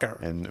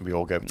motherfucker. And we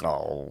all go,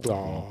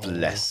 oh.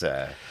 Bless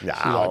her. She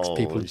likes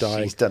people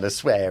dying. She's done a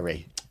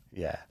sweary.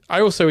 Yeah.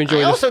 I also enjoy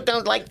I also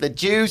don't like the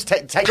Jews.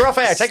 Take her off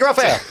air. Take her off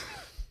air.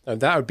 No,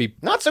 that would be...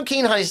 Not so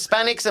keen on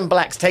Hispanics and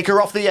blacks. Take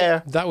her off the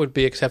air. That would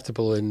be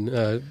acceptable in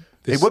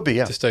this it would be,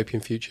 yeah.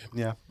 dystopian future.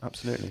 Yeah,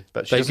 absolutely.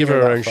 But they give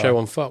her own show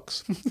on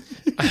Fox.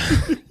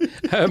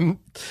 I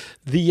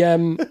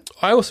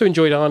also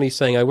enjoyed Arnie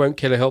saying, I won't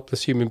kill a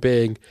helpless human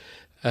being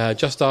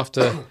just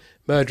after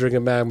murdering a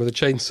man with a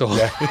chainsaw.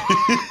 Yeah.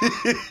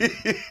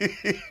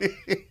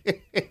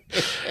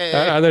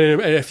 And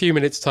then in a few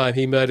minutes' time,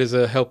 he murders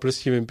a helpless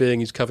human being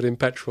who's covered in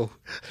petrol.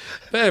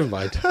 But never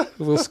mind.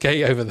 We'll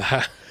skate over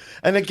that.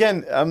 And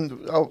again,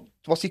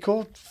 what's he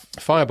called?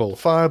 Fireball.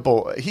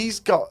 Fireball. He's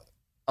got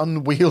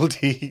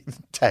unwieldy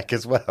tech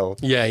as well.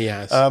 Yeah, he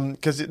has.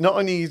 Because not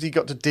only has he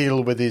got to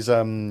deal with his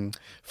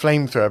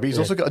flamethrower, but he's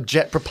also got a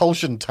jet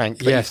propulsion tank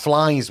that he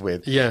flies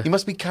with. Yeah. He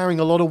must be carrying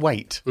a lot of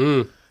weight.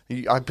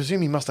 I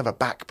presume he must have a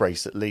back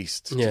brace at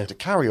least to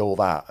carry all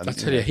that. And, I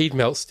tell you, he'd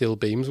melt steel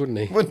beams, wouldn't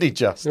he? Wouldn't he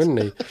just?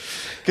 Wouldn't he?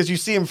 Because you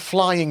see him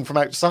flying from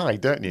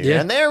outside, don't you?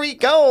 Yeah. And there he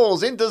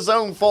goes into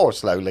zone 4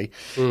 slowly.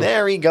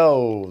 There he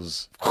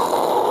goes.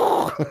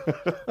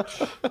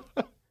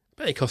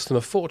 Bet it cost them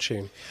a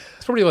fortune.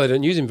 That's probably why they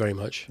don't use him very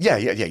much. Yeah.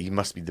 He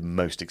must be the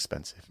most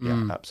expensive.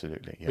 Yeah,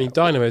 absolutely. Yeah. I mean,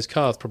 Dynamo's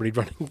car's probably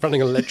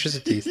running on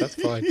electricity, so that's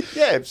fine.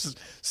 Yeah, it's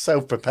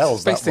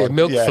self-propels. It's basically that one.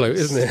 a milk float,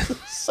 isn't it?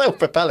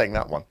 Self-propelling,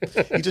 that one.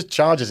 He just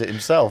charges it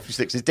himself. He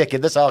sticks his dick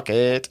in the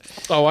socket.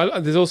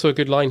 There's also a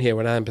good line here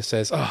when Amber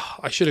says,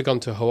 I should have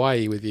gone to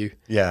Hawaii with you.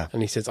 Yeah.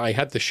 And he says, I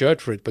had the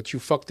shirt for it, but you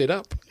fucked it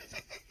up.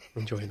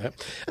 Enjoying that.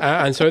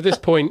 And so at this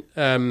point,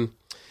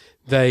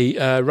 they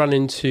run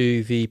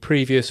into the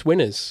previous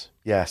winners.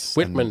 Yes.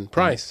 Whitman,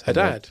 Price,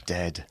 Haddad.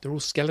 Dead. They're all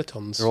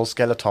skeletons. They're all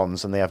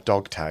skeletons, and they have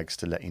dog tags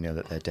to let you know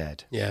that they're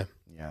dead. Yeah.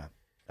 Yeah.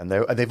 And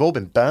they've all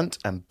been burnt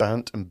and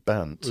burnt and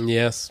burnt.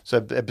 Yes. So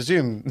I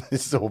presume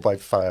this is all by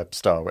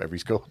Firestar, whatever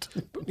he's called.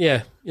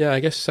 Yeah, I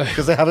guess so.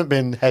 Because they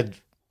haven't had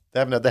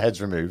their heads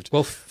removmoved.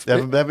 Well, they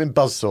haven't been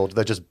buzzsawed,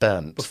 they're just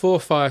burnt. Before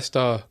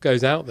Firestar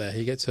goes out there,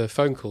 he gets a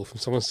phone call from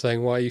someone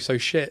saying, why are you so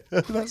shit?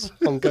 That's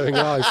on Going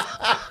Live.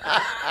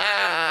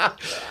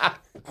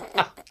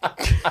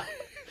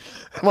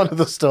 One of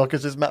the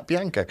stalkers is Matt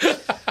Bianco.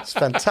 It's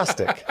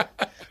fantastic.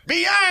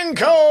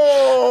 Bianco!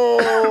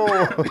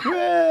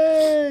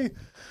 Yay!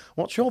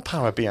 What's your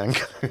power,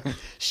 Bianco?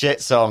 Shit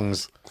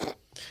songs.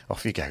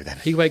 Off you go then.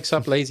 He wakes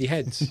up lazy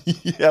heads.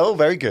 Oh,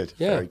 very good.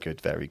 Yeah. Very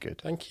good, very good.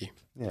 Thank you.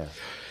 Yeah.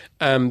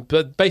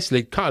 But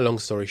basically, cut a long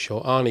story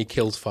short, Arnie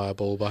kills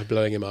Fireball by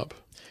blowing him up.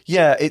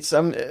 Yeah, it's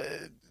the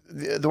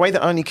way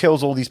that Arnie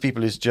kills all these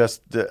people is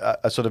just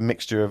a sort of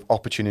mixture of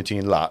opportunity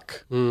and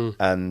luck,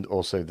 and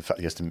also the fact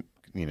he has to,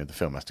 the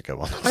film has to go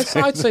on.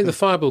 I'd say the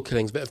Fireball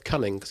killing's a bit of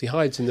cunning because he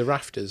hides in the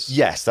rafters.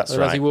 Yes, that's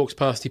right. As he walks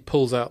past, he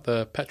pulls out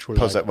the petrol.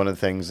 Pulls out one of the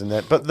things,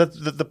 but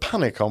the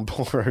panic on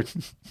Paul Road,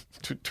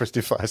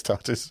 Twisted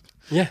Firestarters.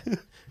 Yeah.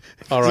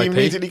 He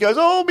immediately goes,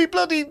 oh, me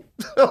bloody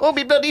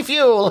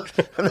fuel.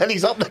 And then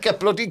he's up like a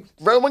bloody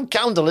Roman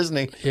candle, isn't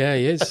he? Yeah,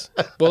 he is.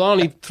 Well,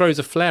 Arnie throws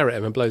a flare at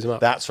him and blows him up.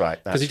 That's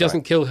right. Because he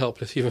doesn't kill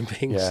helpless human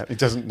beings. Yeah, he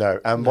doesn't know.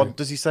 And what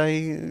does he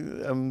say?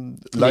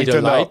 Need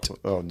a light.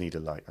 Oh, need a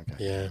light. Okay.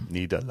 Yeah.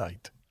 Need a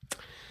light.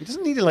 He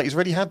doesn't need a light. He's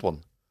already had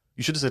one.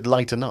 You should have said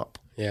lighten up.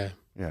 Yeah.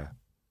 Yeah.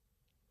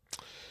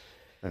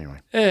 Anyway.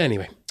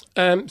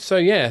 Then as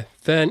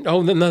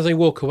they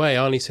walk away,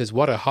 Arnie says,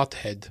 what a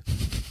hothead.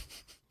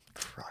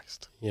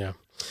 Yeah.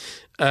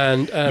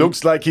 And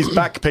looks like his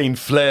back pain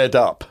flared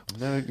up.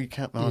 No, you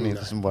can't. Arnie, it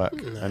doesn't work.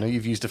 No. I know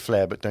you've used a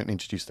flare, but don't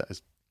introduce that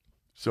as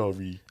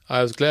sorry.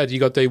 I was glad you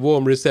got a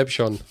warm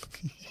reception.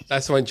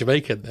 That's why in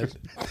Jamaican then.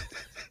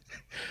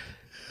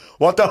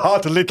 What a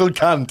hot little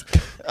cunt.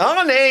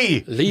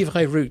 Arnie!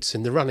 Livre roots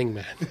in The Running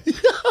Man.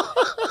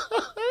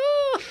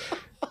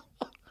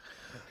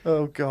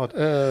 Oh, God.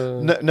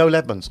 No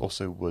Ledmans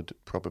also would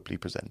probably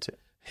present it.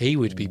 He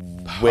would be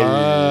perfect.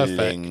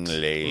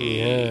 Willingly.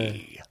 Yeah.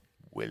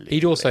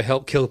 He'd also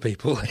help kill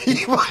people.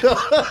 He'd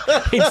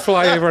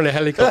fly over on a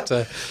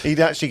helicopter. He'd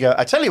actually go,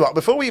 I tell you what,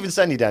 before we even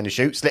send you down to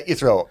shoot, slit your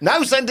throat.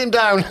 Now send him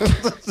down.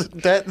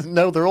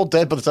 No, they're all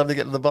dead by the time they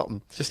get to the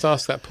bottom. Just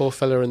ask that poor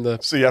fella in the...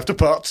 So you have to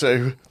part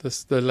 2.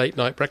 The late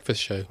night breakfast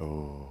show.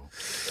 Oh.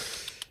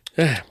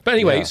 Yeah. But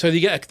anyway, so they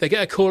get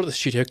a call at the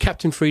studio,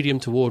 Captain Freedom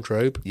to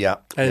wardrobe. Yeah.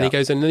 And he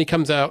goes in, and then he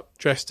comes out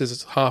dressed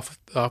as half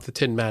the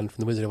Tin Man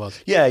from The Wizard of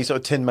Oz. Yeah, he's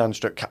sort of Tin Man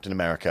struck Captain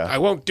America. I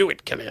won't do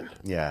it, Killian.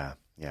 Yeah.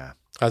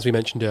 As we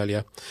mentioned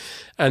earlier.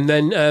 And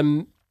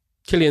then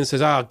Killian says,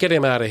 get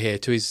him out of here,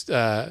 to his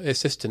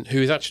assistant, who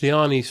is actually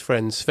Arnie's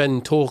friend, Sven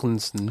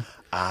Torgensen,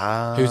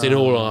 who's in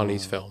all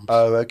Arnie's films.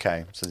 Oh,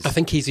 okay. So I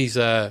think he's his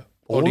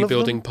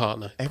bodybuilding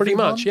partner. Everyone? Pretty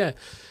much, yeah.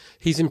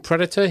 He's in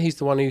Predator. He's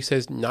the one who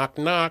says, knock,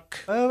 knock.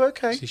 Oh,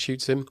 okay. So he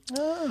shoots him.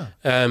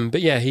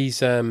 But yeah,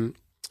 he's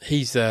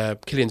He's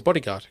Killian's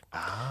bodyguard.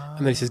 And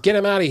then he says, get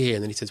him out of here.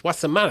 And then he says,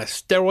 what's the matter?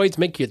 Steroids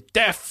make you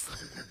deaf.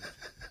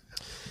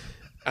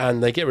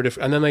 And they get rid of...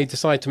 And then they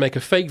decide to make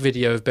a fake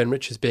video of Ben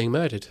Richards being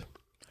murdered.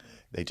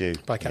 They do.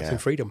 By Captain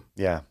Freedom.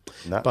 Yeah.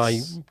 By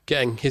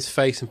getting his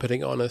face and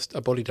putting it on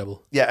a body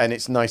double. Yeah, and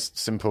it's nice,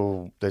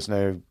 simple. There's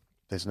no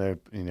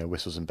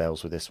whistles and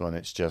bells with this one.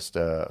 It's just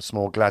a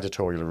small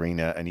gladiatorial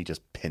arena, and he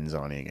just pins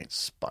Arnie against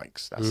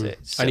spikes. That's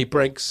it. And he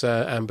breaks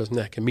Amber's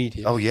neck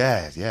immediately. Oh,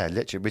 yeah,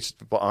 literally, which is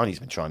what Arnie's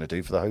been trying to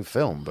do for the whole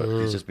film, but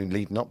he's just been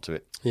leading up to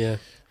it. Yeah.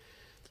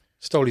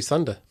 Stole his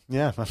thunder.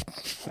 Yeah,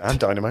 and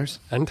Dynamos.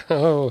 And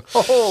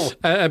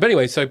but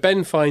anyway, so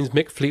Ben finds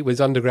Mick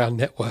Fleetwood's Underground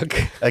Network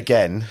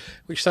again,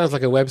 which sounds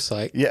like a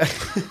website. Yeah,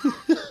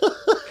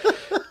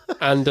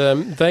 and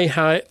they're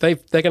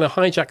going to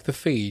hijack the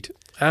feed.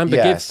 Amber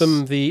gives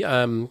them the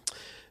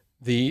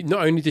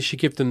not only does she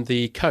give them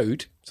the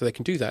code so they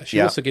can do that,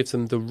 she also gives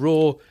them the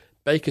raw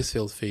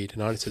Bakersfield feed.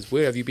 And Arnie says,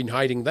 "Where have you been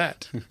hiding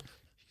that?" She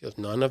goes,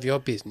 "None of your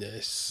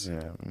business."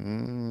 Yeah,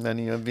 none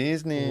of your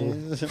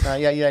business.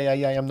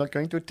 Yeah. I'm not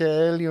going to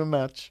tell you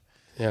much.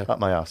 Yeah, up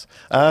my ass.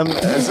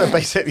 So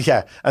basically,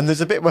 and there's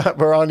a bit where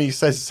Arnie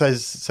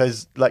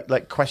says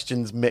like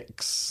questions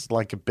Mick's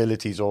like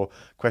abilities or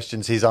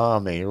questions his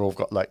army, who all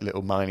got like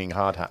little mining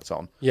hard hats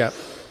on. Yeah,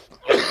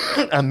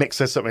 and Mick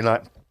says something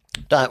like,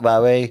 "Don't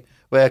worry,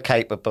 we're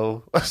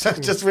capable." So it's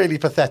just really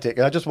pathetic.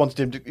 And I just wanted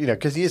him to,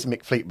 because he is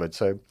Mick Fleetwood,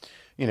 so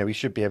he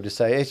should be able to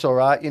say it's all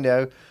right.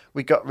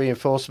 We got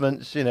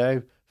reinforcements.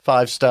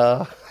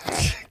 5-star,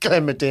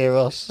 Glen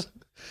Medeiros.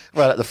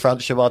 Right at the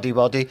front,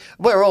 Shawaddy.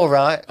 We're all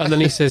right. And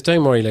then he says,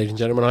 "Don't worry, ladies and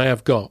gentlemen, I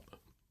have got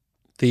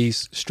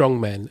these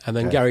strong men." And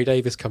then Gary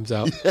Davis comes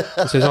out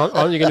and says,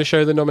 aren't you going to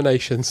show the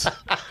nominations?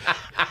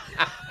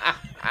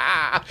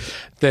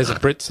 There's a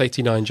Brits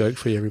 89 joke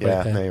for you,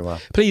 everybody. Yeah, there you are.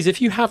 Please,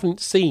 if you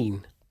haven't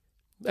seen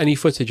any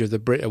footage of the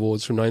Brit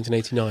Awards from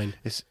 1989...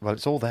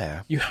 It's all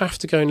there. You have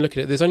to go and look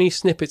at it. There's only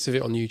snippets of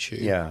it on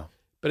YouTube. Yeah.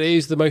 But it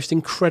is the most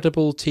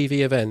incredible TV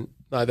event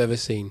I've ever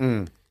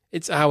seen.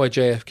 It's our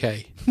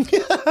JFK.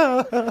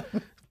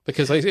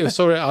 Because I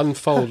saw it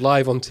unfold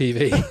live on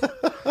TV.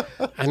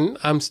 And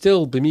I'm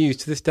still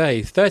bemused to this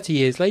day, 30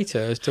 years later,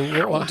 as to what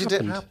happened. How did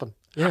it happen?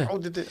 Yeah. How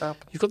did it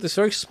happen? You've got this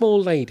very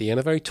small lady and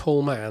a very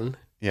tall man.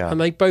 Yeah.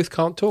 And they both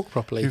can't talk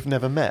properly. Who've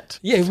never met.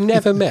 Yeah, who've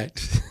never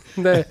met.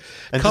 And can't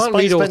despite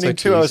read spending autocue.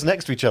 2 hours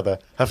next to each other,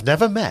 have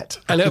never met.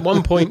 And at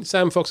one point,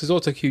 Sam Fox's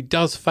autocue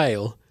does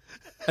fail.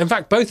 In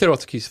fact, both their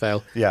autocues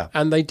fail. Yeah.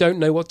 And they don't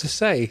know what to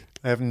say.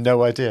 I have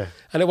no idea.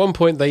 And at one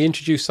point, they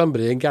introduce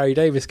somebody, and Gary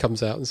Davis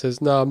comes out and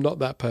says, "No, I'm not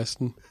that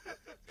person."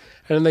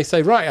 And then they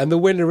say, "Right, and the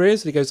winner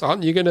is..." And he goes,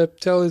 "Aren't you going to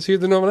tell us who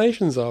the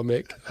nominations are,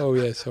 Mick?" "Oh,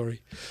 yeah,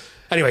 sorry."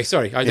 Anyway,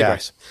 sorry, I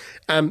digress.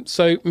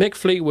 So Mick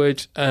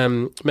Fleetwood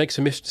makes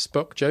a Mr.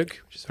 Spock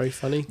joke, which is very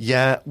funny.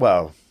 Yeah,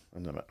 well, I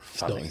don't know,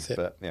 funny, not,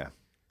 but yeah.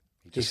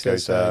 He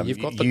says,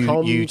 "You've got the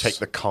comms." You take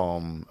the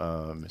comm,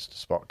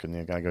 Mr. Spock, and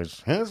the guy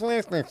goes, "Who's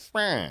Mr.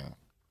 Spock?"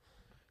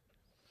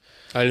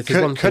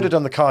 Could have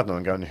done the Cardinal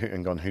and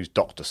gone, "Who's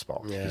Dr.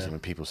 Spock?" Because when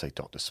people say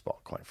Dr.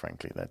 Spock, quite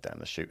frankly, they're down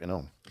the shooting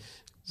on.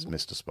 It's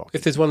Mr. Spock.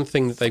 If there's one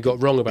thing that they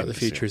got wrong about the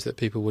future is that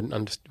people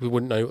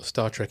wouldn't know what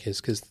Star Trek is,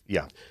 because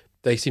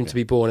they seem to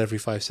be born every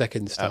 5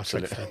 seconds, Star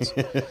Trek fans.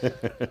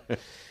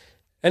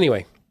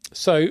 Anyway,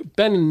 so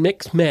Ben and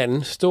Mick's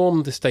men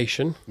storm the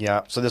station.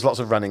 Yeah, so there's lots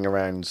of running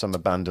around some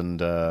abandoned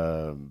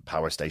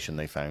power station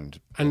they found.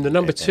 And the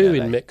number 2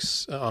 in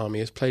Mick's army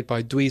is played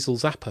by Dweezil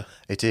Zappa.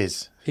 It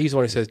is. He's the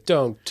one who says,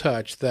 "Don't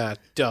touch that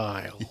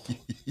dial."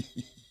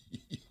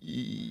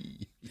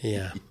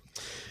 Yeah.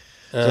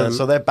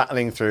 So they're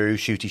battling through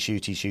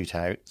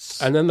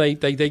shootouts. And then they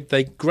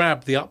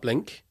grab the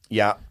uplink.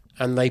 Yeah.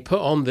 And they put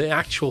on the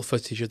actual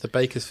footage of the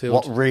Bakersfield.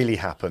 What really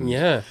happened.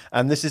 Yeah.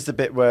 And this is the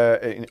bit where,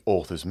 in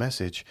author's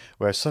message,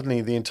 where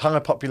suddenly the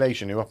entire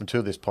population, who up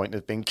until this point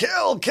has been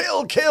kill,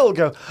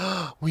 go,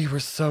 "Oh, we were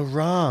so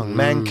wrong.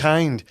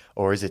 Mankind.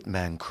 Or is it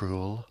man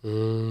cruel?"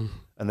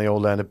 And they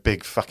all learn a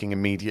big fucking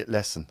immediate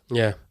lesson.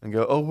 Yeah. And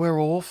go, "Oh, we're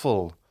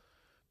awful.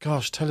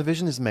 Gosh,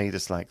 television has made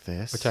us like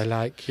this. But I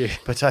like you.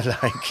 But I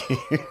like you."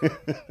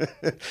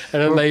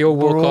 And then they all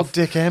walk we're all off.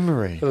 Dick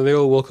Emery. And then they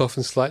all walk off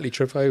and slightly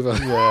trip over.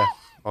 Yeah.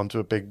 Onto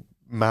a big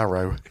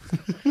marrow.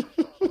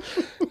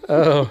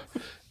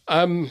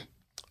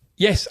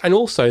 Yes, and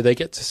also they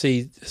get to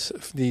see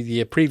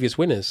the previous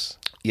winners.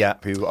 Yeah,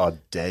 who are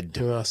dead.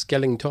 Who are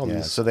Skellingtons.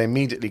 Yeah, so they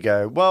immediately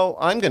go, "Well,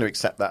 I'm going to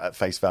accept that at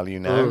face value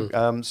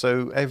now.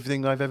 So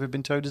everything I've ever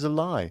been told is a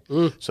lie."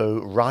 So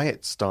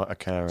riots start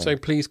occurring. So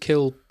please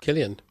kill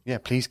Killian. Yeah,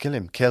 please kill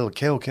him. Kill.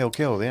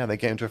 Yeah, they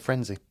get into a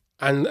frenzy.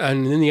 And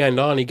in the end,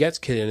 Arnie gets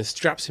Killian and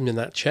straps him in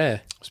that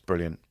chair. It's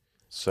brilliant.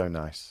 So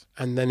nice.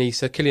 And then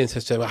Killian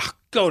says to him,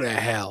 "Go to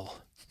hell."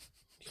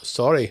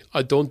 "Sorry,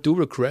 I don't do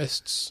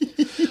requests."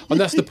 And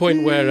that's the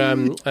point where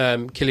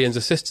Killian's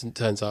assistant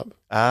turns up,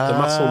 the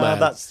muscle man.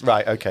 That's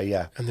right. Okay,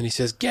 yeah. And then he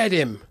says, "Get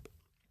him."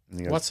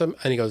 And he goes, "What's him?"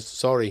 And he goes,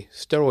 "Sorry,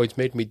 steroids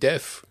made me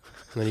deaf."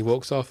 And then he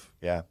walks off.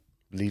 Yeah.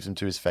 leaves him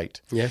to his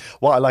fate. Yeah.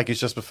 What I like is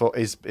just before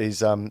is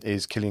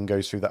Killian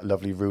goes through that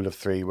lovely rule of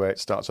 3 where it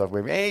starts off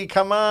with, hey,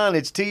 come on,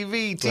 it's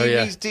TV,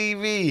 TV's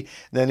TV.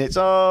 Then it's,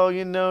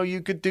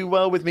 you could do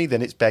well with me.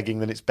 Then it's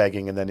begging,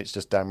 and then it's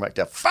just downright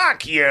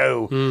fuck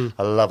you.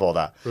 I love all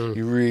that.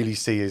 You really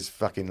see his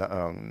fucking,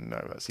 oh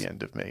no, that's the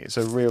end of me. It's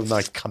a real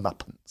nice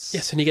comeuppance.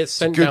 Yes, and he gets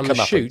sent down the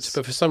chute,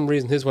 but for some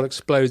reason his one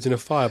explodes in a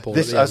fireball.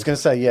 I was going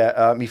to say,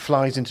 he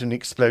flies into an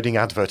exploding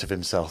advert of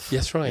himself.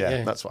 Yes, right,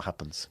 yeah. That's what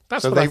happens.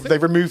 That's so what they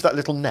remove that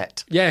little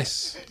net.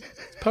 Yes.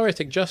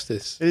 Poetic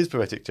justice. It is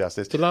poetic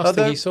justice. The last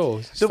thing he saw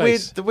was his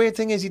face. The weird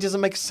thing is he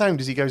doesn't make a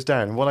sound as he goes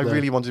down. And what I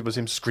really wanted was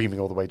him screaming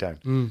all the way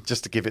down,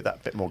 just to give it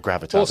that bit more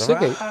gravitas. Or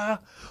singing.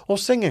 Or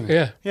singing.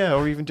 Yeah. Yeah,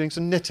 or even doing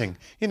some knitting.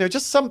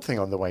 Just something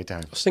on the way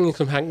down. Or singing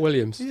some Hank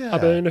Williams. Yeah.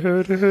 I've been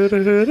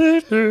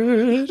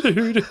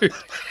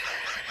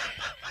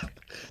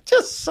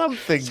Just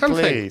something,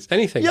 please.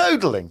 Anything.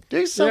 Yodeling.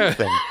 Do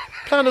something. Yeah.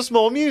 Plan a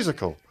small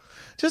musical.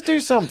 Just do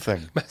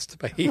something.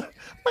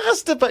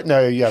 Masturbate.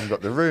 No, you haven't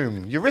got the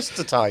room. Your wrists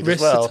are tied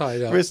as well.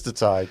 Wrists are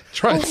tied.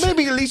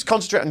 Maybe at least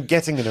concentrate on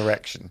getting an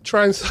erection.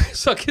 Try and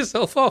suck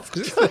yourself off,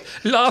 because it's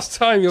the last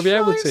time you'll be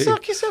able to.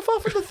 Suck yourself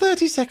off in the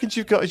 30 seconds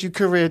you've got as you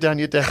career down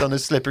your death on a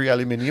slippery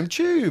aluminium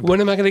tube.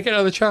 When am I going to get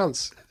another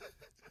chance?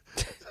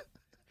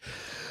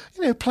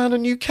 Plan a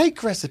new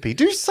cake recipe.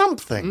 Do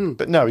something.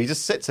 But no, he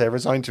just sits there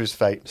resigned to his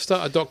fate.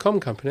 Start a .com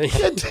company.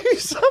 Yeah, do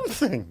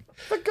something.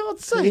 For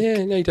God's sake.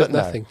 Yeah, no, he does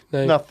nothing.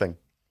 No. Nothing.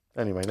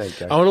 Anyway, there you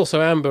go. Oh, and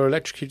also Amber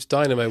electrocutes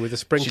Dynamo with a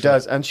sprinkler. She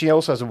does, and she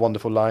also has a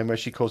wonderful line where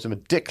she calls him a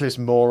dickless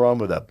moron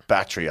with a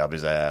battery up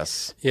his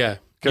ass. Yeah,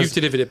 you've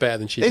delivered it better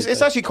than she did.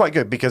 It's actually quite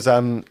good because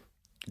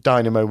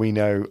Dynamo, we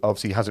know,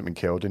 obviously hasn't been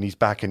killed, and he's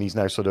back, and he's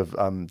now sort of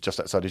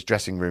just outside his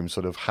dressing room,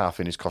 sort of half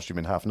in his costume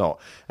and half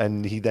not.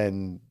 And he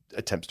then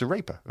attempts to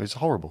rape her. It's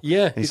horrible.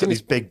 Yeah. He's got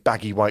these big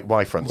baggy white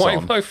Y-fronts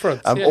on.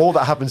 Y-fronts, all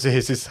that happens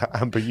is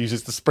Amber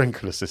uses the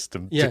sprinkler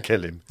system to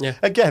kill him. Yeah.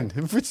 Again,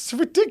 it's a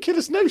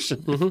ridiculous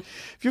notion. Mm-hmm.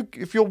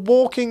 If you're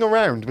walking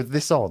around with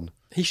this on...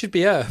 He should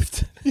be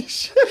earthed. He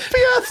should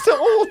be earthed at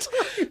all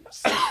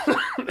times.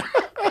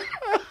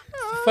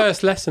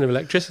 First lesson of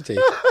electricity.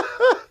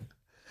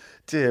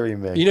 Deary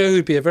me. You know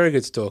who'd be a very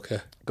good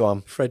stalker? Go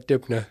on. Fred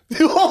Dubner.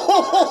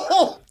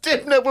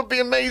 Dibner would be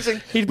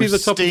amazing. He'd be the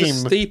top of the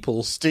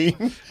steeple.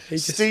 Steam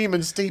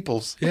and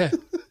steeples. Yeah.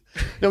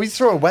 No, he'd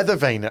throw a weather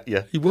vane at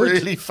you. He would.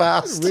 Really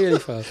fast. Really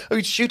fast. Oh,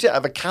 he'd shoot it out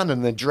of a cannon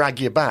and then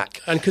drag you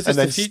back. And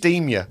then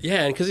steam you.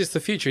 Yeah, and because it's the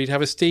future, he'd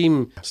have a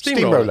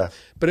steamroller. Roller.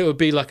 But it would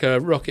be like a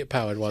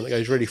rocket-powered one that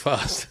goes really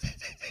fast.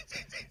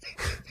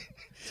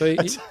 So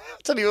I'll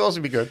tell you who else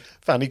would be good.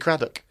 Fanny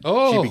Craddock.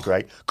 Oh. She'd be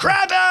great.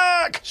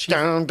 Craddock!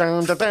 Down,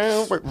 down, down,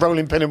 down.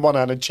 Rolling pin in one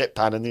hand and chip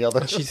pan in the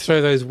other. She'd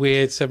throw those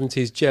weird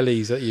 70s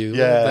jellies at you.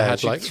 Yeah, that had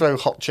she'd throw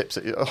hot chips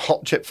at you,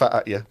 hot chip fat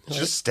at you. She'd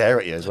just stare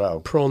at you as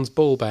well. Prawns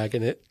ball bag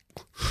in it.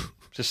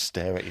 Just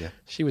stare at you.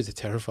 She was a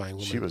terrifying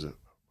woman. She was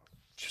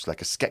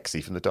like a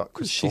Skeksis from the Dark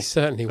Crystal. She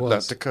certainly was.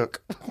 Learned to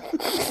cook.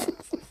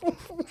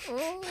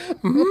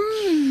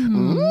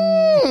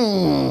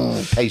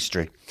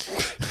 Pastry.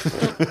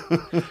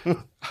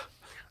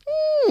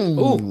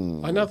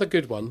 Oh, another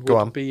good one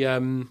would be,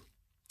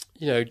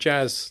 the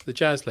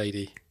jazz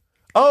lady.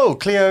 Oh,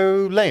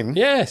 Cleo Lane.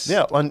 Yes.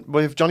 Yeah,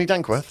 with Johnny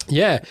Dankworth.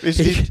 Yeah.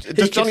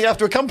 Does Johnny have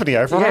to accompany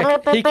her? Yeah,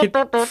 he could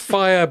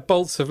fire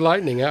bolts of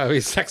lightning out of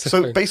his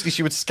saxophone. So basically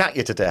she would scat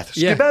you to death.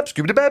 Yeah. Skip-bap,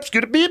 skip-a-bap,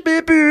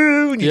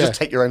 skip-a-beep-beep-boo, and you just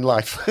take your own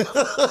life.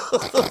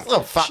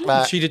 Oh, fuck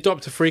that. She'd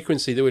adopt a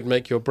frequency that would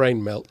make your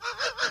brain melt.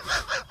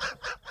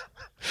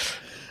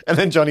 And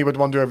then Johnny would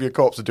wander over your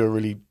corpse and do a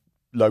really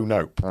low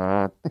note.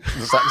 The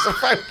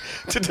saxophone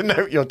to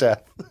denote your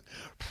death.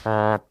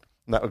 And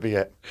that would be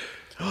it.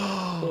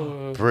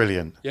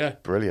 Brilliant. Yeah.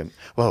 Brilliant.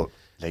 Well,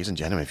 ladies and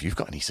gentlemen, if you've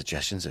got any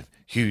suggestions of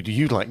who do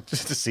you like to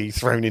see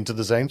thrown into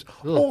the zones,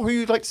 or who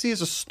you'd like to see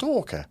as a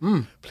stalker,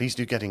 please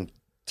do get in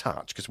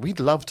touch, because we'd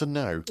love to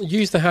know.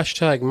 Use the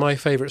hashtag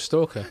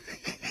 #MyFavouriteStalker.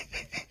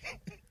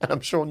 And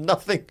I'm sure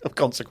nothing of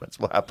consequence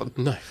will happen.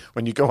 No.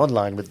 When you go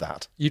online with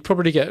that. You'd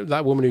probably get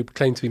that woman who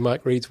claimed to be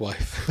Mike Reed's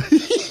wife.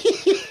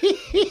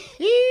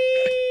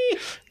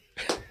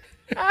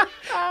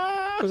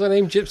 Was her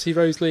name Gypsy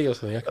Rose Lee or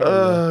something? I can't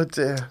remember.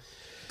 Dear.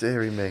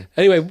 Deary me.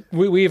 Anyway,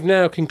 we have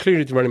now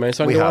concluded the Running Man,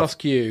 so I'm going to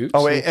ask you...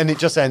 and it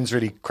just ends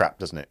really crap,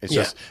 doesn't it? It's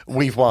just,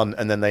 we've won,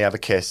 and then they have a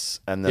kiss,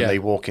 and then they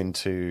walk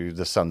into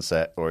the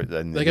sunset, or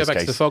they go back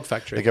to the Fog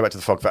Factory. They go back to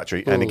the Fog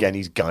Factory, and again,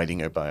 he's guiding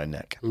her by her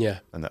neck.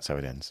 Yeah. And that's how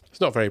it ends.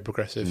 It's not very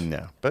progressive.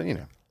 No, but,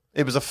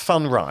 it was a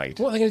fun ride.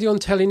 What are they going to do on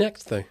telly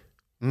next, though?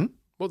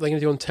 What are they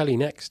going to do on telly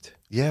next?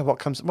 Yeah, what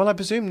comes... Well, I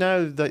presume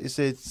now that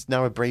it's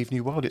now a brave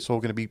new world, it's all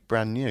going to be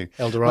brand new.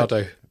 El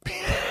Dorado.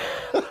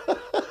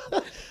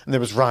 And there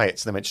was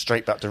riots, and they went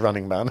straight back to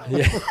Running Man.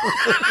 Yeah.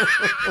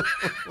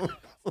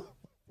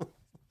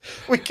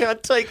 We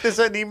can't take this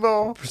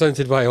anymore.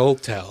 Presented by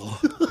Alltel.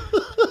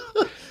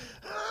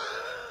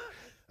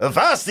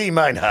 Avast thee,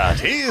 mine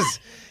heart,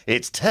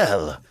 it's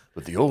Tell,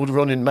 with the old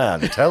Running Man.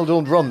 Tell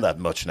don't run that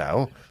much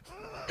now.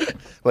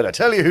 But I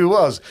tell you who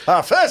was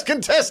our first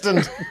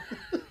contestant.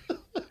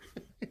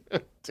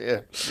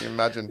 dear. Can you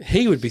imagine?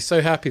 He would be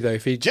so happy, though,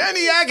 if he...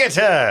 Jenny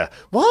Agutter!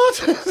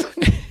 What?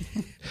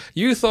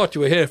 You thought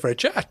you were here for a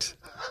chat.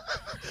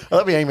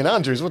 Well, that'd be Eamon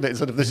Andrews, wouldn't it?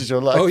 Sort of, this is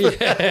your life. Oh,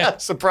 yeah.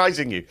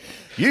 Surprising you.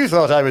 You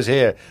thought I was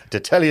here to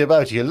tell you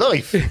about your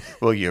life.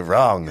 Well, you're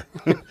wrong.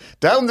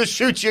 Down the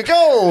chute you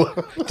go.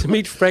 To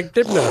meet Fred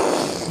Dibner.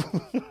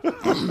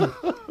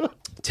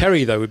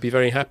 Terry, though, would be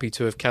very happy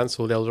to have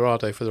cancelled El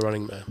Dorado for The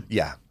Running Man.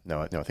 Yeah.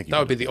 No, I think that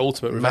would be the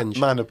ultimate revenge.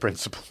 Man of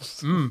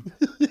principles.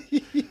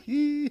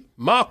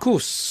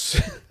 Marcus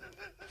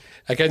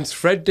against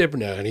Fred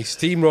Dibner and his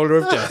steamroller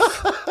of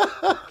death.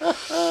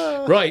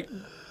 Right.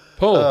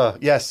 Paul.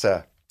 Yes,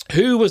 sir.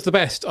 Who was the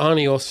best,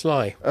 Arnie or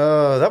Sly?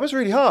 That was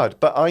really hard,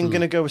 but I'm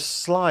going to go with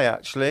Sly,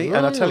 actually.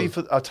 And I'll tell you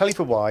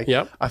for why.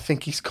 Yep. I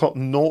think he's got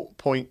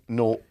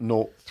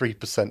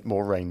 0.003%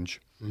 more range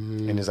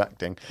in his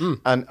acting.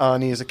 And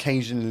Arnie is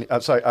occasionally...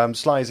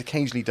 Sly has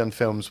occasionally done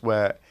films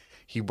where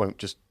he won't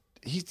just...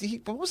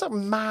 What was that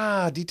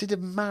mad? He did a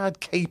mad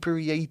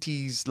capery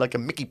 80s, like a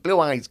Mickey Blue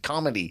Eyes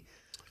comedy.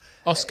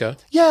 Oscar?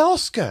 Yeah,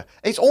 Oscar.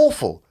 It's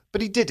awful,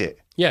 but he did it.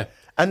 Yeah.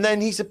 And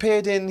then he's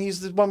appeared in,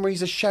 he's the one where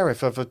he's a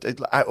sheriff of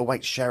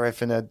out-of-weight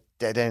sheriff in a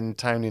dead-end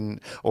town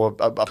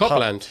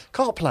Copland.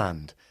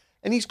 Copland.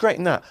 And he's great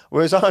in that.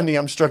 Whereas Arnie,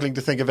 I'm struggling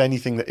to think of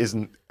anything that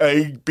isn't,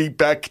 I'll be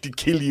back to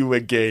kill you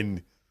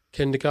again.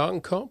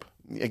 Kindergarten Cop?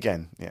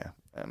 Again, yeah.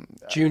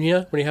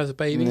 Junior, when he has a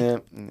baby? Yeah.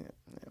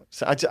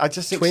 So I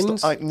just think...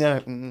 Twins?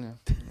 No.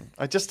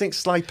 I just think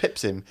Sly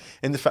pips him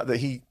in the fact that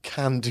he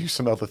can do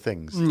some other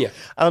things. Yeah.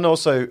 And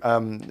also,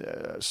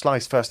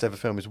 Sly's first ever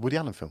film is a Woody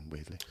Allen film,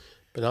 weirdly.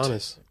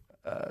 Bananas.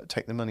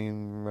 Take the Money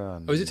and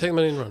Run. Oh, is it Take the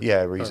Money and Run?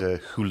 Yeah, where he's a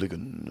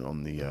hooligan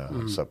on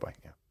the subway.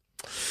 Yeah.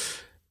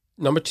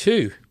 Number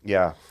 2.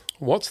 Yeah.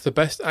 What's the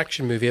best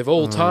action movie of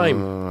all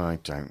time? I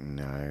don't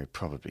know.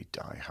 Probably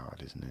Die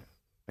Hard, isn't it?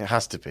 It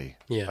has to be.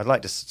 Yeah. I'd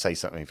like to say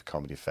something for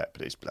comedy effect,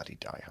 but it's bloody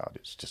Die Hard.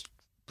 It's just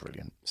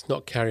brilliant. It's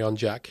not Carry On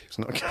Jack. It's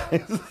not.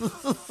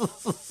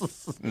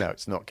 No,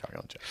 it's not Carry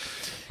On Jack.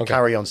 Okay.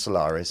 Carry On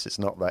Solaris. It's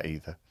not that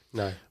either.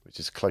 No. Which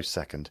is a close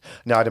second.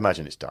 No, I'd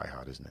imagine it's Die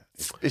Hard, isn't it?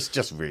 It's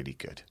just really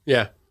good.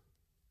 Yeah.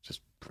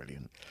 Just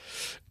brilliant.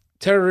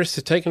 Terrorists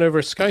have taken over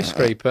a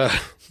skyscraper.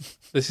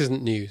 This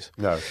isn't news.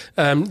 No.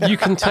 You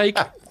can take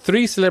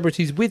 3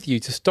 celebrities with you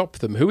to stop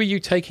them. Who are you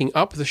taking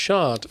up the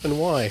Shard and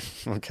why?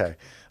 Okay.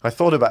 I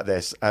thought about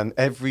this, and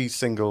every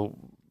single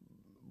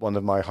one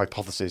of my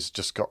hypotheses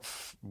just got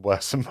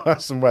worse and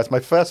worse and worse. My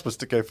first was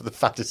to go for the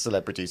fattest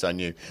celebrities I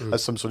knew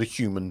as some sort of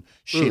human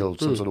shield,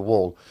 some sort of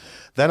wall.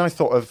 Then I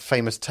thought of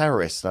famous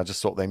terrorists, and I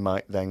just thought they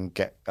might then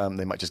get,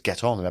 they might just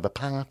get on and have a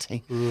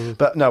party.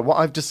 But no, what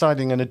I've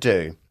decided I'm going to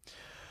do,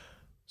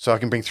 so I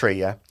can bring 3,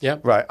 yeah? Yeah.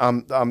 Right,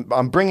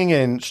 I'm bringing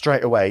in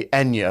straight away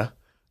Enya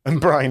and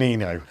Brian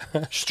Eno.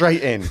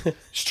 Straight in.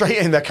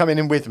 They're coming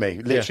in with me,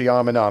 literally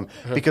arm in arm,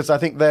 because I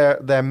think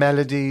their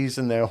melodies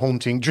and their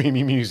haunting,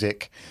 dreamy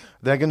music,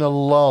 they're going to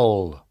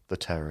lull the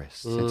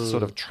terrorists into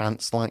sort of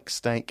trance-like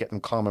state, get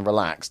them calm and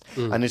relaxed.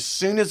 And as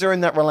soon as they're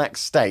in that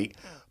relaxed state,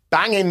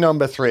 bang in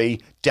number 3,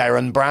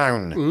 Darren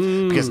Brown.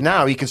 Because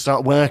now he can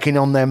start working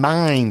on their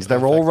minds.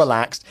 They're all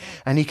relaxed.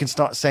 And he can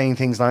start saying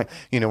things like,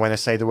 when I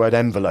say the word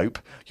envelope,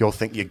 you'll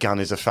think your gun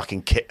is a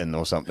fucking kitten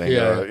or something.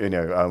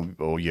 Yeah.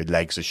 Or your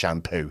legs are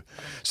shampoo.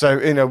 So,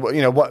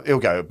 what he'll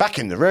go, back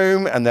in the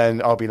room, and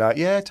then I'll be like,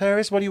 yeah,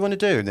 terrorist, what do you want to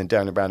do? And then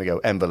Darren Brown will go,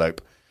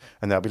 envelope.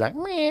 And they'll be like,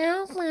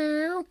 meow,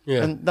 meow.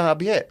 Yeah. And that'll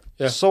be it.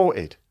 Yeah.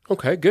 Sorted.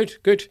 Okay, good.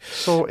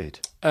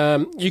 Sorted.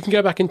 You can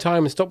go back in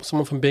time and stop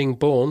someone from being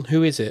born.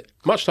 Who is it?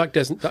 Much like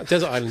Desert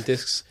Island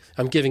Discs,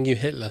 I'm giving you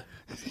Hitler.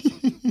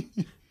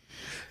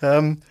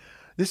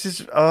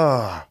 This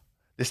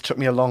took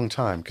me a long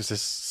time because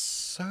there's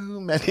so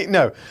many.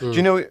 No, do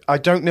you know, I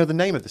don't know the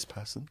name of this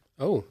person.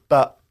 Oh.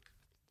 But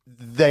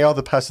they are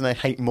the person I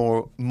hate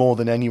more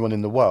than anyone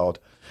in the world.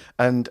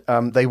 And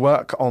they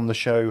work on the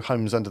show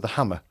Homes Under the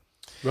Hammer.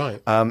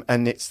 Right.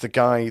 And it's the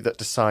guy that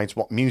decides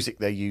what music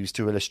they use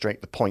to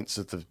illustrate the points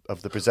of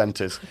the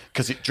presenters,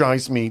 because it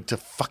drives me to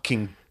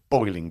fucking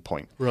boiling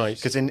point. Right.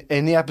 Because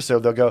in the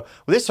episode they'll go,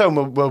 well, this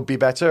home will be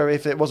better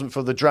if it wasn't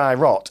for the dry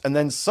rot. And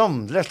then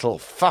some little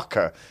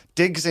fucker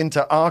digs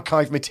into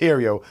archive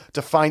material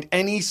to find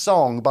any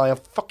song by a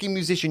fucking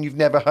musician you've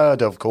never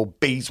heard of called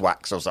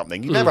Beeswax or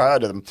something. You've never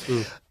heard of them.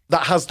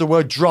 That has the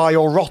word dry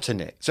or rot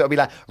in it. So it'll be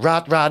like,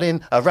 rat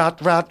in, a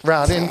rat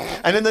in.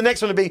 And then the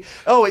next one will be,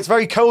 oh, it's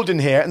very cold in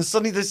here. And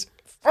suddenly this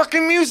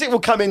fucking music will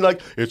come in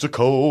like, it's a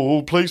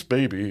cold place,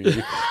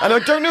 baby. And I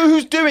don't know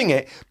who's doing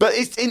it, but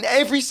it's in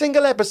every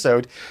single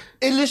episode,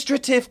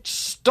 illustrative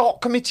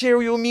stock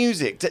material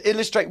music to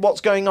illustrate what's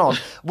going on.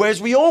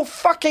 Whereas we all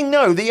fucking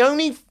know the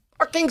only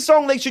fucking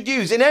song they should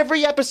use in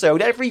every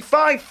episode, every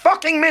 5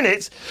 fucking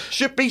minutes,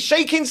 should be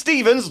Shakin'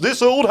 Stevens'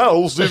 This Old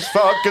House is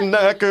Fucking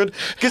Knackered,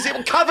 because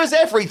it covers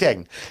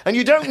everything. And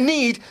you don't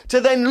need to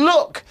then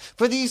look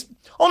for these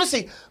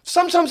Honestly,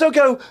 sometimes I'll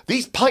go,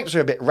 these pipes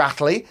are a bit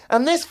rattly,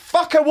 and this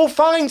fucker will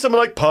find something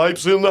like,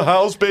 pipes in the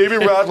house, baby,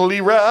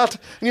 rattly rat.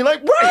 And you're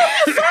like, where are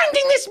you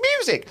finding this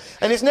music?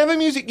 And it's never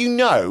music you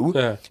know.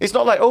 Yeah. It's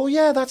not like, oh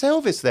yeah, that's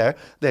Elvis there.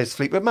 There's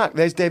Fleetwood Mac.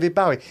 There's David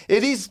Bowie.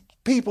 It is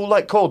people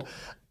like called,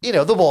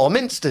 the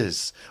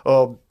Warminsters,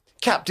 or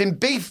Captain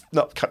Beef.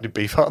 Not Captain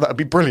Beef. Oh, that'd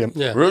be brilliant.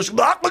 Yeah. Window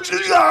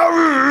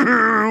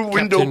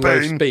Captain pane.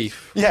 Roast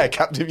Beef.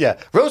 Yeah,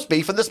 Roast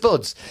Beef and the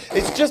Spuds.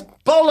 It's just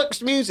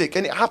bollocks music,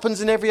 and it happens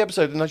in every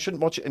episode, and I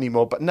shouldn't watch it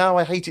anymore, but now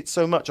I hate it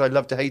so much, I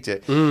love to hate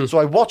it. So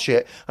I watch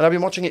it, and I've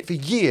been watching it for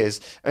years,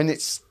 and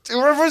it's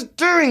whoever's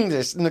doing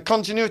this in the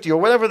continuity,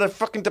 or whatever the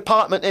fucking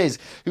department is,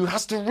 who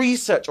has to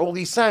research all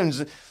these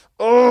sounds.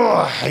 Oh,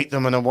 I hate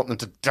them, and I want them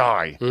to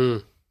die.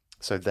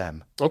 So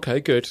them. Okay,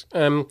 good.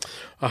 A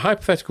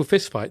hypothetical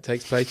fistfight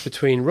takes place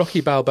between Rocky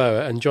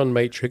Balboa and John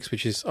Matrix,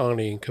 which is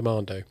Arnie in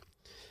Commando.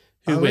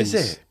 Who wins?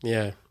 Is it?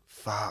 Yeah.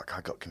 Fuck,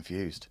 I got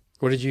confused.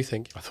 What did you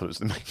think? I thought it was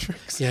the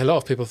Matrix. Yeah, a lot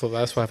of people thought that.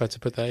 That's why I've had to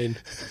put that in.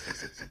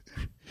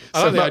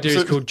 I like the idea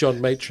it's called John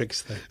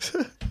Matrix,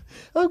 though.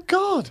 Oh,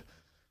 God.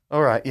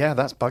 All right, yeah,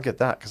 that's buggered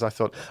that, because I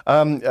thought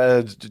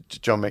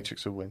John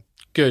Matrix will win.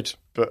 Good.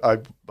 But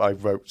I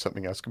wrote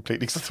something else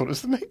completely because I thought it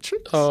was the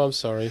Matrix. Oh, I'm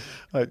sorry.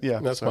 Yeah,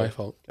 that's my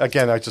fault.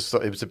 Again, I just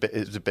thought it was a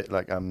bit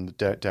like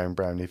Darren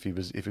Brown. If he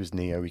was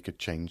Neo, he could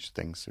change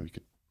things, so he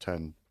could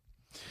turn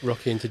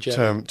Rocky into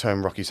Jet.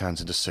 Turn Rocky's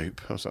hands into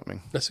soup or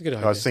something. That's a good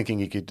idea. I was thinking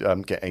he could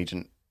get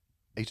Agent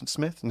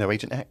Smith? No,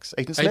 Agent X.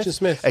 Agent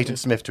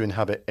Smith to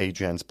inhabit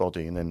Adrian's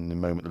body, and then in the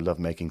moment of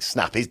lovemaking,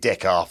 snap his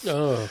dick off.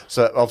 Oh.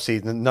 So obviously,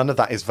 none of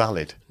that is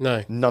valid.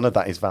 No. None of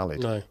that is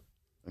valid. No.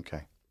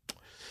 Okay.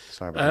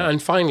 Sorry about that.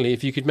 And finally,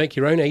 if you could make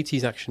your own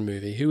 80s action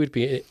movie,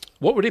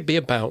 what would it be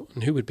about,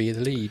 and who would be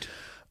the lead?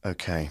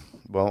 Okay.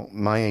 Well,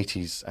 my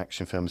 80s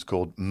action film is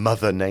called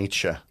Mother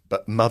Nature,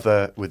 but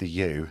Mother with a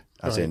U,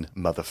 as in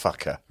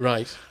motherfucker.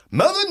 Right.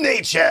 Mother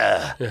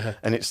Nature! Yeah.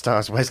 And it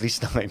stars Wesley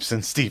Snipes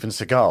and Steven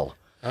Seagal,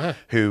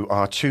 who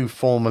are two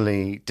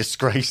formerly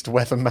disgraced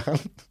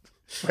weathermen.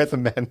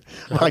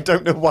 I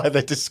don't know why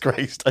they're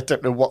disgraced. I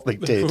don't know what they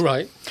did.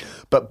 Right.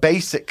 But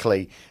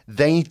basically,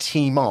 they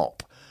team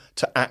up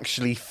to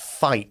actually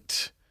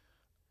fight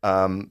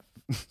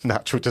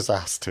natural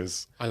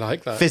disasters. I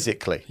like that.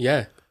 Physically.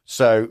 Yeah.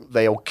 So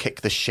they'll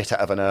kick the shit out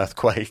of an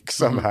earthquake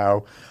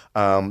somehow.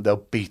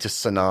 They'll beat a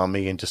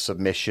tsunami into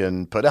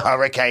submission, put a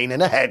hurricane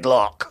in a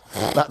headlock,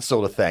 that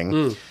sort of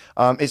thing.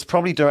 It's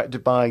probably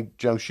directed by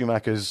Joe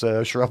Schumacher's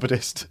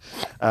Chiropodist.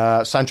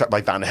 Soundtrack by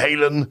Van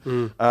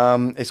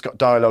Halen. It's got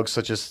dialogue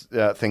such as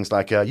things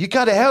like, you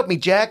gotta help me,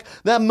 Jack.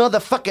 That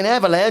motherfucking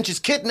avalanche has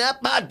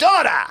kidnapped my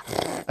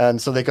daughter. And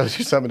so they got to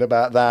do something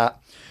about that.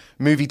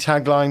 Movie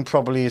tagline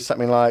probably is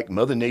something like,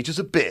 Mother Nature's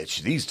a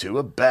bitch. These two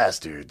are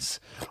bastards.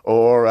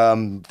 Or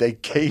they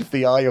gave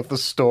the eye of the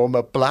storm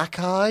a black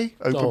eye.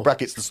 Open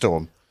brackets, the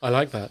storm. I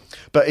like that.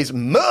 But it's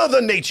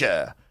Mother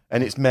Nature.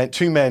 And it's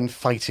two men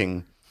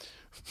fighting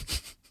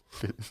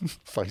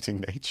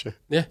nature.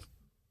 Yeah.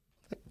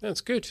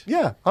 That's good.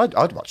 Yeah, I'd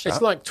watch that.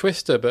 It's like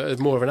Twister, but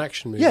more of an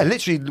action movie. Yeah,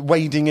 literally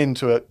wading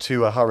into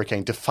a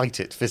hurricane to fight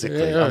it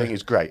physically. Yeah. I think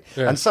it's great.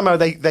 Yeah. And somehow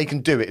they can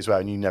do it as well,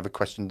 and you never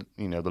question,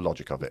 the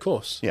logic of it. Of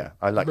course. Yeah,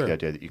 I like the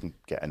idea that you can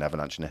get an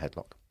avalanche in a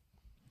headlock.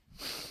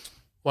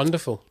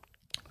 Wonderful.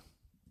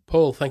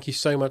 Paul, thank you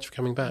so much for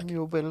coming back.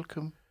 You're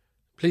welcome.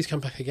 Please come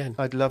back again.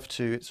 I'd love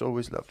to. It's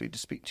always lovely to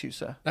speak to you,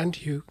 sir. And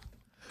you.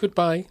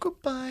 Goodbye.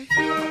 Goodbye.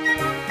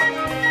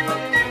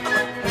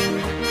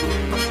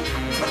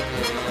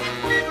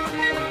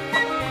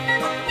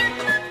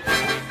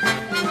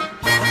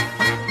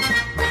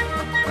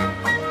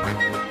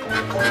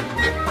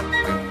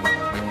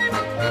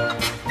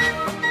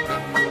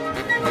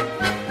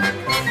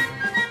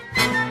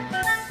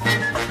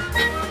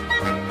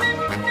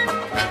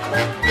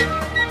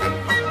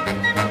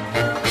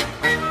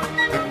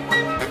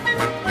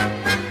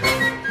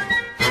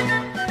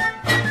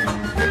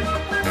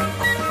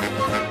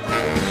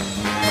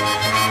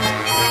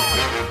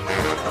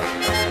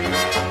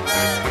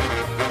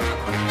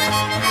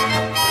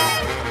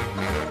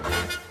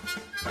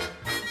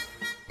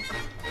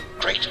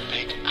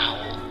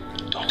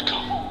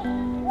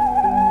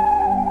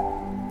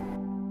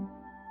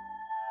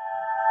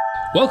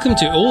 Welcome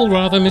to All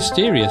Rather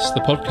Mysterious, the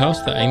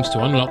podcast that aims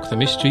to unlock the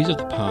mysteries of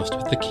the past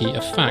with the key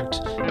of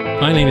fact.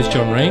 My name is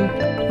John Rain.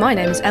 My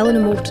name is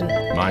Eleanor Morton.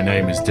 My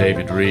name is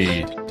David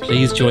Reed.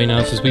 Please join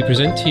us as we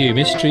present to you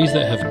mysteries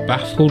that have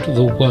baffled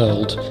the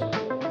world.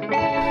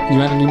 You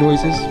had any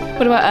noises?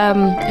 What about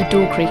a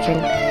door creaking?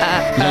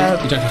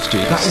 You don't have to do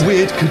that. That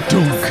weird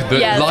kadunk that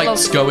Yeah,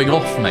 lights going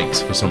off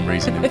makes for some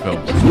reason in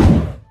films.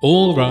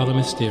 All Rather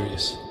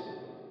Mysterious.